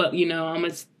now, but you know, I'm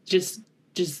just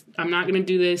I'm not going to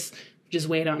do this. Just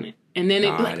wait on it. And then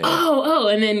it's like, oh,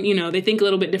 and then, you know, they think a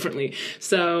little bit differently.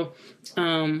 So yeah.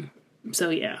 I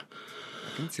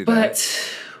can see but that.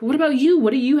 What about you?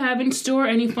 What do you have in store?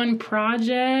 Any fun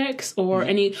projects or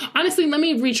any, honestly, let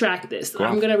me retract this. Cool.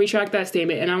 I'm going to retract that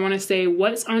statement. And I want to say,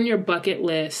 what's on your bucket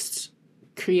list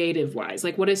creative wise?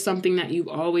 Like, what is something that you've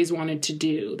always wanted to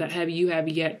do that you have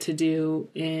yet to do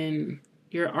in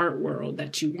your art world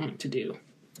that you want to do?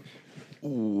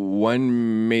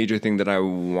 One major thing that I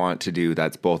want to do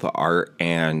that's both art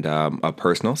and a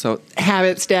personal, so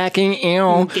habit stacking,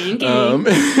 a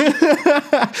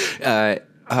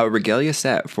regalia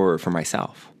set for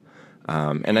myself.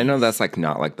 And I know that's like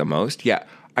not like the most. Yeah,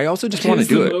 I also just want to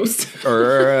do it.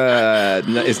 Or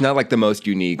it's not like the most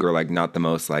unique or like not the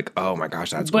most like, oh my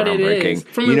gosh, that's groundbreaking. It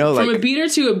is. From a beater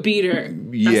to a beater.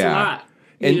 That's a lot.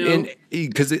 And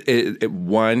because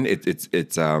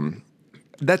it's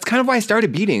that's kind of why I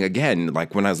started beading again.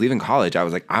 Like when I was leaving college, I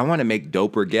was like, I want to make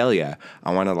dope regalia.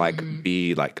 I want to like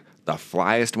be like the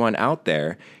flyest one out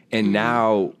there. And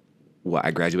now,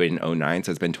 I graduated in 2009,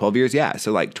 so it's been 12 years. Yeah.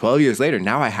 So like 12 years later,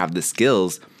 now I have the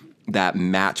skills that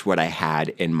match what I had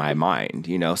in my mind,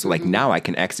 you know? So like now I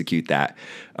can execute that.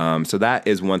 So that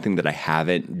is one thing that I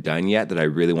haven't done yet that I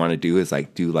really want to do is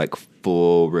like do like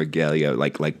full regalia,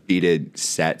 like beaded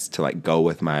sets to like go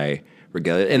with my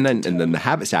regale it. And then the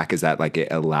habit stack is that like it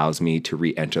allows me to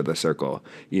re-enter the circle,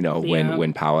 you know,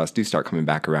 when powwows do start coming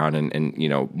back around and you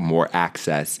know, more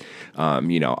access,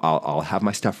 you know, I'll have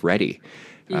my stuff ready.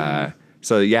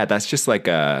 So yeah, that's just like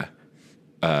a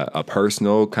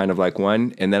personal kind of like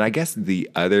one. And then I guess the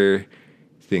other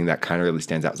thing that kind of really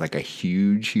stands out is like a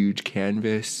huge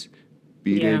canvas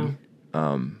beaded,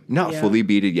 not fully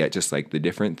beaded yet, just like the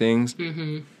different things.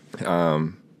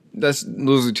 Those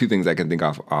are two things I can think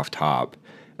off top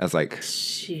as like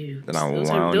that I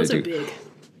want those to do. Big.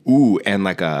 Ooh, and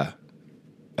like a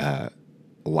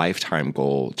lifetime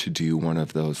goal to do one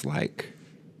of those like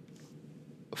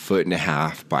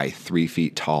 1.5 by 3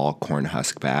 feet tall corn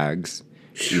husk bags.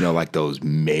 You know, like those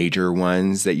major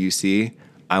ones that you see.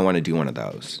 I want to do one of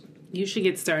those. You should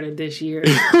get started this year.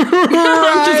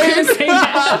 I'm just going to say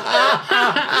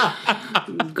that.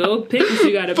 Go pick what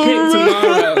you got to pick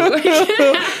tomorrow.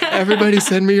 Everybody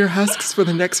send me your husks for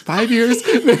the next 5 years.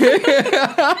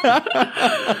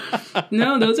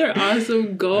 No, those are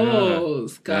awesome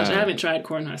goals. Gosh, I haven't tried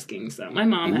corn husking, so my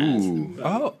mom has.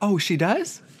 Oh, she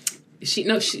does? She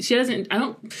doesn't. I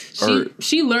don't.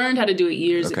 She learned how to do it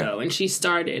years ago, and she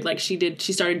started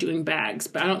doing bags,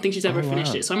 but I don't think she's ever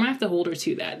finished it. So I'm gonna have to hold her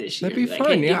to that this year. That'd be like,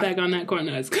 fun. Hey, get back on that corn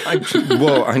husk.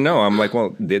 Well, I know. I'm like,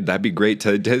 well, that'd be great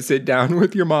to sit down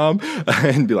with your mom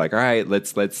and be like, all right,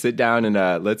 let's sit down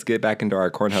and let's get back into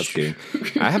our corn husking.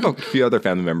 I have a few other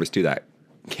family members too that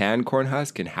can corn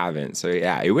husk and haven't. So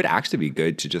yeah, it would actually be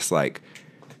good to just like,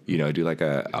 you know, do like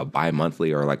a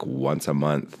bi-monthly or like once a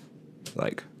month,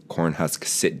 like corn husk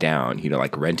sit down, you know,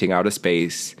 like renting out a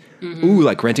space. Ooh,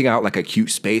 like renting out like a cute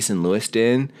space in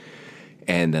Lewiston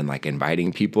and then like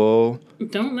inviting people.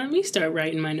 Don't let me start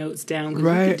writing my notes down because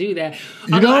right. we could do that.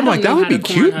 You know, I'm like, that would be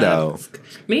cute though.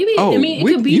 Maybe, I mean,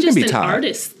 it could be just an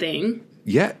artist thing.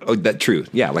 Yeah, that's true.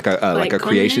 Yeah, like a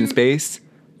creation space.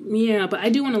 Yeah, but I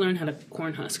do want to learn how to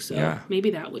corn husk, so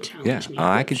maybe that would challenge me.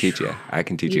 I can teach you. I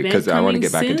can teach you because I want to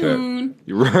get back into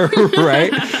it.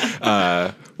 Right?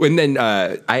 And then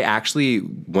I actually,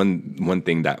 one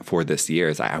thing that for this year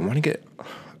is I want to get,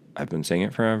 I've been saying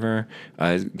it forever,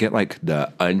 get like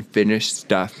the unfinished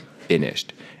stuff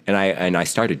finished. And I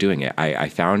started doing it. I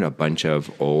found a bunch of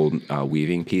old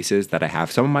weaving pieces that I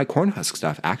have. Some of my corn husk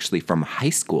stuff actually from high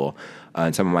school,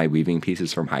 and some of my weaving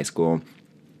pieces from high school,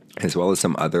 as well as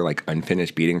some other like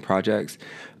unfinished beading projects.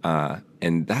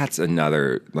 And that's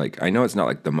another, like, I know it's not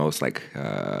like the most like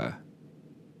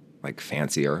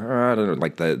fancy or I don't know,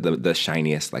 like the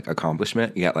shiniest like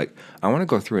accomplishment. Yeah, like I want to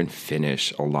go through and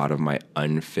finish a lot of my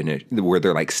unfinished, where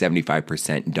they're like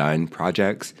 75% done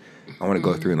projects. I want to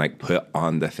go through and like put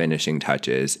on the finishing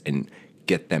touches and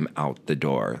get them out the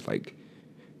door. Like,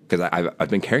 because I've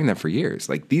been carrying them for years.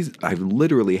 Like these, I've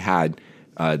literally had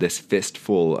this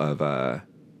fistful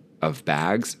of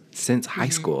bags since high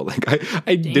school. Like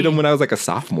I did them when I was like a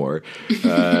sophomore.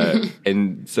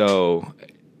 And so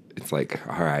it's like,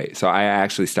 all right. So I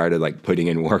actually started like putting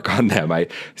in work on them. I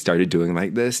started doing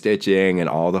like the stitching and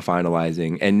all the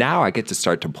finalizing. And now I get to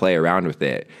start to play around with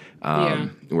it.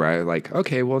 Where I like,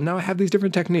 okay, well now I have these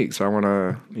different techniques. So I want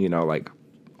to, you know, like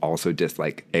also just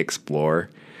like explore.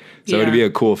 So it'd be a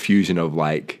cool fusion of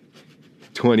like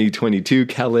 2022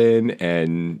 Kellen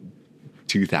and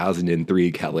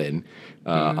 2003 Kellen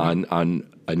on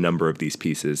a number of these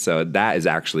pieces. So that is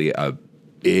actually a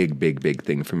big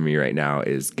thing for me right now,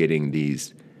 is getting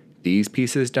these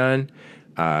pieces done,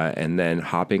 and then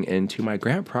hopping into my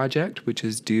grant project, which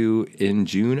is due in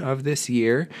June of this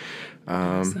year.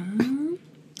 Awesome.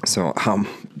 So I'm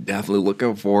definitely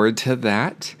looking forward to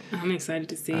that. I'm excited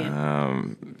to see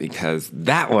it. Because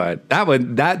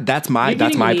that's my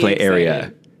play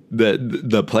area.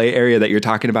 The play area that you're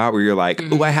talking about, where you're like,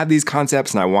 oh, I have these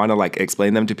concepts and I want to like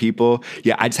explain them to people.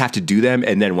 Yeah, I just have to do them,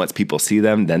 and then once people see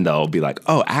them, then they'll be like,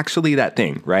 oh, actually that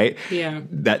thing, right? Yeah.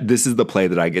 That this is the play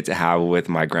that I get to have with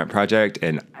my grant project,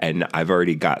 and I've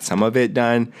already got some of it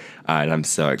done, and I'm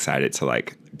so excited to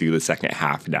like do the second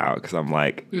half now, because I'm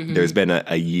like, there's been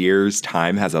a year's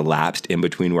time has elapsed in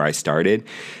between where I started,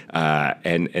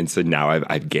 and so now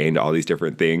I've gained all these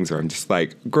different things where I'm just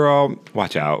like, girl,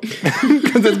 watch out,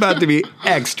 because it's about to be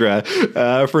extra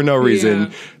for no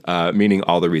reason, meaning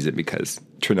all the reason, because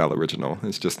Trinell Original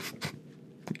is just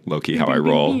low-key how I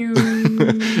roll.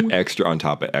 Extra on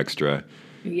top of extra.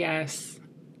 Yes.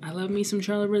 I love me some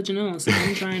Trinell Original, so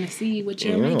I'm trying to see what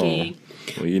you're making.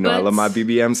 Well, you know, I love my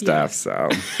BBM stuff, so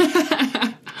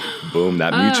boom,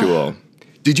 that mutual.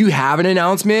 Did you have an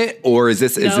announcement, or is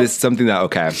this something that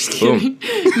boom?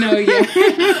 No,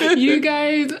 yeah, you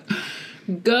guys.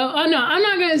 go. Oh no, I'm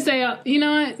not gonna say. You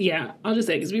know what? Yeah, I'll just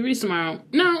say because we release tomorrow.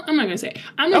 No, I'm not gonna say.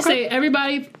 I'm gonna say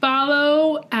everybody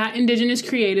follow at Indigenous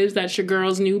Creatives. That's your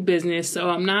girl's new business. So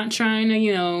I'm not trying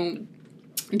to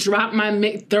throw out my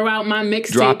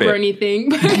mixtape or anything.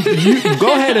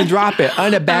 Go ahead and drop it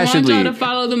unabashedly. I want y'all to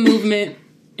follow the movement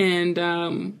and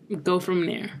go from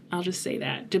there. I'll just say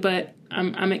that. But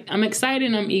I'm excited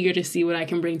and I'm eager to see what I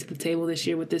can bring to the table this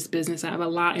year with this business. I have a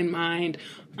lot in mind.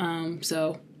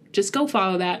 So just go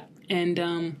follow that.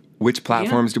 And which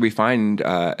platforms do we find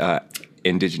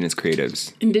Indigenous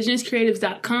Creatives?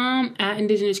 IndigenousCreatives.com, at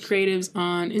Indigenous Creatives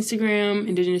on Instagram,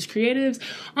 Indigenous Creatives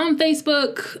on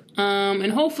Facebook,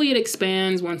 and hopefully it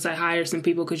expands once I hire some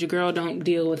people because your girl don't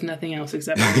deal with nothing else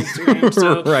except on Instagram.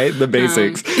 So, right, the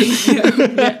basics.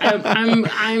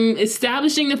 I'm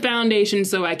establishing the foundation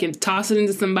so I can toss it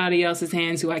into somebody else's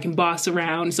hands who I can boss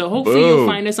around. So hopefully you'll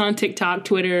find us on TikTok,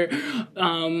 Twitter,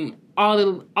 all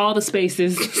the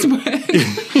spaces,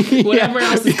 whatever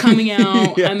else is coming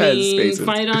out. I mean, spaces.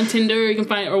 Find it on Tinder. You can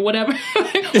find it or whatever,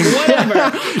 whatever.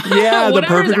 Yeah, the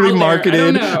perfectly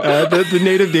marketed, the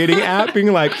native dating app.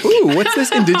 Being like, ooh, what's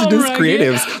this Indigenous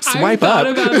Creatives? Swipe up.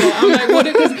 I'm like, what?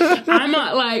 Because I'm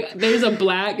not like, there's a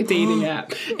black dating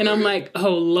app, and I'm like,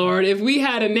 oh Lord, if we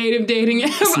had a native dating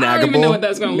app, Snaggable. I don't even know what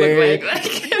that's going to look like.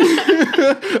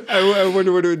 I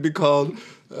wonder what it would be called.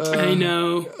 I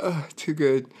know. Too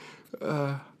good.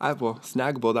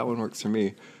 Snaggable, that one works for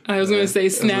me. I was going to say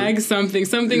snag something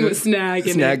with snag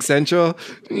in Snag it. Central.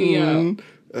 Yeah.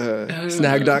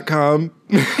 Snag.com.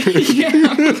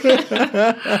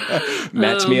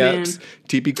 Match me ups.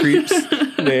 TP creeps.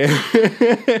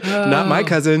 Not my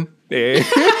cousin. That's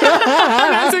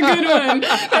a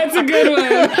good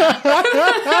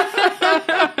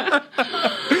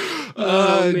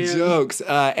one. Jokes.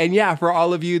 And yeah, for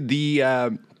all of you,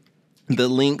 the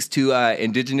links to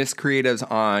Indigenous Creatives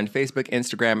on Facebook,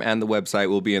 Instagram, and the website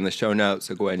will be in the show notes,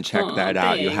 so go ahead and check that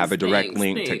out. You'll have a direct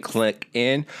link to click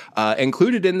in.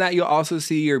 Included in that, you'll also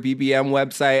see your BBM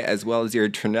website as well as your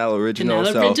Trinell Original.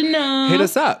 Hit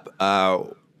us up.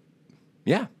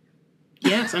 Yeah.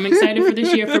 Yes, I'm excited for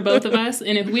this year for both of us.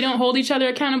 And if we don't hold each other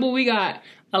accountable, we got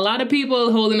a lot of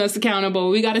people holding us accountable.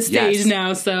 We got a stage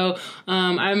now. So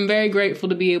I'm very grateful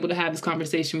to be able to have this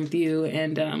conversation with you.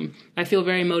 And I feel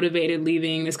very motivated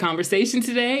leaving this conversation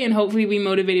today. And hopefully we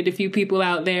motivated a few people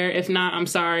out there. If not, I'm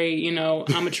sorry.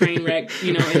 I'm a train wreck,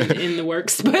 in the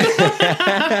works. But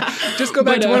just go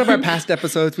back to one of our past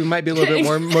episodes. We might be a little bit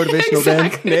more motivational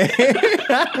then.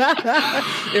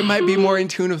 It might be more in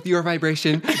tune with your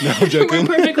vibration. No, I'm joking.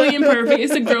 We're perfectly imperfect.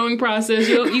 It's a growing process.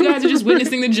 You guys are just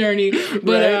witnessing the journey.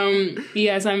 But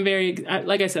yes, I'm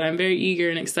like I said, I'm very eager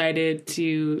and excited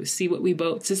to see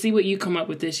what you come up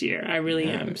with this year. I really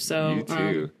am. So you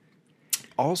too.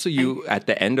 Also, at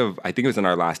the end of, I think it was in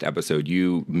our last episode,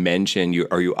 you mentioned you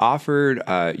offered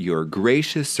your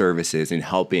gracious services in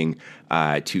helping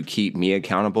to keep me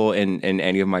accountable in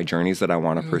any of my journeys that I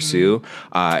want to pursue.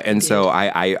 And so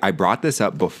I brought this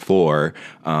up before.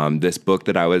 This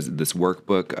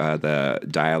workbook, the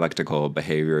Dialectical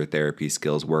Behavior Therapy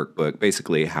Skills Workbook,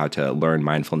 basically how to learn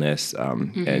mindfulness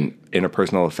and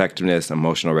interpersonal effectiveness,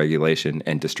 emotional regulation,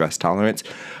 and distress tolerance.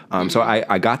 So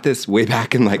I got this way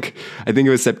back in I think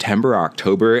it was September,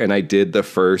 October, and I did the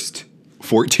first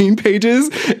 14 pages,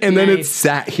 and then it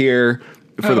sat here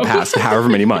for the past however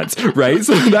many months, right?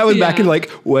 So that was back in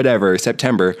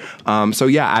September. So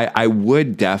yeah, I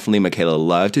would definitely, Michaela,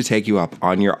 love to take you up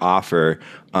on your offer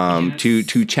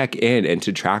to check in and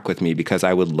to track with me, because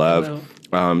I would love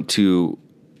to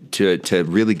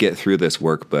really get through this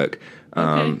workbook.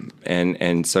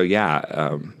 And so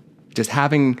yeah, just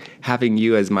having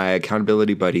you as my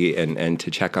accountability buddy and to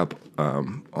check up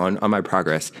on my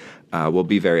progress will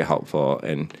be very helpful.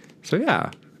 And so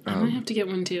yeah, I might have to get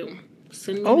one too.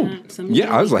 Send me that. Send me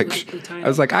yeah, I was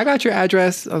like, I got your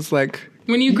address. I was like,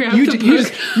 when you grabbed the book.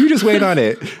 You just wait on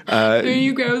it. When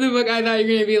you grabbed the book, I thought you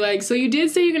were going to be like, so you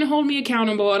did say you're going to hold me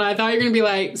accountable. And I thought you were going to be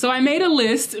like, so I made a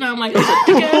list. And I'm like, it's a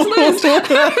big-ass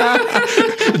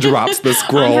list. Drops the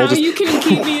scroll. On how you can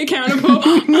keep me accountable.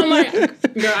 I'm like,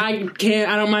 girl, I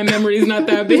can't. My memory is not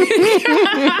that big.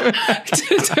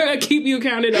 to keep you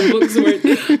accounted a book's worth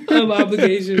of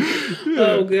obligation.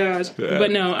 Oh, gosh. Yeah. But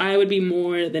no, I would be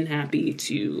more than happy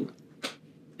to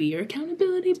be your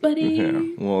accountability buddy. Yeah.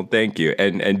 Well, thank you.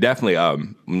 And definitely, I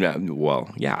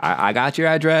got your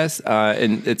address,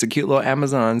 and it's a cute little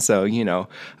Amazon, so,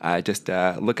 just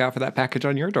look out for that package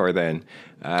on your door then.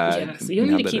 Yes, you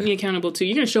need to keep me accountable too.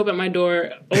 You're gonna show up at my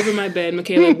door, over my bed,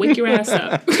 Michaela, wake your ass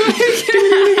up.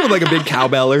 Like a big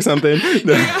cowbell or something.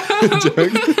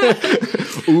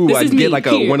 Ooh, I'd get like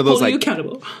one of those like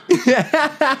accountable.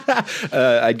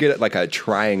 I'd get like a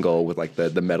triangle with like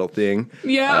the metal thing.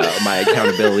 Yeah, my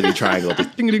accountability triangle.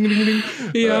 Just ding ding ding ding.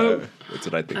 Yeah, that's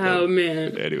what I think. Oh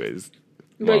man. Anyways.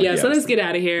 But so let's get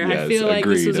out of here. Yes, I feel like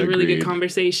this was a really good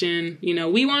conversation. You know,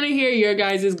 we want to hear your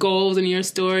guys' goals and your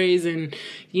stories and,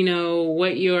 you know,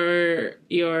 what your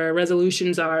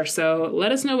resolutions are. So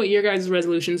let us know what your guys'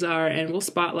 resolutions are, and we'll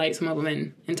spotlight some of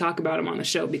them and talk about them on the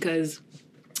show, because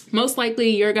most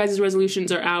likely your guys'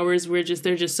 resolutions are ours.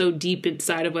 They're just so deep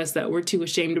inside of us that we're too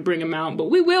ashamed to bring them out,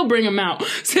 but we will bring them out.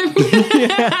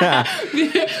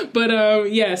 But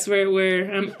yes,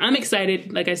 I'm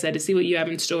excited, like I said, to see what you have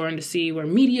in store and to see where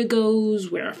media goes,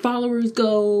 where our followers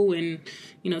go, and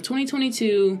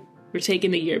 2022, we're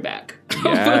taking the year back.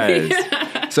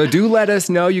 Yes. So do let us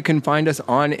know. You can find us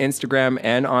on Instagram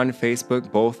and on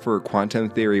Facebook, both for Quantum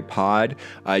Theory Pod.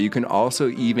 You can also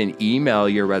even email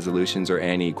your resolutions or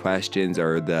any questions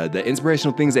or the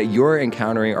inspirational things that you're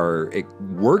encountering or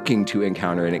working to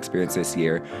encounter and experience this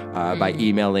year by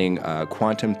emailing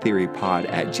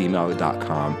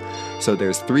quantumtheorypod@gmail.com. So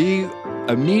there's 3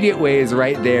 immediate ways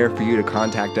right there for you to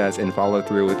contact us and follow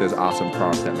through with this awesome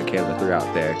prompt that Michaela threw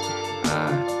out there.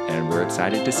 And we're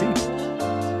excited to see.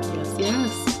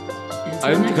 Yes.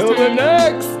 Until the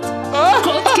next. We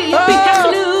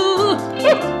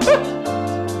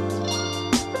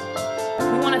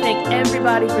want to thank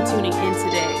everybody for tuning in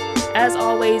today. As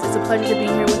always, it's a pleasure to be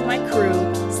here with my crew,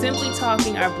 simply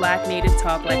talking our Black Native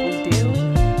talk like we do.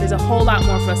 There's a whole lot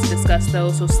more for us to discuss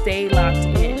though, so stay locked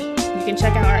in. You can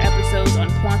check out our episodes on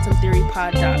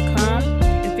quantumtheorypod.com.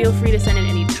 Feel free to send in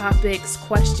any topics,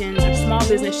 questions, or small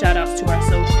business shout-outs to our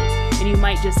socials, and you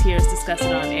might just hear us discuss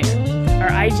it on air.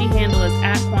 Our IG handle is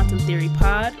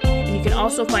 @QuantumTheoryPod, and you can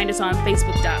also find us on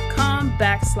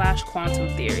Facebook.com/Quantum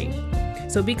Theory.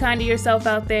 So be kind to yourself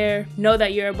out there, know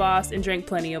that you're a boss, and drink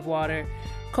plenty of water.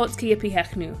 Kotski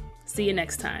Epihechnu. See you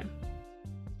next time.